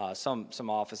minimal, some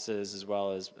offices as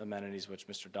well as amenities, which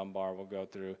Mr. Dunbar will go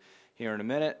through here in a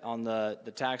minute. On the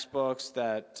tax books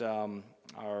that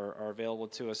are available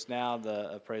to us now,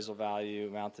 the appraisal value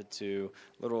amounted to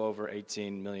a little over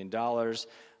 $18 million.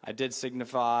 I did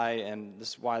signify, and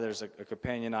this is why there's a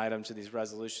companion item to these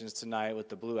resolutions tonight with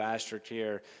the blue asterisk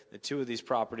here, that 2 of these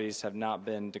properties have not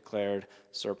been declared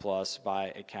surplus by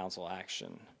a council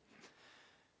action.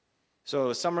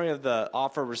 So a summary of the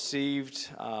offer received.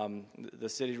 The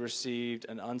city received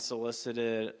an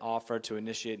unsolicited offer to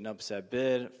initiate an upset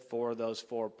bid for those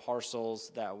 4 parcels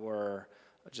that were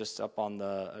just up on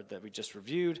that we just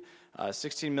reviewed.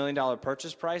 $16 million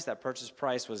purchase price. That purchase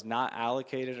price was not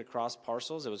allocated across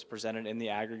parcels. It was presented in the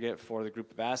aggregate for the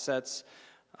group of assets.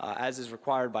 As is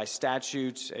required by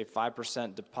statute, a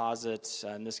 5% deposit,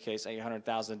 in this case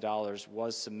 $800,000,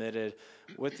 was submitted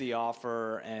with the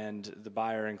offer, and the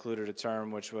buyer included a term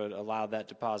which would allow that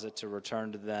deposit to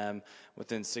return to them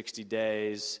within 60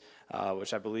 days,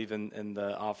 which I believe in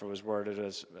the offer was worded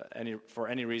as for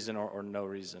any reason or no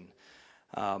reason.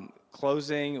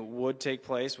 Closing would take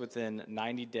place within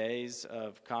 90 days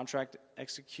of contract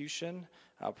execution.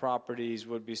 Properties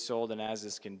would be sold in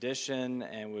as-is condition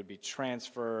and would be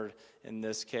transferred, in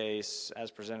this case,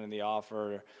 as presented in the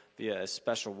offer, via a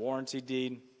special warranty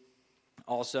deed.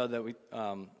 Also,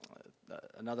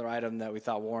 another item that we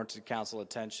thought warranted council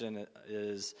attention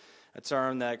is a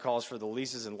term that calls for the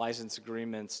leases and license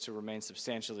agreements to remain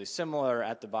substantially similar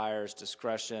at the buyer's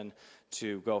discretion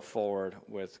to go forward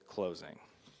with closing.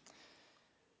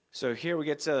 So here we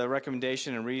get to the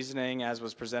recommendation and reasoning as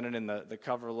was presented in the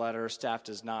cover letter. Staff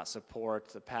does not support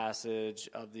the passage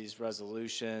of these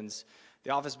resolutions.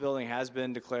 The office building has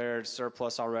been declared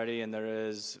surplus already, and there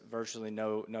is virtually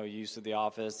no use of the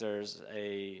office. There's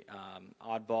a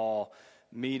oddball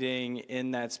meeting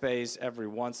in that space every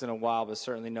once in a while, but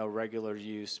certainly no regular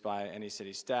use by any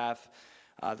city staff.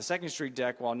 The Second Street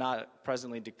deck, while not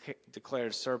presently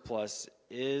declared surplus,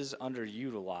 is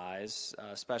underutilized,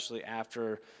 especially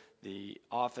after the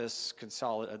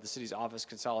city's office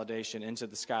consolidation into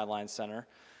the Skyline Center.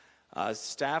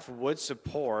 Staff would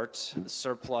support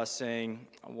surplusing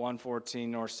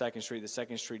 114 North 2nd Street, the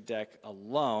 2nd Street deck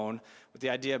alone, with the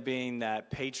idea being that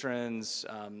patrons,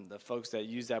 the folks that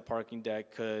use that parking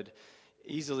deck, could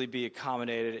easily be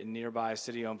accommodated in nearby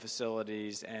city-owned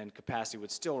facilities, and capacity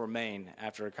would still remain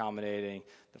after accommodating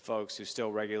the folks who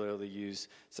still regularly use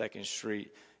 2nd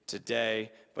Street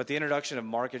today. But the introduction of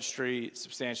Market Street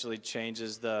substantially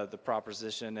changes the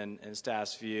proposition in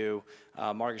staff's view.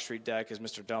 Market Street deck, as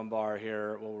Mr. Dunbar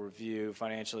here will review,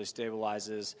 financially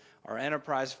stabilizes our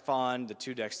enterprise fund. The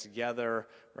two decks together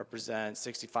represent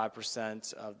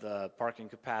 65% of the parking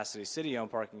capacity,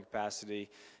 city-owned parking capacity,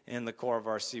 in the core of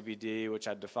our CBD, which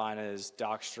I define as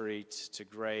Dock Street to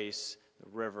Grace, the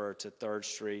River to 3rd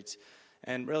Street.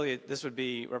 And really, this would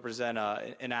represent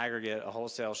in aggregate a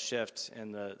wholesale shift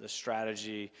in the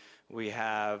strategy we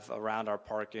have around our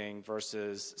parking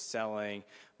versus selling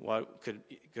what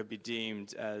could be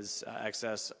deemed as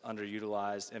excess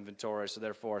underutilized inventory. So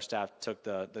therefore, staff took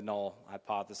the null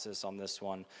hypothesis on this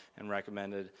one and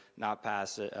recommended not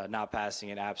passing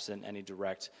it absent any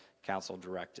direct council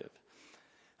directive.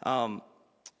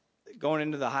 Going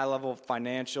into the high-level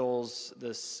financials,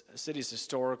 the city's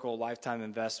historical lifetime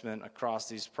investment across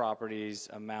these properties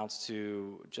amounts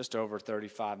to just over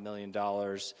 $35 million.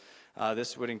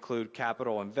 This would include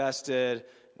capital invested,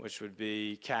 which would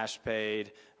be cash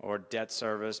paid or debt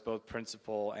service, both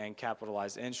principal and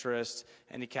capitalized interest.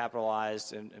 Any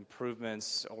capitalized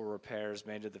improvements or repairs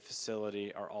made to the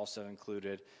facility are also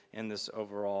included in this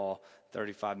overall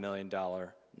 $35 million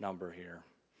number here.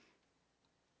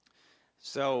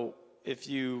 So if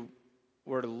you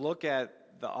were to look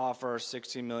at the offer,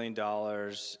 $16 million,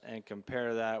 and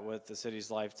compare that with the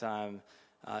city's lifetime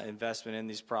investment in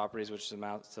these properties, which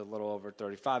amounts to a little over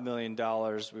 $35 million,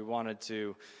 we wanted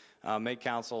to make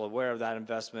council aware of that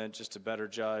investment just to better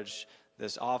judge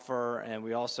this offer. And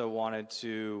we also wanted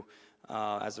to,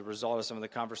 as a result of some of the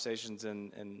conversations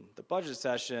in the budget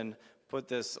session, put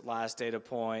this last data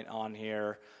point on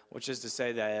here, which is to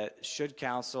say that should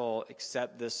council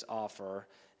accept this offer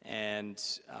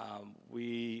and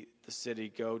we, the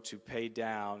city, go to pay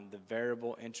down the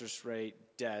variable interest rate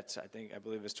debt, I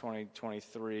believe it's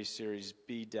 2023 Series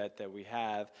B debt that we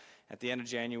have at the end of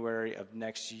January of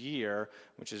next year,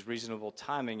 which is reasonable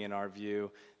timing in our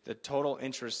view, the total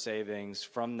interest savings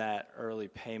from that early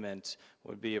payment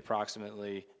would be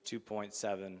approximately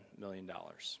 $2.7 million.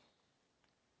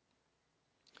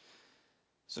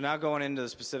 So now going into the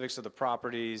specifics of the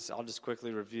properties, I'll just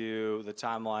quickly review the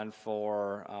timeline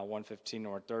for 115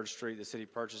 North 3rd Street. The city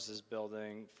purchased this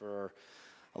building for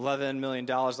 $11 million,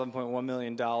 $11.1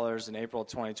 million in April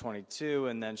 2022,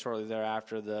 and then shortly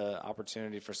thereafter the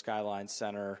opportunity for Skyline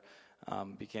Center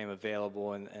became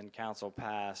available, and council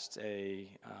passed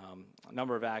a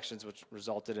number of actions which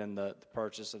resulted in the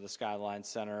purchase of the Skyline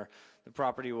Center. The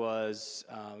property was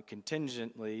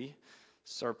contingently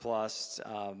surplus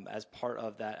as part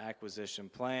of that acquisition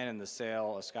plan, and the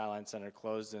sale of Skyline Center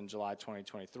closed in July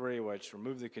 2023, which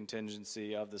removed the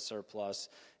contingency of the surplus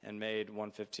and made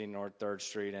 115 North 3rd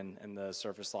Street and the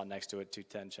surface lot next to it,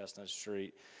 210 Chestnut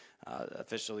Street,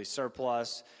 officially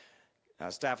surplus.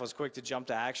 Staff was quick to jump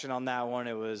to action on that one.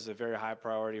 It was a very high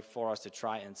priority for us to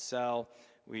try and sell.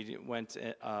 We went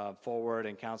forward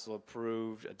and council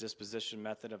approved a disposition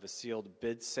method of a sealed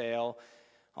bid sale.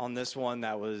 On this one,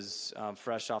 that was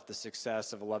fresh off the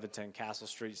success of 1110 Castle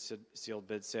Street sealed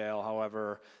bid sale.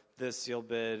 However, this sealed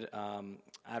bid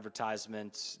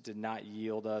advertisement did not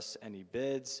yield us any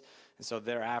bids, and so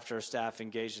thereafter, staff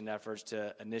engaged in efforts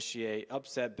to initiate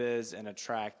upset bids and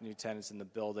attract new tenants in the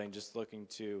building, just looking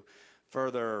to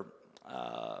further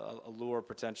allure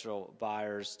potential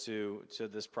buyers to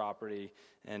this property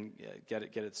and get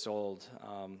it sold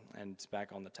and back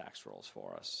on the tax rolls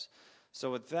for us. So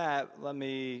with that, let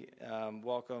me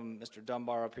welcome Mr.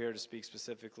 Dunbar up here to speak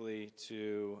specifically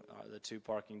to the 2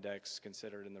 parking decks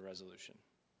considered in the resolution.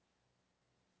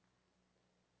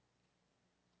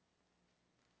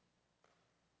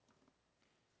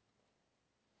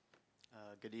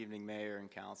 Good evening, Mayor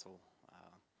and Council.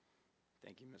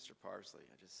 Thank you, Mr. Parsley.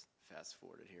 I just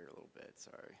fast-forwarded here a little bit,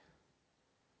 sorry.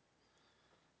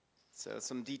 So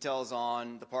some details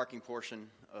on the parking portion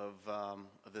of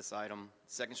this item.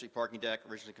 2nd Street parking deck,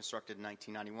 originally constructed in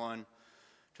 1991.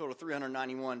 Total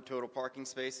 391 total parking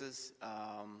spaces.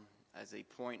 As a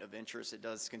point of interest, it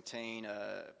does contain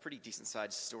a pretty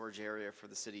decent-sized storage area for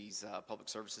the city's public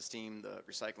services team, the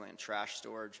recycling and trash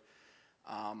storage.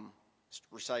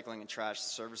 Recycling and trash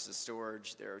services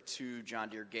storage. There are 2 John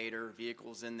Deere Gator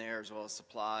vehicles in there, as well as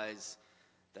supplies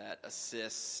that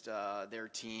assist their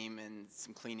team in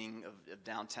some cleaning of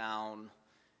downtown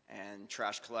and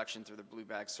trash collection through the Blue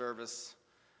Bag service.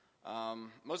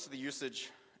 Most of the usage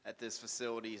at this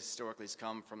facility historically has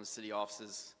come from the city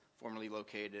offices formerly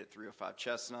located at 305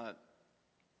 Chestnut,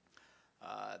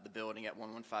 the building at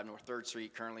 115 North 3rd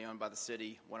Street, currently owned by the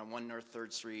city, 101 North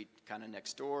 3rd Street, kind of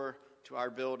next door to our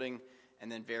building,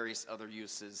 and then various other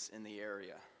uses in the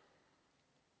area.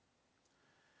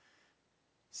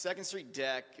 2nd Street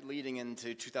deck leading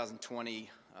into 2020,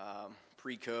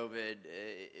 pre-COVID,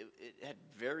 it had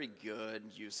very good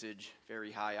usage,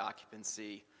 very high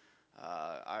occupancy.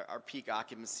 Our peak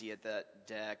occupancy at that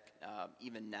deck,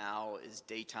 even now, is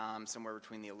daytime, somewhere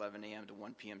between the 11 a.m. to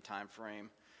 1 p.m. time frame.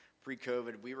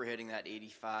 Pre-COVID, we were hitting that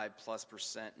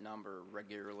 85+% number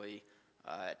regularly,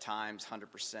 at times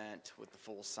 100% with the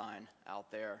full sign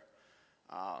out there.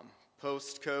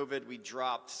 Post-COVID, we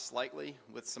dropped slightly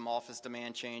with some office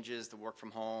demand changes, the work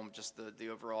from home, just the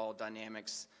overall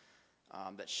dynamics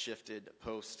that shifted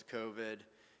post-COVID.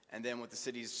 And then with the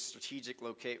city's strategic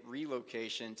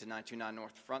relocation to 929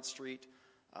 North Front Street,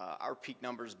 our peak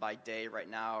numbers by day right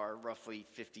now are roughly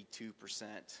 52%,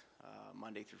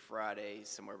 Monday through Friday,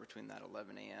 somewhere between that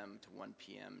 11 a.m. to 1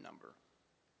 p.m. number,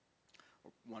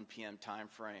 or 1 p.m. time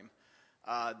frame.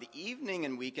 The evening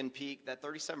and weekend peak, that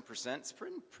 37%, is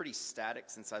pretty static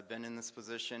since I've been in this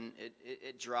position.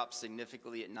 It drops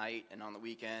significantly at night and on the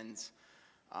weekends,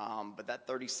 but that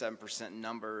 37%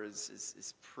 number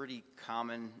is pretty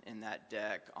common in that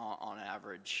deck on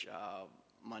average,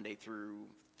 Sunday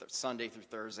through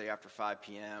Thursday after 5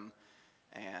 p.m.,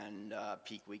 and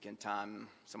peak weekend time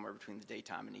somewhere between the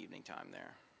daytime and evening time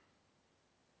there.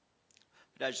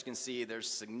 But as you can see, there's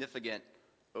significant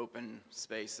open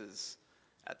spaces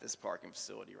at this parking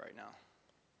facility right now.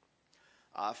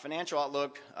 Financial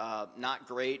outlook, not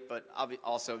great, but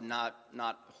also not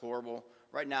horrible.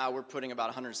 Right now, we're putting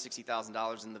about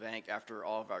 $160,000 in the bank after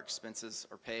all of our expenses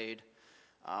are paid.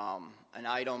 An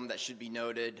item that should be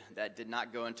noted that did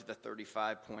not go into the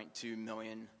 $35.2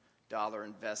 million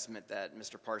investment that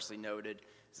Mr. Parsley noted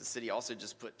is the city also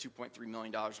just put $2.3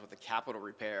 million worth of capital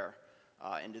repair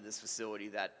into this facility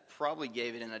that probably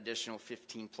gave it an additional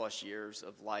 15+ years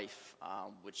of life,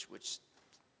 which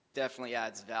definitely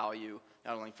adds value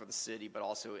not only for the city but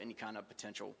also any kind of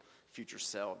potential future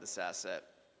sale of this asset.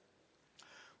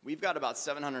 We've got about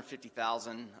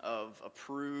 $750,000 of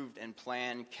approved and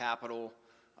planned capital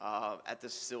at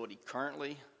this facility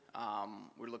currently.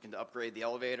 We're looking to upgrade the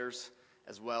elevators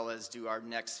as well as do our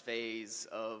next phase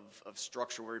of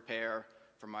structural repair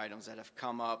from items that have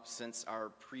come up since our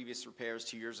previous repairs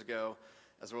 2 years ago,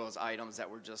 as well as items that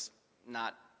were just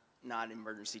not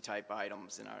emergency type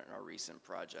items in our recent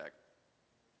project.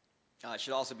 It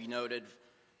should also be noted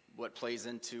what plays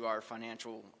into our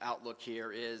financial outlook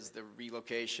here is the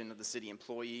relocation of the city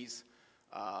employees.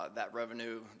 That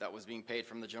revenue that was being paid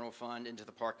from the general fund into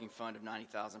the parking fund of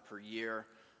 $90,000 per year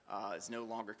is no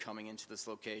longer coming into this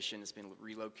location. It's been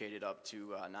relocated up to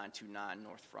 929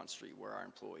 North Front Street, where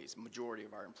majority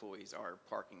of our employees are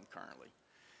parking currently.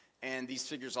 And these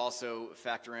figures also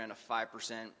factor in a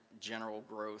 5% general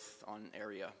growth on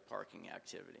area parking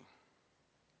activity.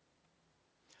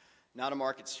 Now to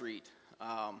Market Street.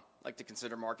 I'd like to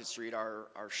consider Market Street our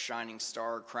shining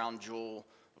star, crown jewel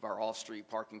of our off-street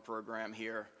parking program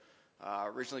here.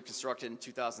 Originally constructed in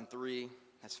 2003,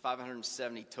 has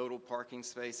 570 total parking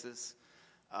spaces.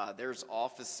 There's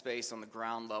office space on the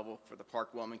ground level for the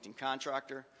Park Wilmington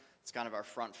contractor. It's kind of our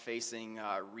front-facing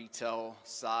retail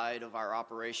side of our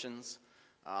operations.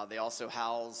 They also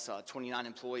house 29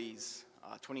 employees,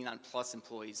 29 plus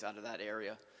employees out of that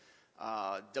area.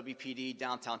 WPD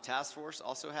Downtown Task Force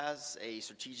also has a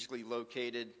strategically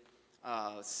located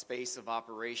space of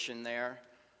operation there,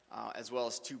 as well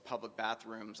as 2 public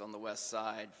bathrooms on the west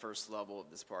side, first level of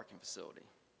this parking facility.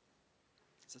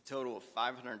 It's a total of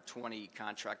 520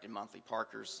 contracted monthly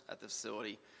parkers at the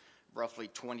facility. Roughly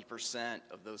 20%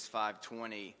 of those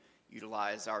 520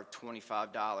 utilize our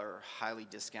 $25 highly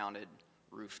discounted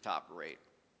rooftop rate.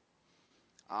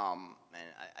 And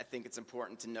I think it's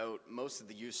important to note most of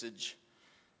the usage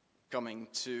coming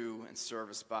to and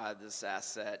serviced by this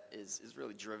asset is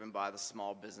really driven by the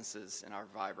small businesses in our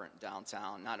vibrant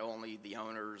downtown, not only the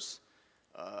owners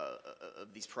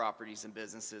of these properties and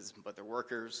businesses, but their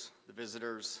workers, the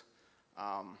visitors,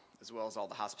 as well as all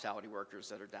the hospitality workers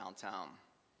that are downtown.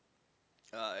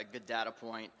 A good data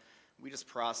point, we just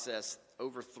processed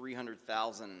over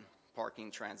 300,000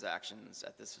 parking transactions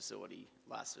at this facility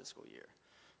last fiscal year.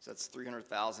 So that's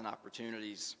 300,000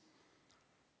 opportunities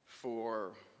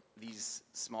for these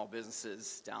small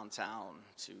businesses downtown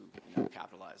to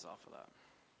capitalize off of that.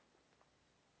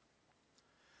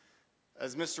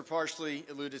 As Mr. Parsley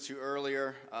alluded to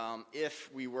earlier, if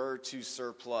we were to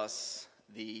surplus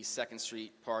the 2nd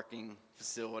Street parking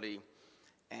facility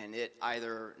and it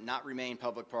either not remain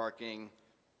public parking,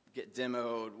 get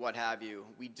demoed, what have you,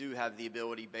 we do have the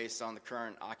ability, based on the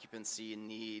current occupancy and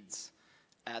needs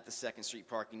at the 2nd Street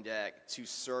parking deck, to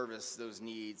service those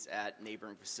needs at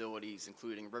neighboring facilities,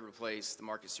 including River Place, the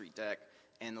Market Street deck,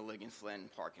 and the Ligon Flynn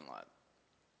parking lot.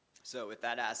 So if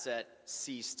that asset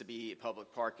ceased to be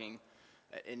public parking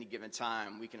at any given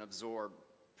time, we can absorb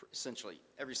essentially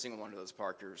every single one of those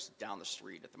parkers down the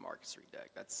street at the Market Street deck.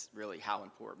 That's really how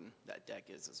important that deck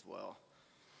is as well.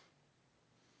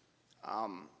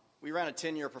 We ran a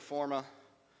 10-year pro forma,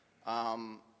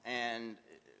 and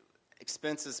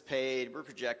expenses paid, we're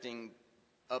projecting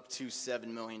up to $7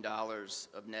 million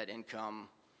of net income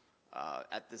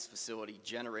at this facility,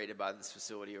 generated by this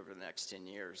facility over the next 10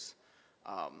 years.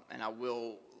 And I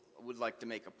would like to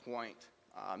make a point.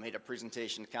 I made a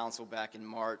presentation to council back in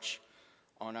March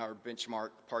on our benchmark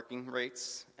parking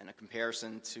rates and a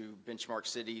comparison to benchmark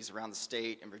cities around the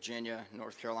state in Virginia,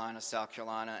 North Carolina, South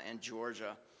Carolina, and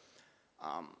Georgia.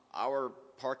 Our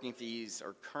parking fees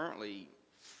are currently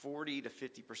 40 to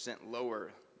 50%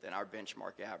 lower than our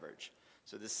benchmark average.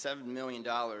 So this $7 million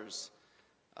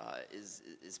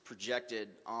is projected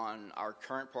on our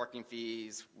current parking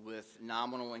fees, with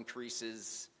nominal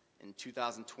increases in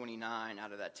 2029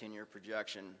 out of that 10-year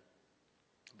projection.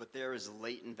 But there is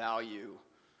latent value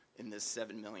in this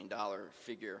 $7 million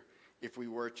figure if we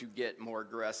were to get more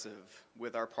aggressive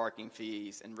with our parking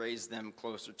fees and raise them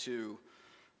closer to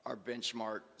our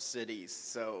benchmark cities.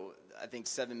 So I think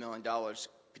 $7 million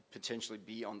could potentially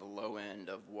be on the low end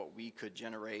of what we could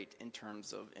generate in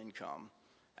terms of income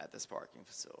at this parking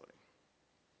facility.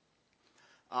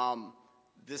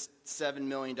 This $7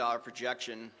 million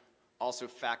projection also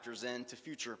factors into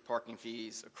future parking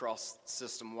fees across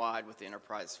system-wide with the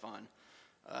enterprise fund.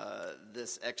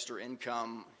 This extra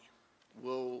income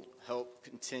will help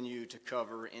continue to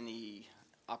cover any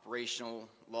operational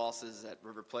losses at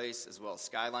River Place, as well as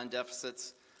Skyline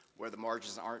deficits, where the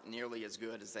margins aren't nearly as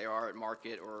good as they are at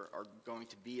market, or are going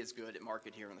to be as good at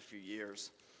market here in a few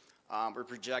years. We're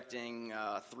projecting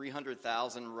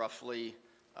 $300,000 roughly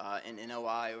in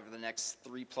NOI over the next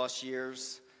 3+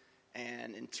 years.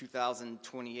 And in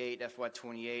 2028,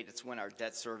 FY28, it's when our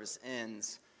debt service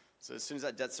ends. So as soon as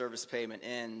that debt service payment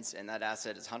ends and that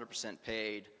asset is 100%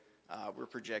 paid, we're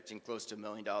projecting close to $1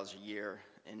 million a year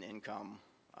in income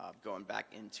going back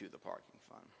into the parking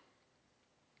fund.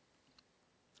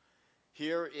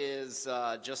 Here is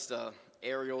just an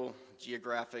aerial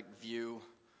geographic view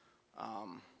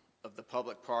of the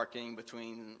public parking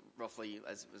between roughly,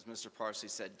 as Mr. Parsley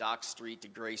said, Dock Street to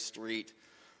Gray Street,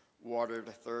 Water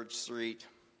to 3rd Street,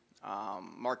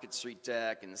 Market Street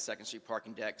deck, and the 2nd Street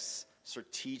parking decks,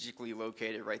 strategically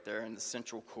located right there in the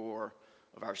central core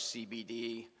of our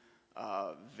CBD.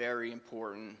 Very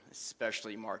important,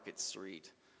 especially Market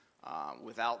Street.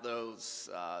 Without those,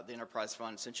 the enterprise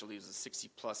fund essentially loses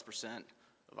 60+%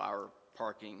 of our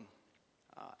parking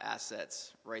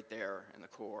assets right there in the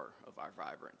core of our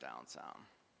vibrant downtown.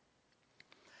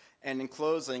 And in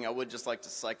closing, I would just like to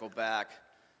cycle back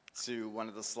to one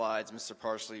of the slides Mr.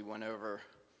 Parsley went over.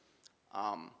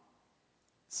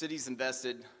 Cities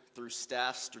invested through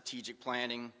staff strategic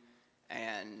planning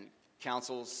and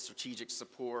council's strategic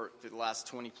support through the last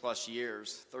 20-plus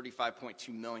years, $35.2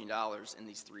 million in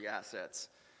these three assets.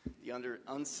 The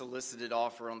unsolicited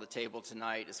offer on the table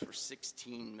tonight is for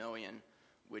 $16 million,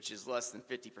 which is less than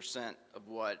 50% of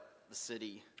what the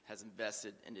city has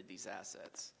invested into these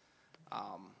assets.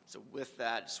 So with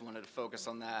that, just wanted to focus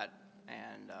on that,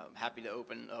 and happy to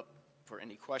open up for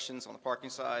any questions on the parking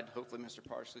side. Hopefully Mr.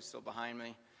 Parsley's still behind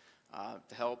me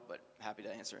to help, but happy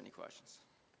to answer any questions.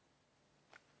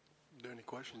 Are there any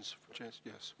questions for Chance?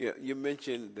 Yes. Yeah, you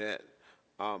mentioned that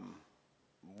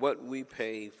what we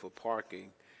pay for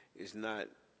parking is not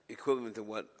equivalent to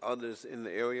what others in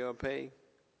the area are paying?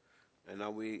 And are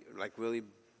we like really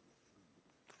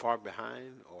far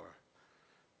behind, or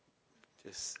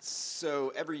just?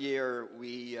 So every year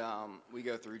we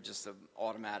go through just an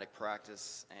automatic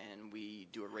practice, and we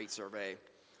do a rate survey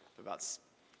of about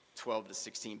 12 to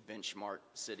 16 benchmark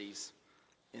cities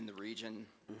in the region.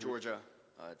 Georgia,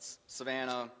 it's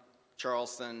Savannah,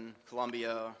 Charleston,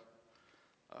 Columbia,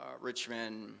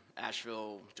 Richmond,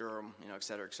 Asheville, Durham, et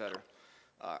cetera, et cetera.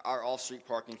 Our off-street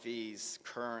parking fees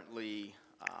currently,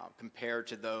 compared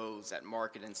to those at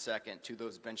Market and Second, to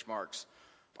those benchmarks,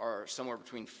 are somewhere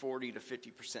between 40 to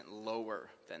 50% lower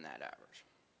than that average.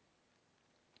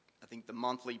 I think the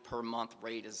monthly per month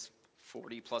rate is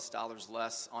 $40+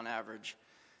 less on average,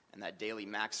 and that daily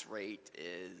max rate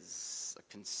is a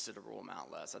considerable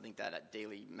amount less. I think that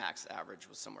daily max average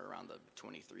was somewhere around the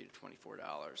 $23 to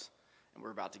 $24, and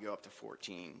we're about to go up to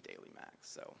 14 daily max.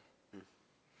 So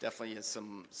definitely is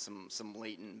some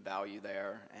latent value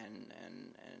there, and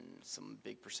some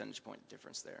big percentage point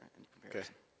difference there in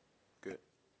comparison. Okay, good.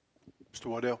 Mr.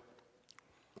 Waddell?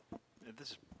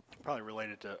 This is probably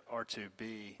related to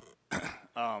R2B,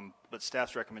 but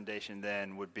staff's recommendation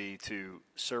then would be to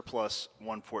surplus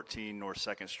 114 North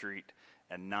 2nd Street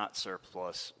and not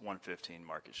surplus 115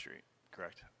 Market Street,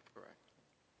 correct? Correct.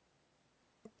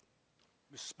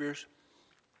 Mr. Spears?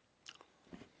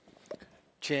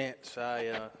 Chance,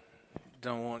 I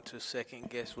don't want to second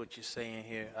guess what you're saying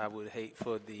here. I would hate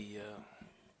for the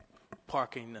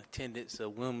parking attendants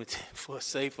of Wilmington, for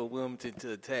safer Wilmington,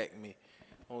 to attack me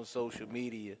on social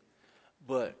media.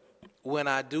 But when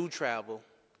I do travel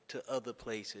to other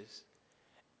places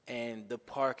and the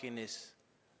parking is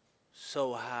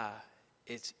so high,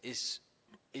 it's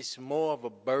more of a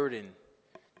burden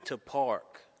to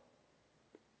park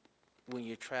when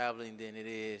you're traveling than it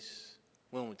is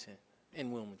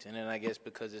in Wilmington. And I guess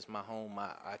because it's my home,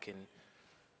 I can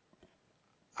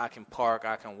park,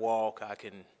 I can walk,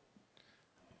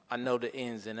 I know the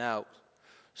ins and outs.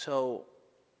 So,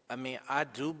 I mean, I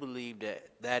do believe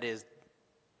that is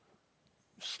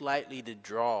slightly the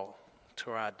draw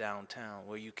to our downtown,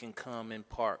 where you can come and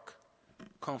park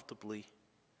comfortably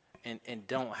and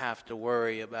don't have to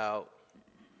worry about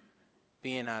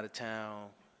being out of town,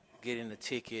 getting a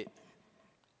ticket,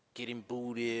 getting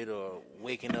booted, or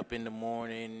waking up in the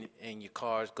morning and your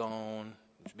car's gone,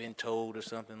 it's been towed or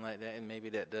something like that. And maybe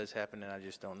that does happen and I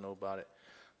just don't know about it.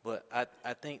 But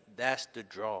I think that's the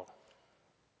draw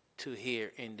to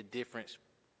here, in the difference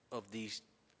of these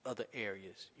other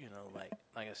areas. Like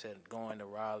I said, going to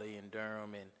Raleigh and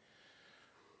Durham and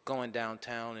going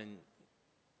downtown, and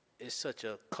it's such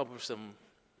a cumbersome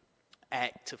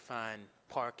act to find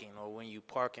parking, or when you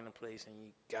park in a place and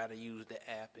you got to use the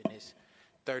app, and it's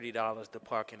 $30 to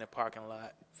park in the parking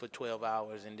lot for 12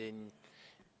 hours, and then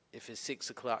if it's 6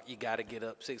 o'clock, you got to get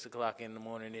up 6 o'clock in the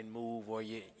morning and move, or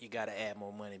you got to add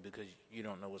more money because you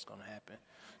don't know what's going to happen.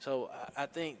 So I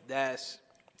think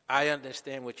I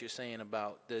understand what you're saying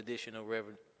about the additional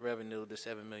revenue, the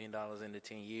 $7 million in the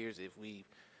 10 years. If we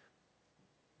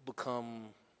become,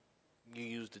 you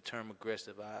use the term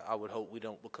aggressive, I would hope we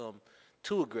don't become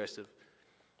too aggressive.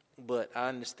 But I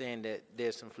understand that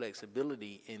there's some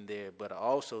flexibility in there, but I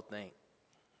also think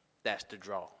that's the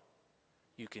draw.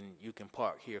 You can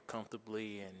park here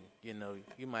comfortably, and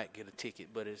you might get a ticket,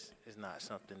 but it's not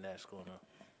something that's going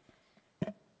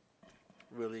to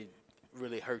really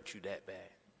hurt you that bad.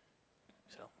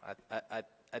 So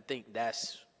I think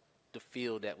that's the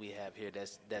feel that we have here.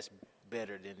 That's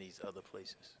better than these other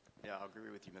places. Yeah, I'll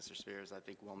agree with you, Mr. Spears. I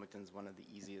think Wilmington's one of the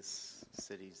easiest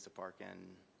cities to park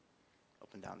in up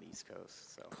and down the East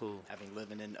Coast. So cool. Having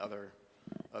lived in other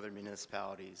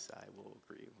municipalities, I will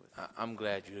agree with. I'm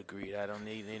glad you agreed. I don't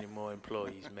need any more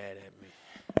employees mad at me.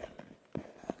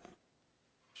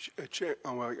 Chair,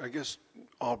 I guess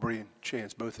Aubrey and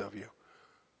Chance, both of you,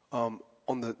 on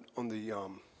the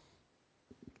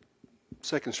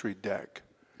 2nd Street deck,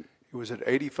 it was at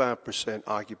 85%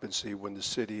 occupancy when the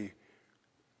city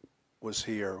was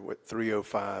here with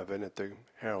 305 and at the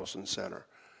Harrelson Center.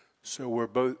 So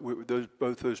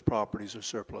both those properties are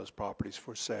surplus properties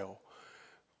for sale.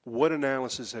 What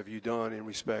analysis have you done in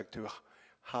respect to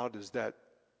how does that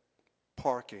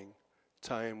parking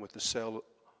tie in with the sale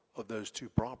of those two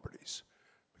properties?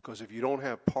 Because if you don't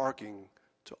have parking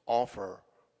to offer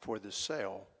for the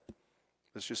sale,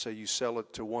 let's just say you sell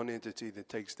it to one entity that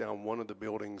takes down one of the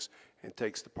buildings and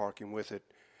takes the parking with it,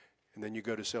 and then you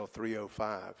go to sell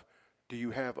 305. Do you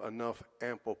have enough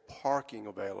ample parking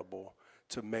available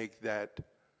to make that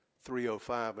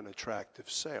 305 an attractive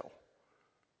sale?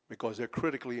 Because they're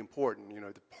critically important. You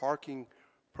know, the parking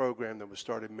program that was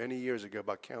started many years ago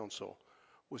by council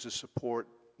was to support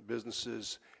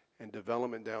businesses and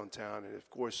development downtown, and of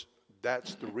course,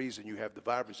 that's the reason you have the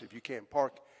vibrancy. If you can't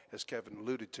park, as Kevin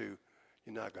alluded to,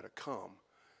 you're not going to come.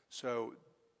 So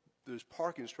those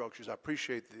parking structures, I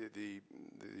appreciate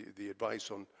the advice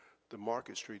on the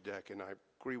Market Street deck, and I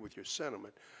agree with your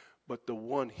sentiment, but the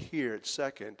one here at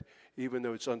Second, even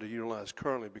though it's underutilized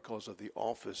currently because of the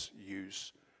office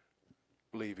use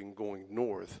leaving, going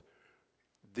north,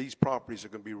 these properties are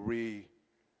going to be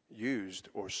reused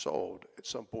or sold at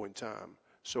some point in time.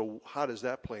 So how does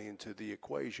that play into the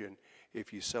equation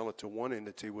if you sell it to one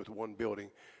entity with one building,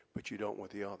 but you don't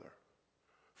with the other,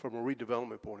 from a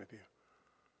redevelopment point of view?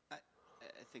 I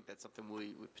think that's something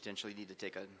we potentially need to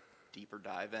take a deeper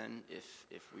dive in if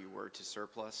we were to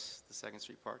surplus the Second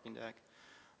Street parking deck.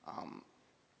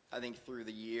 I think through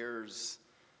the years,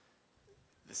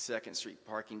 the Second Street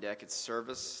parking deck had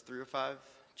serviced 305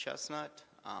 Chestnut.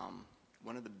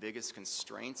 One of the biggest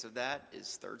constraints of that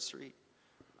is 3rd Street.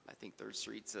 I think 3rd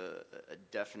Street's a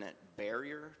definite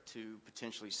barrier to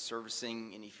potentially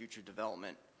servicing any future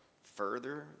development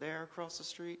further there across the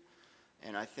street.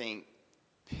 And I think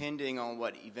pending on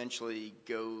what eventually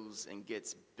goes and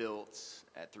gets built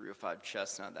at 305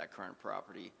 Chestnut, that current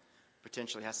property,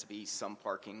 potentially has to be some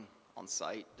parking on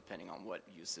site depending on what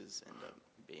uses end up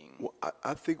being. Well,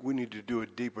 I think we need to do a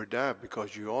deeper dive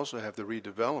because you also have the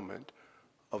redevelopment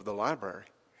of the library.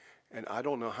 And I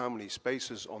don't know how many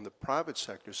spaces on the private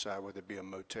sector side, whether it be a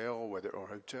motel, or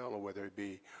hotel, or whether it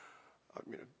be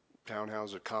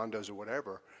townhouses or condos or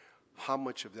whatever, how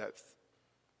much of that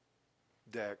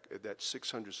deck, that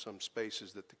 600 some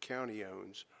spaces that the county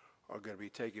owns are going to be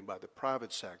taken by the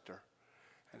private sector,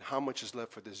 and how much is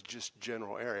left for this just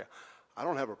general area. I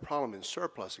don't have a problem in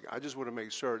surplusing. I just want to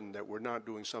make certain that we're not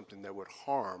doing something that would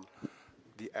harm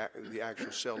the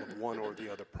actual sale of one or the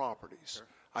other properties. Sure.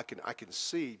 I can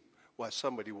see why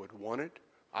somebody would want it.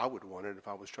 I would want it if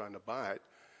I was trying to buy it,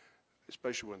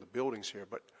 especially when the building's here.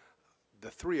 But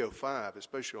the 305,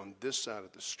 especially on this side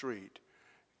of the street,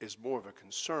 is more of a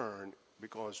concern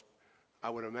because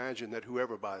I would imagine that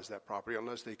whoever buys that property,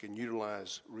 unless they can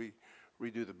utilize,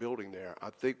 redo the building there, I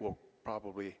think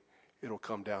it'll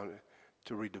come down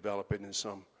to redevelop it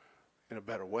in a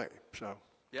better way. So.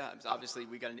 Yeah, obviously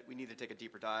we need to take a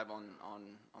deeper dive on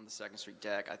the Second Street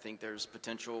deck. I think there's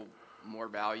potential more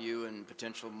value and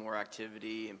potential more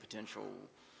activity and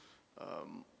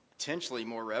potentially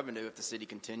more revenue if the city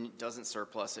doesn't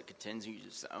surplus it,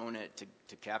 continues to own it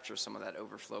to capture some of that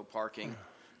overflow parking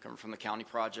coming from the county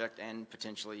project and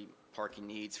potentially parking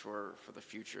needs for the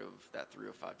future of that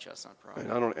 305 Chestnut project.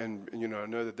 And I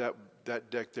know that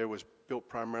deck there was built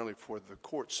primarily for the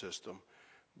court system.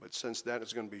 But since that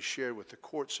is going to be shared with the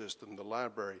court system, the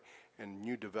library, and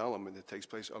new development that takes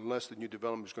place, unless the new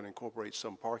development is going to incorporate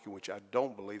some parking, which I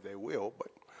don't believe they will, but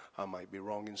I might be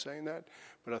wrong in saying that.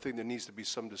 But I think there needs to be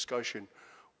some discussion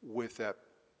with that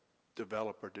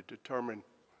developer to determine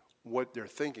what they're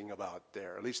thinking about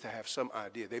there, at least to have some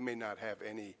idea. They may not have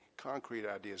any concrete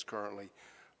ideas currently,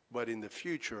 but in the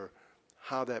future,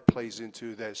 how that plays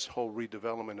into this whole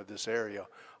redevelopment of this area,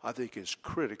 I think is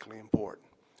critically important.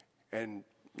 And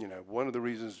one of the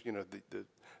reasons, the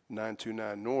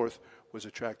 929 North was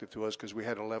attractive to us because we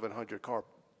had an 1,100 car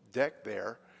deck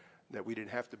there that we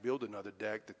didn't have to build another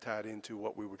deck that tied into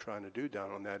what we were trying to do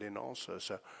down on that end also.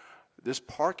 So this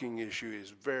parking issue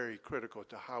is very critical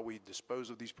to how we dispose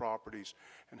of these properties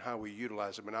and how we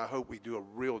utilize them. And I hope we do a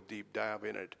real deep dive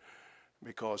in it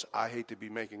because I hate to be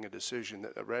making a decision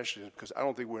that rational because I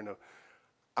don't think we're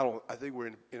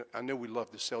I know we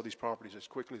love to sell these properties as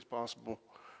quickly as possible.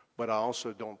 But I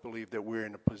also don't believe that we're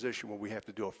in a position where we have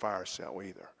to do a fire sale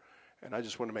either. And I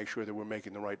just want to make sure that we're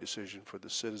making the right decision for the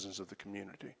citizens of the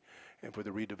community and for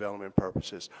the redevelopment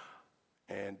purposes.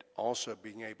 And also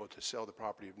being able to sell the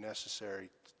property if necessary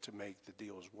to make the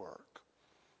deals work.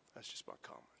 That's just my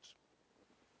comments.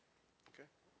 Okay.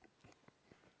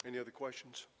 Any other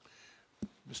questions?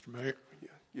 Mr. Mayor?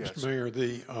 Yes. Mr. Mayor,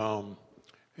 the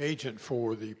agent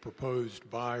for the proposed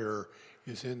buyer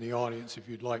is in the audience if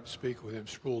you'd like to speak with him.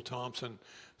 Sproul Thompson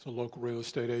is a local real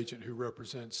estate agent who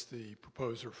represents the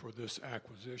proposer for this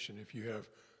acquisition, if you have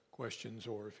questions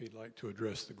or if he'd like to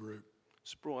address the group.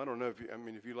 Sproul, I don't know if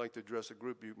if you'd like to address the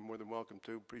group, you're more than welcome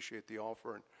to. Appreciate the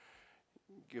offer and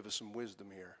give us some wisdom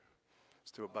here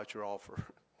as to about your offer.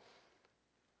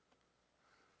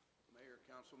 Mayor,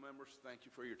 council members, thank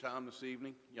you for your time this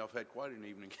evening. Y'all have had quite an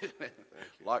evening. A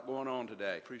lot going on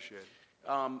today. Appreciate it.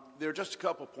 There are just a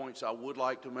couple of points I would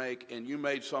like to make, and you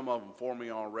made some of them for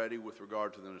me already with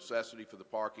regard to the necessity for the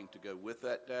parking to go with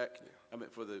that deck.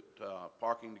 For the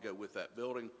parking to go with that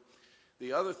building.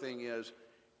 The other thing is,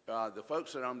 the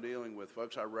folks that I'm dealing with,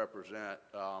 folks I represent,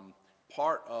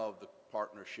 part of the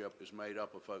partnership is made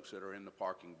up of folks that are in the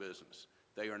parking business.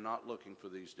 They are not looking for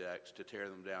these decks to tear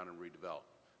them down and redevelop.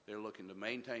 They're looking to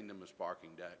maintain them as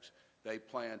parking decks. They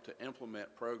plan to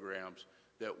implement programs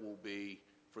that will be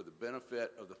for the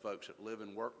benefit of the folks that live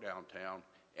and work downtown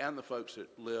and the folks that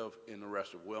live in the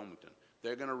rest of Wilmington.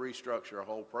 They're going to restructure a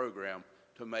whole program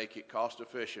to make it cost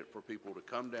efficient for people to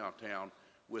come downtown,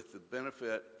 with the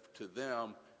benefit to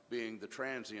them being the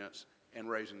transients and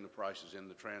raising the prices in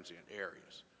the transient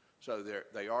areas. So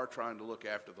they are trying to look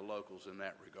after the locals in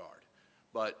that regard.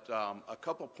 But a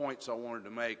couple points I wanted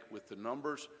to make with the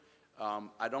numbers.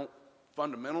 I don't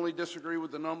fundamentally disagree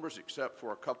with the numbers except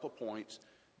for a couple points.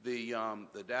 The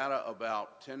data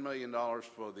about $10 million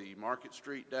for the Market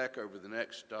Street deck over the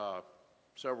next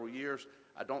several years,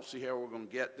 I don't see how we're going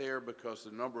to get there, because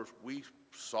the numbers we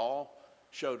saw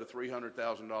showed a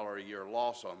 $300,000 a year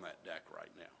loss on that deck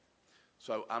right now.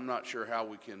 So I'm not sure how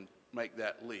we can make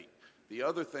that leap. The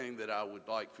other thing that I would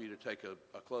like for you to take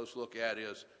a close look at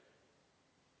is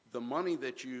the money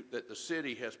that the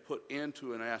city has put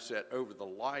into an asset over the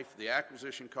life, the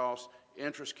acquisition costs,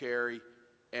 interest carry,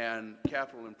 and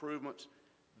capital improvements.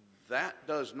 That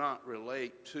does not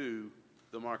relate to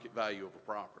the market value of a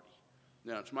property.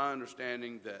 Now, it's my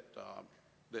understanding that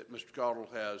that Mr. Caudle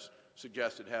has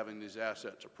suggested having these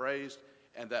assets appraised,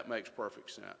 and that makes perfect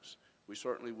sense. We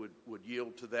certainly would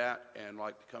yield to that and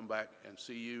like to come back and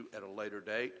see you at a later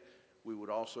date. We would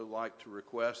also like to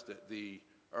request that the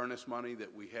earnest money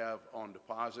that we have on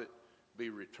deposit be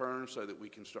returned so that we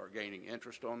can start gaining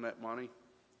interest on that money.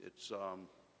 It's,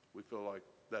 we feel like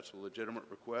that's a legitimate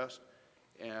request.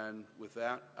 And with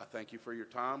that, I thank you for your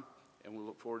time, and we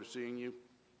look forward to seeing you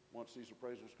once these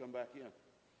appraisals come back in.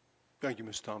 Thank you,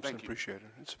 Ms. Thompson. Thank you. Appreciate it.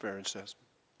 It's a fair assessment.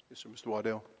 Yes, sir. Mr.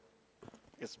 Waddell.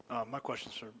 Yes, my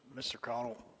question is for Mr.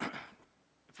 Caudle.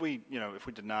 If we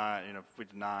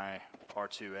deny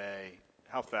R2A,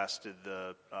 how fast did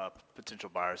the potential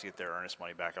buyers get their earnest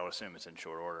money back? I would assume it's in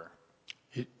short order.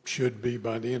 It should be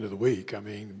by the end of the week. I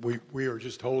mean, we are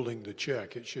just holding the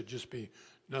check. It should just be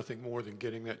nothing more than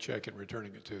getting that check and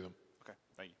returning it to them. Okay,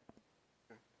 thank you.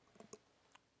 Okay.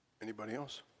 Anybody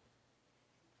else?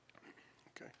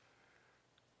 Okay.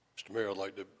 Mr. Mayor, I'd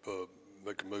like to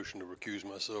make a motion to recuse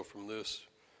myself from this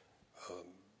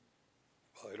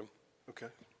item. Okay.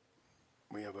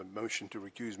 We have a motion to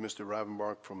recuse Mr.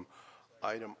 Rivenbark from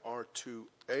item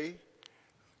R2A.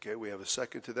 Okay, we have a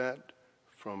second to that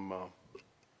from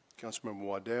Councilmember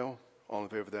Waddell. All in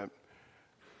favor of that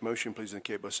motion, please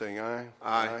indicate by saying aye.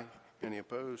 Aye. Any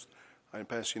opposed? Item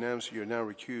passed unanimously. You're now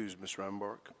recused, Mr.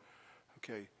 Rivenbark.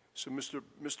 Okay, so Mr.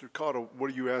 Caudle, what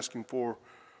are you asking for,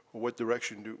 or what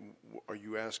direction are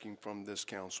you asking from this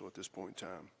council at this point in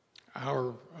time?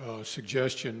 Our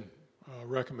suggestion,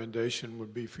 recommendation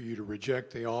would be for you to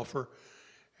reject the offer,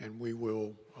 and we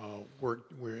will work,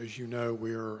 as you know,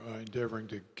 we are endeavoring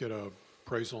to get an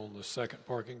appraisal on the second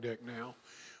parking deck now.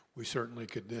 We certainly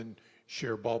could then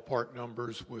share ballpark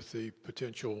numbers with the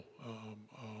potential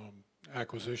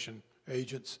acquisition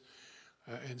agents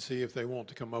and see if they want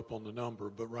to come up on the number.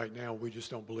 But right now, we just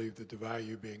don't believe that the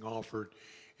value being offered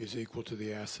is equal to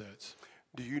the assets.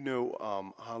 Do you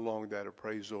know how long that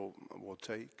appraisal will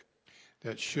take?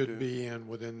 That should be in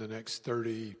within the next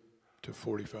 30 to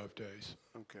 45 days.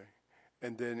 Okay.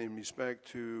 And then in respect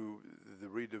to the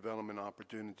redevelopment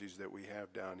opportunities that we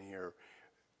have down here,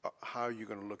 how are you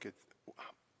going to look at,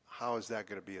 how is that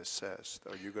going to be assessed?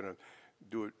 Are you going to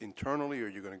do it internally, or are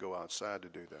you going to go outside to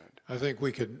do that? I think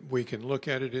we can look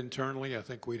at it internally. I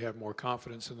think we'd have more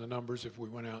confidence in the numbers if we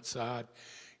went outside.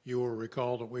 You will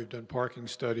recall that we've done parking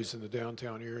studies in the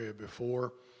downtown area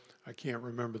before. I can't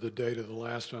remember the date of the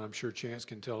last one. I'm sure Chance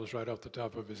can tell us right off the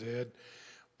top of his head.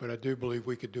 But I do believe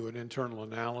we could do an internal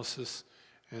analysis,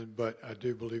 but I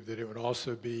do believe that it would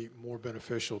also be more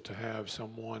beneficial to have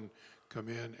someone come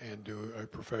in and do a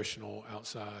professional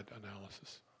outside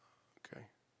analysis. Okay.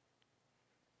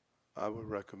 I would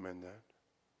recommend that.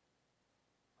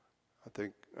 I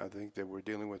think that we're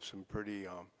dealing with some pretty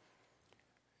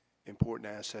important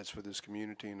assets for this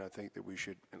community, and I think that we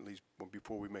should, at least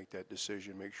before we make that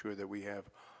decision, make sure that we have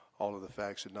all of the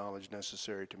facts and knowledge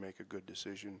necessary to make a good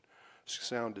decision,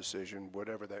 sound decision,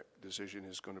 whatever that decision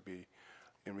is going to be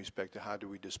in respect to how do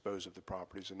we dispose of the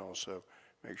properties, and also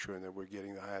make sure that we're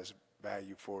getting the highest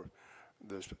value for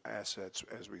those assets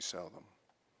as we sell them.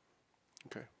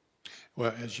 Okay.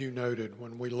 Well, as you noted,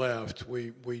 when we left,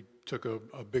 we took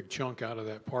a big chunk out of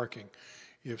that parking.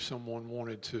 If someone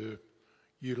wanted to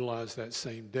utilize that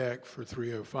same deck for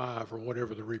 305 or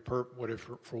whatever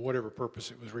for whatever purpose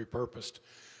it was repurposed,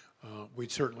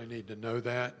 we'd certainly need to know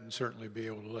that and certainly be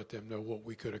able to let them know what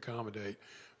we could accommodate,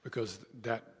 because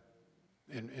that,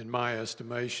 in my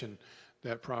estimation,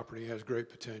 that property has great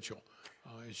potential.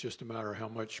 It's just a matter of how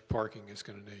much parking it's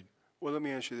going to need. Well, let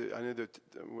me ask you, I know that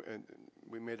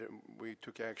we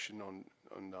took action on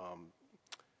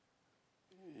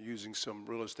using some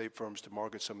real estate firms to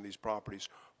market some of these properties.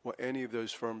 Will any of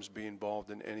those firms be involved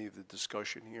in any of the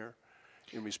discussion here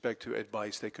in respect to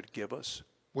advice they could give us?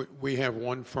 We have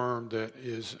one firm that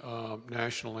is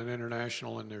national and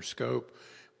international in their scope.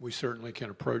 We certainly can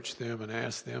approach them and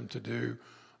ask them to do,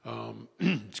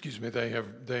 excuse me, they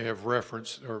have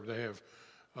referenced, or they have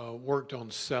worked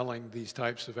on selling these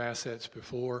types of assets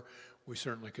before. We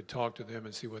certainly could talk to them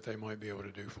and see what they might be able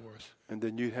to do for us. And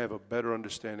then you have a better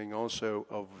understanding also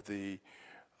of the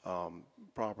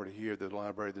property here, the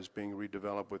library that's being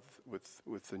redeveloped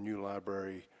with the new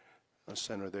library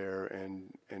center there,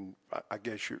 and I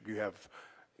guess you have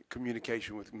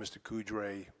communication with Mr.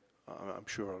 Coudray, I'm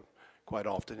sure, quite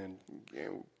often,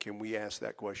 and can we ask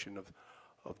that question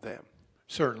of them?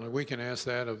 Certainly, we can ask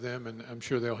that of them, and I'm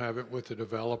sure they'll have it with the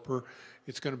developer.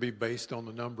 It's going to be based on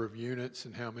the number of units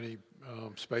and how many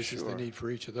spaces they need for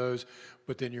each of those.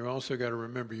 But then you're also got to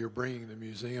remember you're bringing the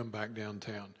museum back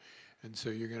downtown, and so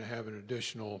you're going to have an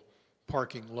additional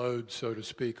parking load, so to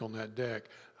speak, on that deck.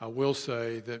 I will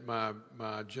say that my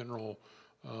general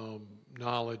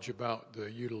knowledge about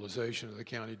the utilization of the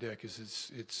county deck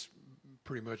is it's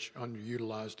pretty much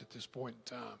underutilized at this point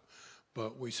in time.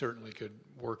 But we certainly could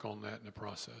work on that in the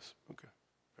process. Okay,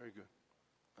 very good.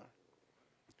 All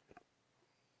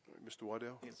right. Mr.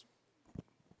 Waddell? Yes.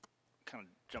 Kind of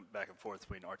jump back and forth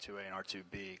between R2A and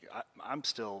R2B.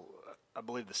 I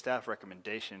believe the staff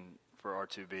recommendation for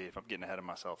R2B, if I'm getting ahead of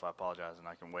myself, I apologize and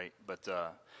I can wait, but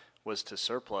was to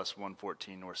surplus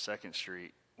 114 North 2nd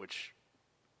Street, which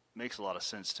makes a lot of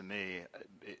sense to me.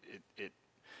 It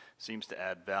seems to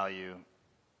add value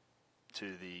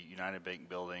to the United Bank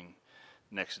building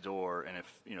next door, and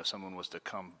if someone was to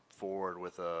come forward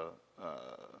with a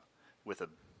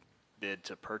bid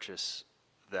to purchase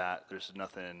that, there's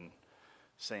nothing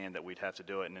saying that we'd have to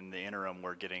do it. And in the interim,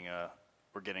 we're getting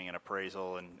an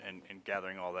appraisal and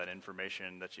gathering all that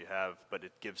information that you have, but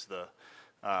it gives the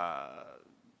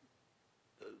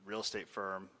real estate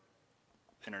firm,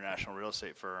 international real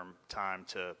estate firm, time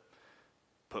to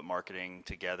put marketing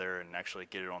together and actually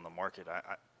get it on the market.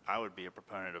 I would be a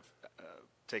proponent of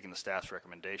taking the staff's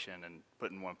recommendation and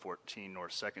putting 114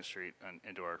 North 2nd Street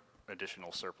into our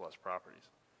additional surplus properties.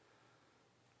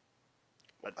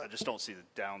 I just don't see the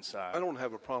downside. I don't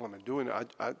have a problem in doing it.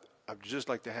 I'd just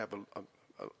like to have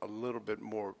a little bit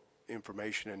more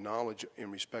information and knowledge in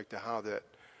respect to how that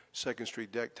 2nd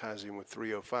Street deck ties in with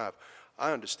 305.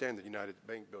 I understand the United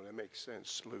Bank building. That makes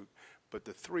sense, Luke. But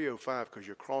the 305, because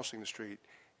you're crossing the street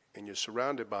and you're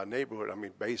surrounded by a neighborhood, I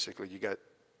mean, basically you got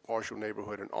partial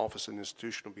neighborhood and office and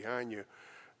institutional behind you.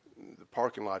 The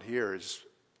parking lot here is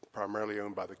primarily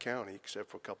owned by the county,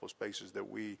 except for a couple of spaces that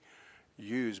we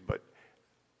use. But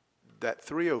that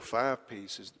 305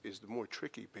 piece is the more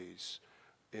tricky piece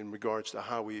in regards to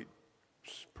how we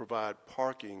provide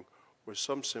parking or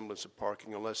some semblance of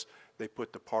parking, unless they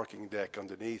put the parking deck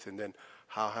underneath, and then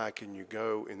how high can you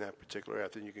go in that particular area?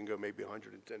 I think you can go maybe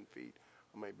 110 feet.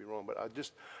 I may be wrong, but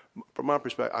from my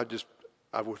perspective,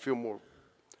 I would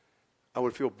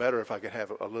feel better if I could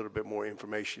have a little bit more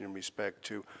information in respect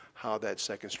to how that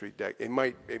 2nd Street deck. It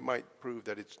might prove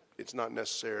that it's not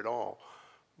necessary at all,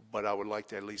 but I would like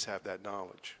to at least have that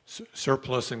knowledge.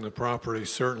 Surplusing the property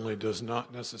certainly does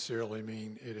not necessarily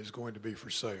mean it is going to be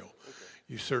for sale. Okay.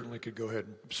 You certainly could go ahead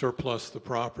and surplus the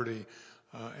property,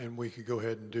 and we could go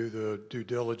ahead and do the due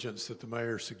diligence that the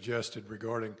mayor suggested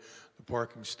regarding the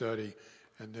parking study,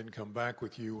 and then come back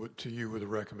to you with a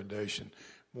recommendation.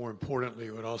 More importantly,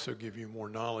 it would also give you more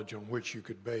knowledge on which you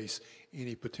could base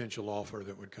any potential offer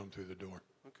that would come through the door.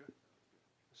 Okay.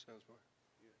 That sounds right.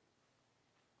 Yeah.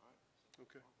 All right.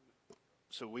 Okay.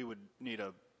 So we would need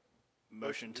a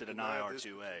motion to deny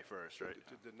R2A first, right?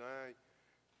 To deny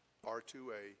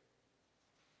R2A,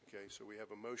 Okay, so we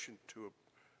have a motion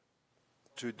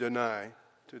to deny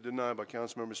by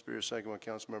Councilmember Spears, second by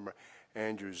Councilmember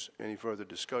Andrews. Any further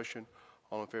discussion?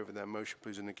 All in favor of that motion,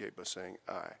 please indicate by saying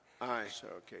aye. Aye. So,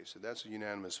 okay, so that's a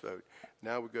unanimous vote.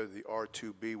 Now we go to the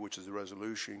R2B, which is the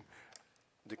resolution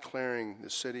declaring the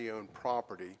city-owned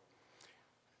property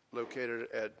located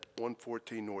at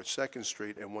 114 North 2nd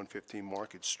Street and 115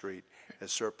 Market Street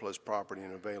as surplus property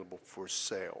and available for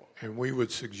sale. And we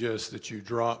would suggest that you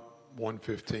drop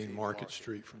 115 Market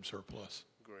Street from surplus.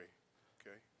 Great,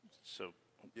 okay. So,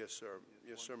 Yes, sir.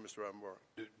 Yes, sir, Mr. Robinbar.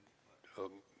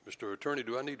 Mr. Attorney,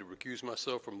 do I need to recuse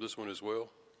myself from this one as well?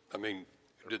 I mean,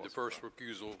 did the first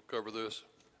recusal cover this?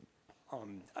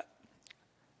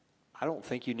 I don't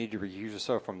think you need to recuse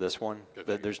yourself from this one.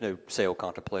 Okay. There's no sale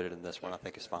contemplated in this one. I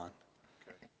think it's fine.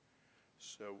 Okay.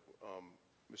 So,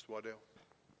 Mr. Waddell?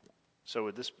 so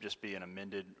would this just be an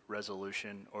amended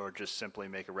resolution, or just simply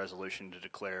make a resolution to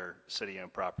declare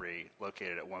city-owned property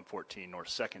located at 114 North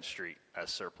 2nd Street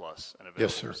as surplus and available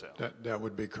Yes, sir. for sale? That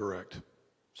would be correct.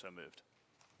 So moved.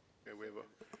 Okay, we have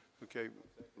okay,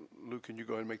 Luke, can you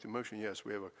go ahead and make the motion? Yes,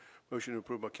 we have a motion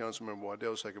approved by Councilmember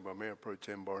Waddell, second by Mayor Pro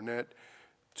Tem Barnett,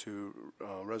 to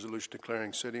resolution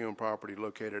declaring city-owned property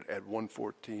located at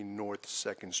 114 North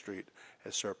 2nd Street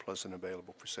as surplus and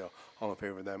available for sale. All in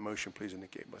favor of that motion, please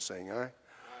indicate by saying aye.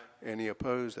 Any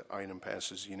opposed? The item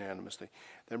passes unanimously.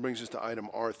 That brings us to item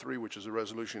R3, which is a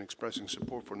resolution expressing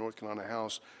support for North Carolina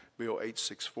House Bill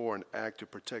 864, an act to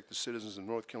protect the citizens of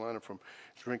North Carolina from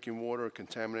drinking water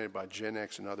contaminated by Gen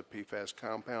X and other PFAS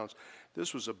compounds.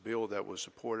 This was a bill that was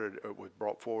supported, was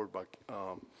brought forward by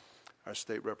our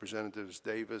state representatives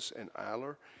Davis and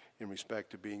Eiler in respect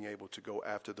to being able to go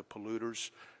after the polluters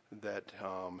that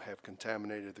have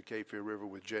contaminated the Cape Fear River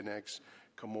with Gen X,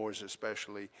 Chemours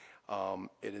especially.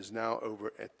 It is now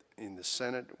over in the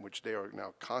Senate, which they are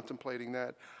now contemplating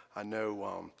that. I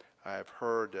know I have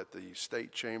heard that the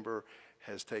state chamber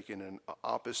has taken an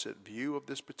opposite view of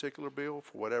this particular bill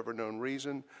for whatever known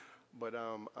reason, but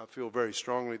I feel very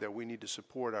strongly that we need to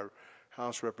support our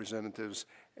House representatives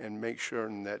and make sure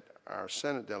that our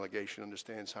Senate delegation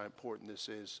understands how important this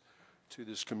is to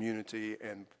this community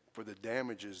and for the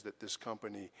damages that this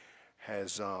company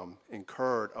has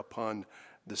incurred upon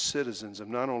the citizens of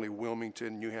not only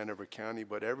Wilmington, New Hanover County,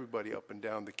 but everybody up and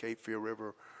down the Cape Fear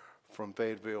River from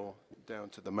Fayetteville down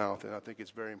to the mouth. And I think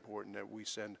it's very important that we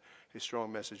send a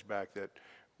strong message back that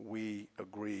we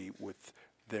agree with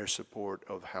their support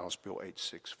of House Bill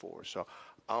 864. So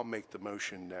I'll make the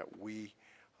motion that we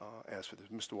ask for this.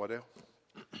 Mr. Waddell?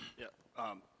 Yeah,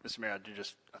 Mr. Mayor,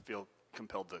 I feel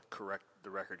compelled to correct the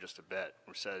record just a bit.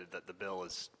 We said that the bill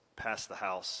is passed the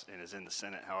House and is in the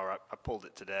Senate. However, I pulled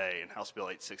it today, and House Bill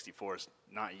 864 has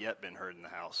not yet been heard in the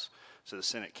House. So the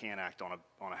Senate can act on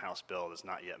a House bill that's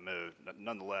not yet moved.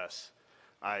 Nonetheless,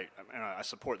 I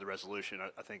support the resolution.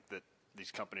 I think that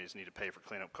these companies need to pay for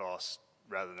cleanup costs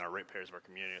rather than our ratepayers of our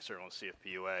community, certainly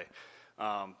CFPUA.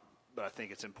 But I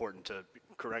think it's important to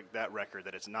correct that record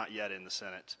that it's not yet in the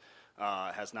Senate,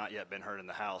 has not yet been heard in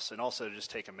the House, and also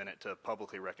just take a minute to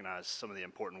publicly recognize some of the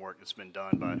important work that's been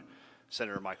done by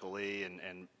Senator Michael Lee and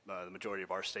the majority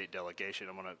of our state delegation.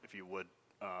 I'm going to, if you would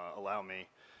allow me,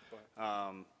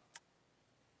 part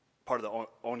of the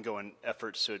ongoing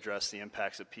efforts to address the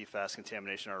impacts of PFAS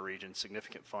contamination in our region,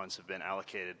 significant funds have been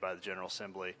allocated by the General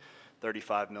Assembly,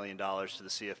 $35 million to the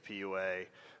CFPUA,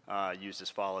 used as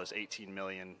follows: $18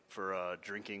 million for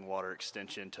drinking water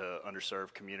extension to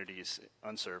unserved communities,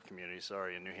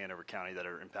 in New Hanover County that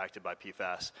are impacted by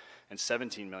PFAS, and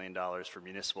 $17 million for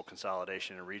municipal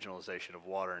consolidation and regionalization of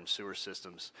water and sewer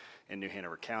systems in New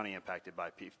Hanover County impacted by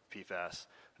PFAS.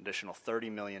 Additional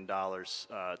 $30 million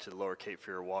to the Lower Cape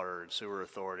Fear Water and Sewer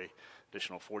Authority.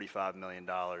 Additional $45 million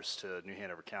to New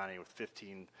Hanover County, with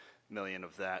 $15 million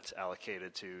of that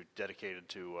dedicated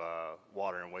to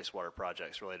water and wastewater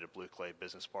projects related to Blue Clay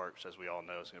Business Park, which, as we all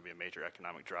know, is going to be a major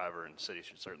economic driver, and the city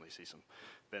should certainly see some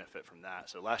benefit from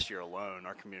that. So last year alone,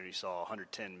 our community saw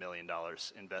 $110 million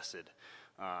invested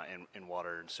in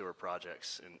water and sewer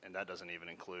projects, and that doesn't even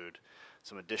include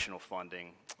some additional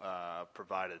funding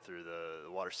provided through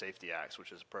the Water Safety Acts, which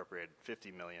has appropriated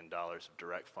 $50 million of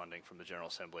direct funding from the General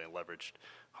Assembly and leveraged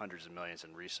hundreds of millions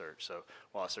in research. So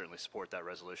while I certainly support that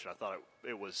resolution, I thought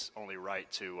it was only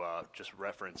right to just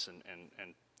reference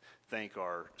and thank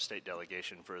our state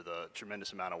delegation for the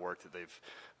tremendous amount of work that they've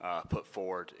put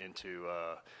forward into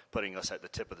putting us at the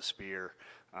tip of the spear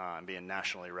and being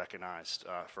nationally recognized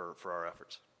for our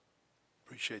efforts.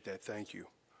 Appreciate that. Thank you.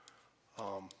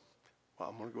 Well,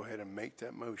 I'm going to go ahead and make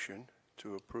that motion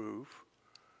to approve.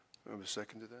 We have a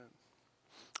second to that?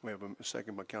 We have a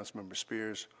second by Councilmember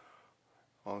Spears.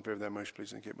 All in favor of that motion,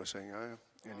 please indicate by saying aye.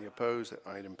 Any opposed? That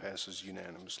item passes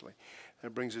unanimously.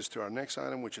 That brings us to our next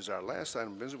item, which is our last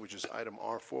item of business, which is item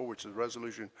R4, which is a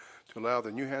resolution to allow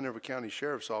the New Hanover County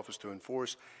Sheriff's Office to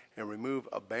enforce and remove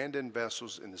abandoned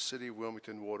vessels in the city of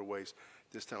Wilmington waterways.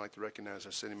 This time I'd like to recognize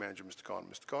our city manager, Mr. Cottle.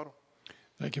 Mr. Cottle.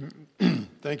 Thank you.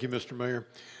 Thank you, Mr. Mayor.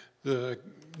 The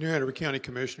New Hanover County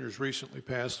Commissioners recently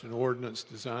passed an ordinance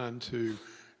designed to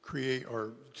create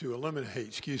or to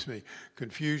eliminate,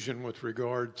 confusion with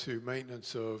regard to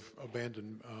maintenance of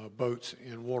abandoned boats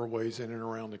in waterways in and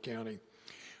around the county.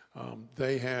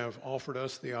 They have offered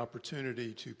us the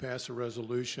opportunity to pass a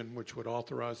resolution which would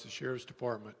authorize the Sheriff's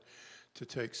Department to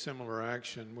take similar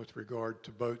action with regard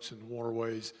to boats in the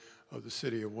waterways of the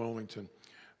city of Wilmington.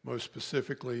 Most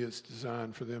specifically, it's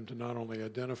designed for them to not only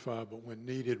identify, but when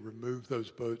needed, remove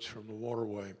those boats from the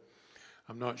waterway.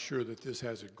 I'm not sure that this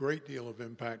has a great deal of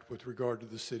impact with regard to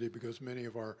the city because many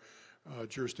of our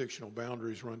jurisdictional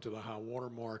boundaries run to the high water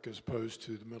mark as opposed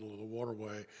to the middle of the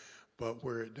waterway. But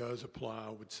where it does apply, I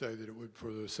would say that it would,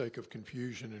 for the sake of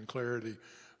confusion and clarity,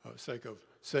 sake of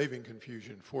saving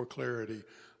confusion for clarity,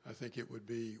 I think it would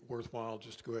be worthwhile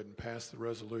just to go ahead and pass the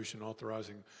resolution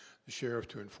authorizing the sheriff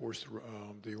to enforce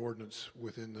the ordinance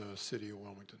within the city of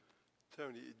Wilmington.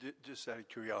 Tony, just out of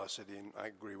curiosity, and I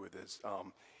agree with this,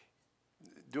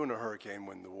 during a hurricane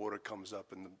when the water comes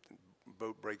up and the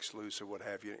boat breaks loose or what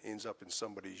have you, it ends up in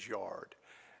somebody's yard,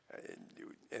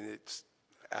 and it's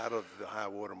out of the high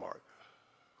water mark,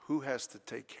 who has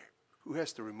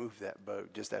to remove that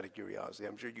boat, just out of curiosity?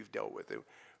 I'm sure you've dealt with it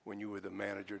when you were the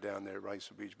manager down there at Rice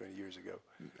Beach many years ago.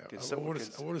 I want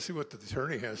to see what the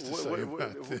attorney has to say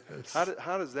about this.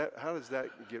 How does that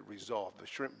get resolved? The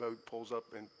shrimp boat pulls up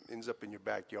and ends up in your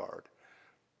backyard.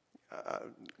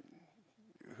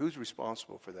 Who's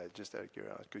responsible for that, just out of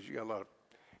curiosity? Because you got a lot of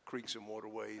creeks and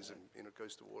waterways and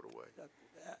intercoastal waterway.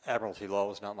 Admiralty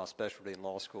law is not my specialty in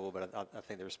law school, but I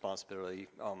think the responsibility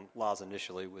lies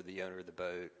initially with the owner of the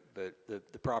boat. But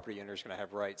the property owner is going to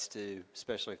have rights too,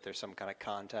 especially if there's some kind of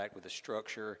contact with the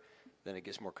structure. Then it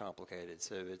gets more complicated.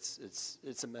 So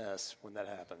it's a mess when that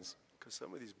happens. Because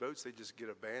some of these boats, they just get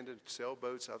abandoned,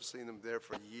 sailboats. I've seen them there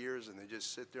for years, and they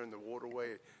just sit there in the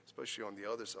waterway, especially on the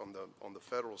others, on the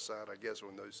federal side, I guess,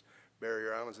 on those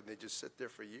barrier islands, and they just sit there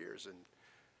for years. And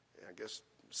I guess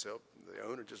the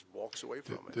owner just walks away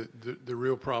from it. The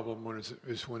real problem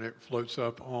is when it floats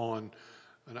up on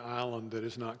an island that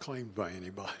is not claimed by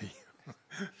anybody.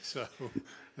 So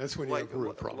that's when you have a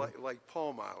real problem. Like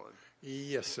Palm Island.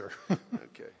 Yes, sir.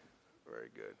 Okay, very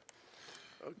good.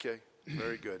 Okay,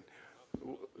 very good.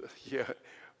 Yeah,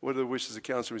 what are the wishes of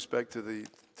council in respect to the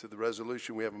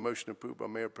resolution? We have a motion approved by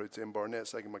Mayor Pro Tem Barnett,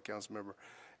 second by Councilmember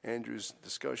Andrews.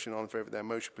 Discussion. All in favor of that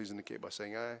motion, please indicate by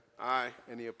saying aye. Aye.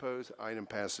 Any opposed? Item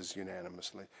passes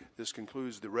unanimously. This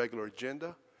concludes the regular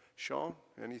agenda. Sean,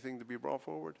 anything to be brought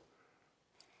forward?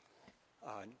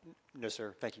 No,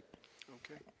 sir. Thank you.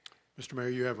 Okay. Mr. Mayor,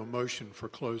 you have a motion for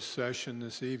closed session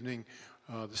this evening.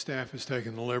 The staff has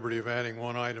taken the liberty of adding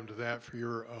one item to that for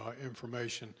your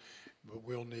information, but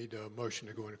we'll need a motion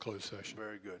to go into closed session.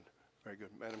 Very good. Very good.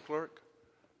 Madam Clerk?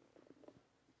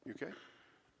 You okay?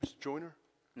 Mr. Joyner?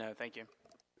 No, thank you.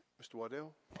 Mr.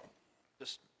 Waddell?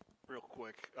 Just real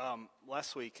quick.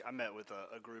 Last week, I met with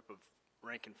a group of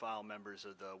rank and file members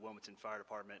of the Wilmington Fire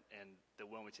Department and the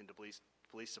Wilmington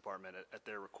Police Department at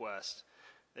their request.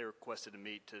 They requested to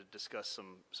meet to discuss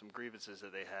some grievances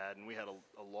that they had, and we had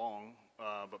a long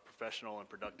but professional and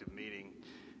productive meeting.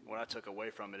 What I took away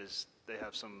from it is they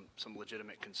have some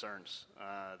legitimate concerns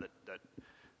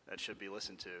that should be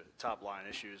listened to. Top line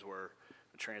issues were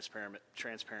transparent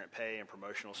pay and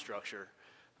promotional structure.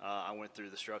 I went through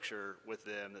the structure with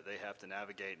them that they have to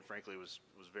navigate, and frankly was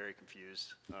very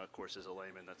confused. Of course, as a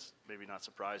layman, that's maybe not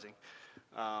surprising,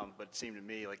 but it seemed to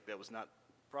me like that was not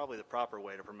probably the proper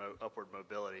way to promote upward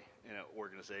mobility in an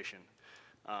organization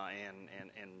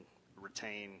and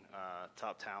retain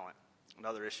top talent.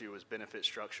 Another issue was benefit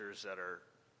structures that are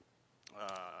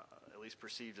at least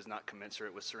perceived as not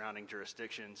commensurate with surrounding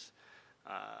jurisdictions,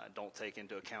 don't take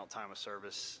into account time of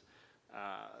service,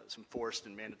 some forced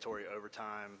and mandatory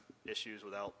overtime issues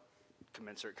without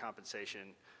commensurate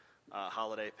compensation,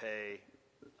 holiday pay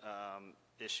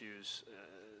issues,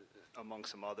 among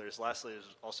some others. Lastly, it's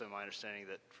also my understanding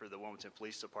that for the Wilmington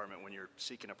Police Department, when you're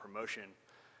seeking a promotion,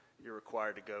 you're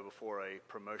required to go before a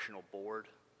promotional board.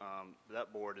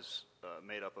 That board is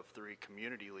made up of 3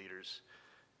 community leaders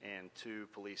and 2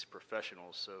 police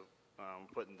professionals. So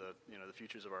putting the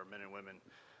futures of our men and women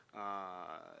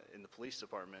in the police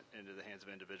department into the hands of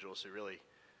individuals who really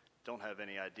don't have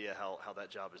any idea how that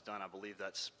job is done. I believe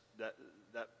that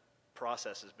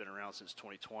process has been around since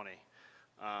 2020.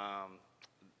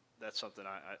 that's something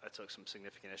I took some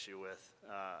significant issue with.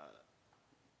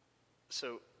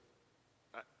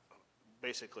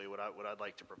 Basically, what I'd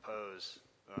like to propose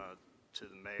to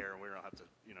the mayor, and we don't have to,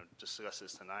 discuss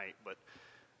this tonight, but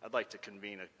I'd like to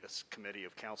convene a committee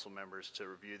of council members to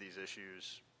review these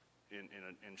issues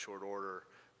in short order,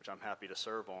 which I'm happy to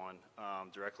serve on,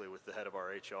 directly with the head of our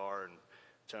HR and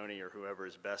Tony or whoever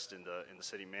is best in the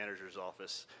city manager's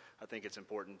office. I think it's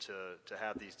important to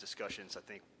have these discussions. I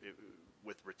think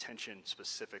with retention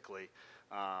specifically,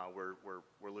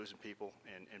 we're losing people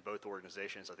in both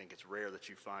organizations. I think it's rare that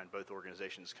you find both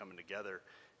organizations coming together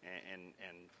and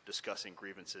discussing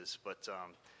grievances. But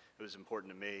it was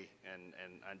important to me, and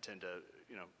I intend to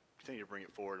continue to bring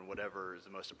it forward in whatever is the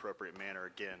most appropriate manner.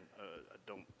 Again, I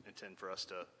don't intend for us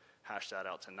to hash that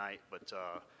out tonight, but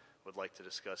would like to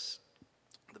discuss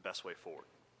the best way forward.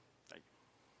 Thank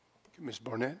you. Ms.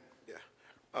 Barnett?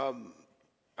 Yeah.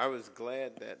 I was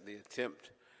glad that the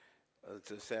attempt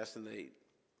to assassinate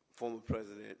former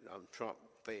President Trump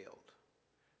failed,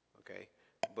 okay?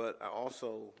 But I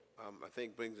also, I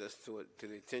think, brings us to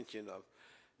the attention of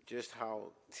just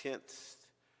how tense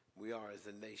we are as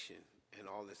a nation and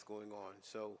all that's going on.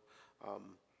 So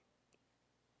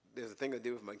there's a thing I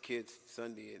did with my kids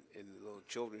Sunday in the little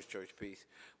children's church piece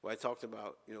where I talked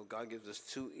about, God gives us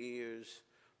 2 ears,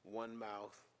 1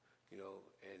 mouth,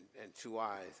 and 2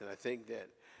 eyes. And I think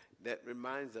that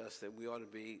reminds us that we ought to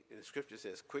be, and the scripture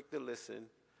says, quick to listen,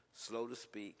 slow to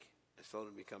speak, and slow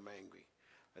to become angry.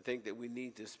 I think that we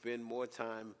need to spend more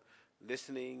time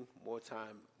listening, more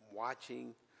time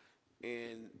watching,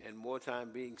 and more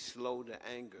time being slow to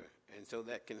anger. And so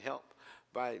that can help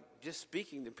by just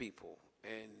speaking to people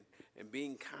and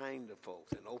being kind to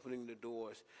folks and opening the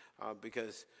doors,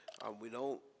 because we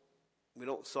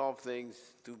don't solve things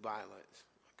through violence,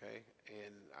 okay?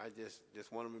 And I just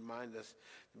want to remind us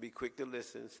to be quick to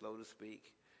listen, slow to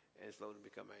speak, and slow to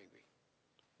become angry.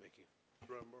 Thank you.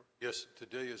 Yes,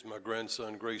 today is my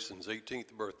grandson Grayson's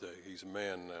 18th birthday. He's a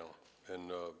man now,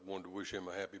 and wanted to wish him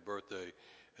a happy birthday.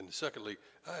 And secondly,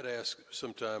 I had asked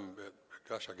sometime,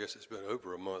 gosh, I guess it's been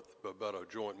over a month, about a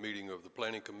joint meeting of the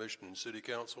Planning Commission and City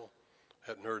Council.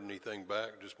 Hadn't heard anything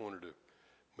back. Just wanted to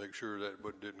make sure that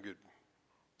didn't get...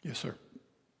 Yes, sir.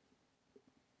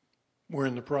 We're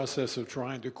in the process of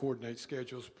trying to coordinate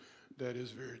schedules. That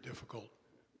is very difficult.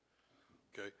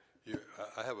 Okay. Yeah,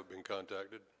 I haven't been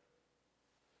contacted.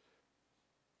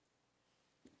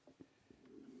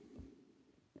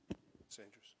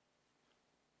 Sanders.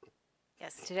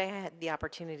 Yes, today I had the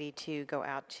opportunity to go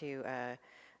out to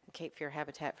Cape Fear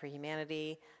Habitat for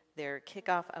Humanity, their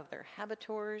kickoff of their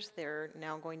Habitours. They're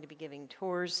now going to be giving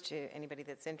tours to anybody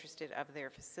that's interested of their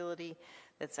facility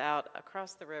that's out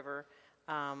across the river.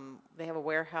 They have a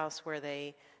warehouse where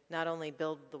they not only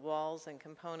build the walls and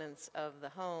components of the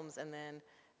homes and then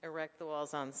erect the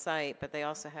walls on site, but they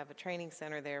also have a training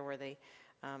center there where they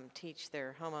teach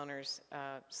their homeowners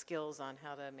skills on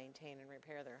how to maintain and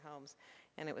repair their homes.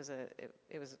 And it was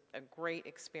a great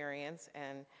experience,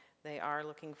 and they are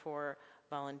looking for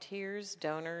volunteers,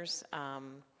 donors,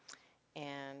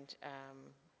 and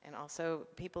also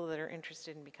people that are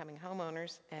interested in becoming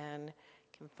homeowners, and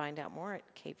can find out more at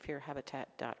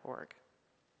capefearhabitat.org.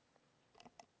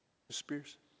 Mr.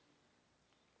 Spears?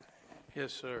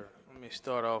 Yes, sir. Let me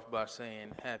start off by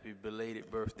saying happy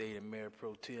belated birthday to Mayor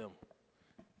Pro Tem.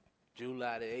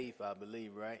 July the 8th, I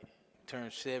believe, right?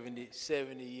 Turned 70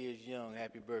 years young.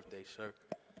 Happy birthday, sir.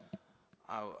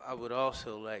 I would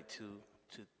also like to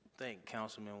thank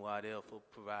Councilman Waddell for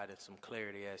providing some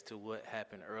clarity as to what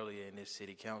happened earlier in this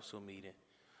city council meeting.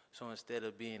 So instead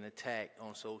of being attacked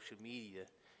on social media,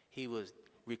 he was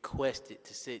requested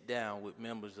to sit down with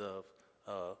members of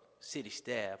city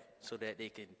staff so that they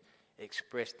can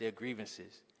express their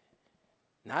grievances.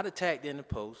 Not attacked in the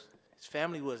post. His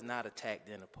family was not attacked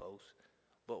in the post.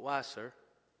 But why, sir?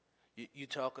 You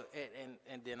talk,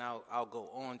 and then I'll go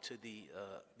on to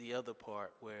the other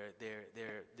part where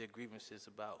their grievances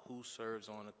about who serves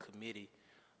on a committee.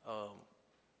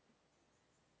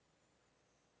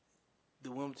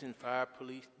 The Wilmington Fire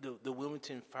Police, the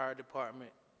Wilmington Fire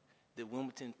Department, the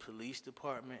Wilmington Police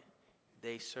Department,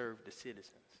 they serve the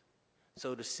citizens.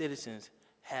 So the citizens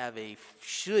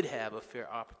should have a fair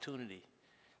opportunity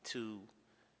to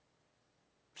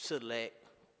select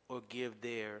or give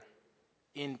their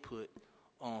input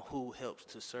on who helps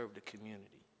to serve the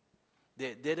community.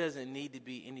 There doesn't need to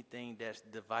be anything that's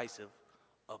divisive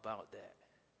about that.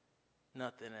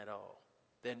 Nothing at all.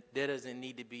 There doesn't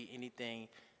need to be anything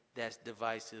that's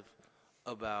divisive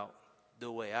about the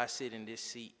way I sit in this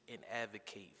seat and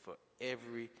advocate for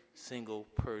every single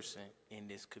person in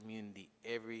this community,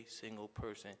 every single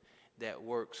person that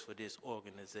works for this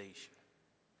organization.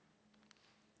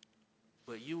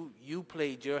 But you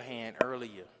played your hand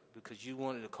earlier because you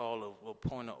wanted to call a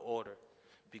point of order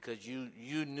because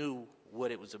you knew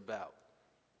what it was about.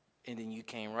 And then you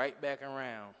came right back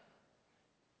around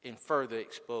and further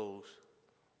exposed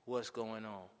what's going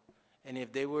on. And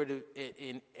if they were to,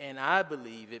 and I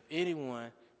believe if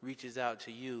anyone reaches out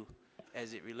to you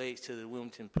as it relates to the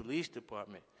Wilmington Police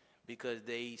Department, because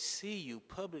they see you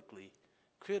publicly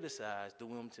criticize the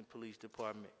Wilmington Police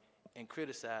Department and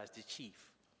criticize the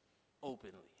chief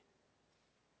openly.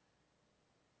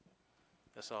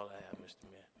 That's all I have, Mr.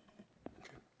 Mayor.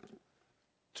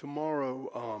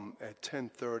 Tomorrow at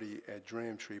 10:30 at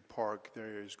Dramtree Park,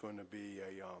 there is going to be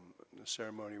a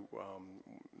ceremony.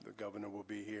 The governor will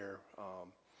be here.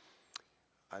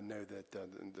 I know that the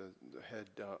head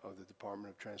of the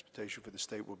Department of Transportation for the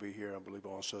state will be here. I believe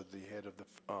also the head of the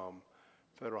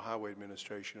Federal Highway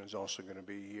Administration is also going to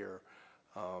be here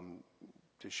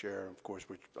to share, of course,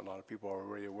 which a lot of people are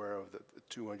already aware of, the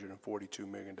 $242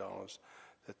 million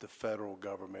that the federal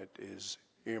government is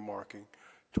earmarking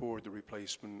toward the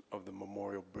replacement of the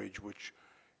Memorial Bridge, which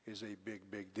is a big,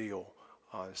 big deal.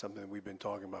 Something we've been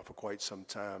talking about for quite some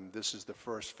time. This is the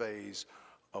first phase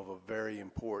of a very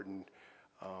important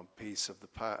piece of the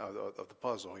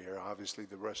puzzle here. Obviously,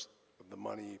 the rest of the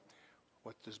money,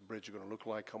 what this bridge is going to look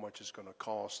like, how much it's going to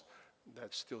cost,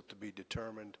 that's still to be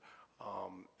determined.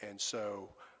 And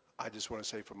so I just want to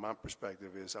say from my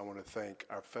perspective is I want to thank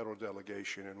our federal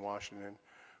delegation in Washington,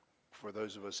 for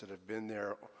those of us that have been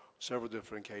there several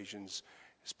different occasions,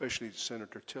 especially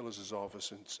Senator Tillis'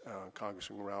 office and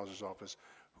Congressman Rouser's office,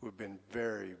 who have been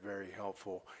very, very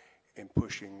helpful in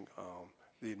pushing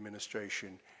the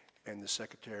administration and the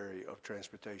Secretary of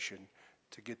Transportation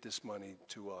to get this money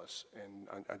to us. And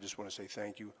I just want to say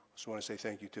thank you. I just want to say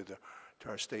thank you to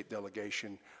our state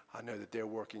delegation. I know that they're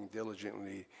working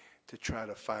diligently to try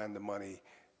to find the money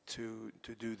to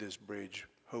do this bridge,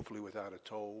 hopefully without a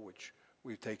toll, which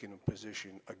we've taken a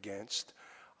position against.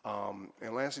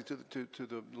 And lastly, to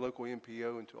the local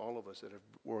MPO and to all of us that have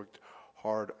worked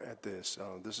hard at this.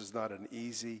 This is not an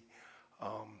easy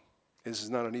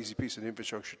piece of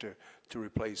infrastructure to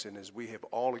replace. And as we have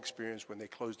all experienced when they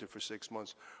closed it for 6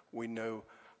 months, we know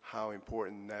how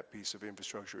important that piece of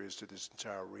infrastructure is to this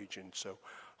entire region. So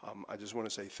I just want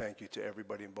to say thank you to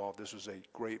everybody involved. This was a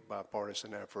great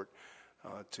bipartisan effort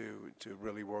to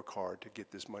really work hard to get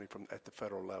this money at the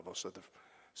federal level.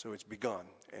 So it's begun,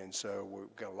 and so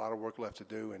we've got a lot of work left to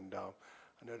do, and I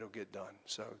know it'll get done.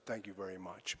 So thank you very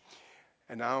much.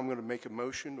 And now I'm going to make a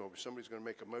motion, or somebody's going to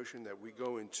make a motion, that we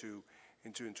go into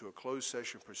a closed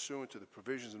session pursuant to the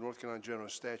provisions of North Carolina General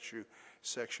Statute,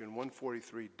 Section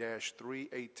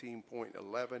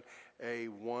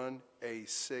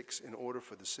 143-318.11A1A6, in order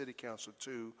for the City Council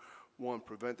to, 1,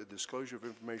 prevent the disclosure of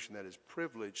information that is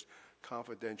privileged,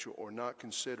 confidential, or not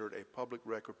considered a public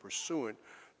record pursuant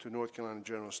to North Carolina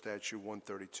General Statute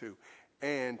 132,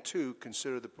 and 2,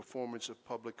 consider the performance of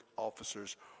public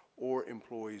officers or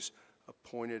employees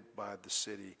appointed by the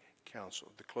City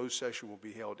Council. The closed session will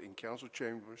be held in council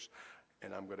chambers,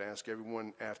 and I'm going to ask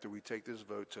everyone after we take this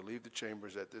vote to leave the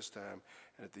chambers at this time,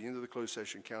 and at the end of the closed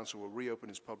session, council will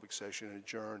reopen its public session and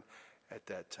adjourn at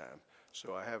that time.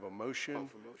 So I have a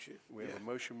motion. We have a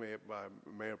motion made by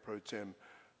Mayor Pro Tem,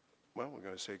 well, we're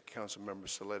going to say Councilmember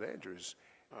Celeste Andrews.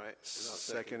 All right.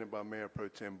 Seconded by Mayor Pro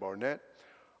Tem Barnett.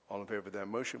 All in favor of that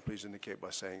motion, please indicate by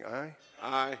saying aye.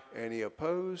 Aye. Any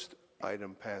opposed?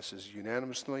 Item passes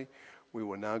unanimously. We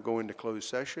will now go into closed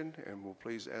session, and we'll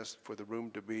please ask for the room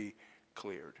to be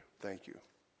cleared. Thank you.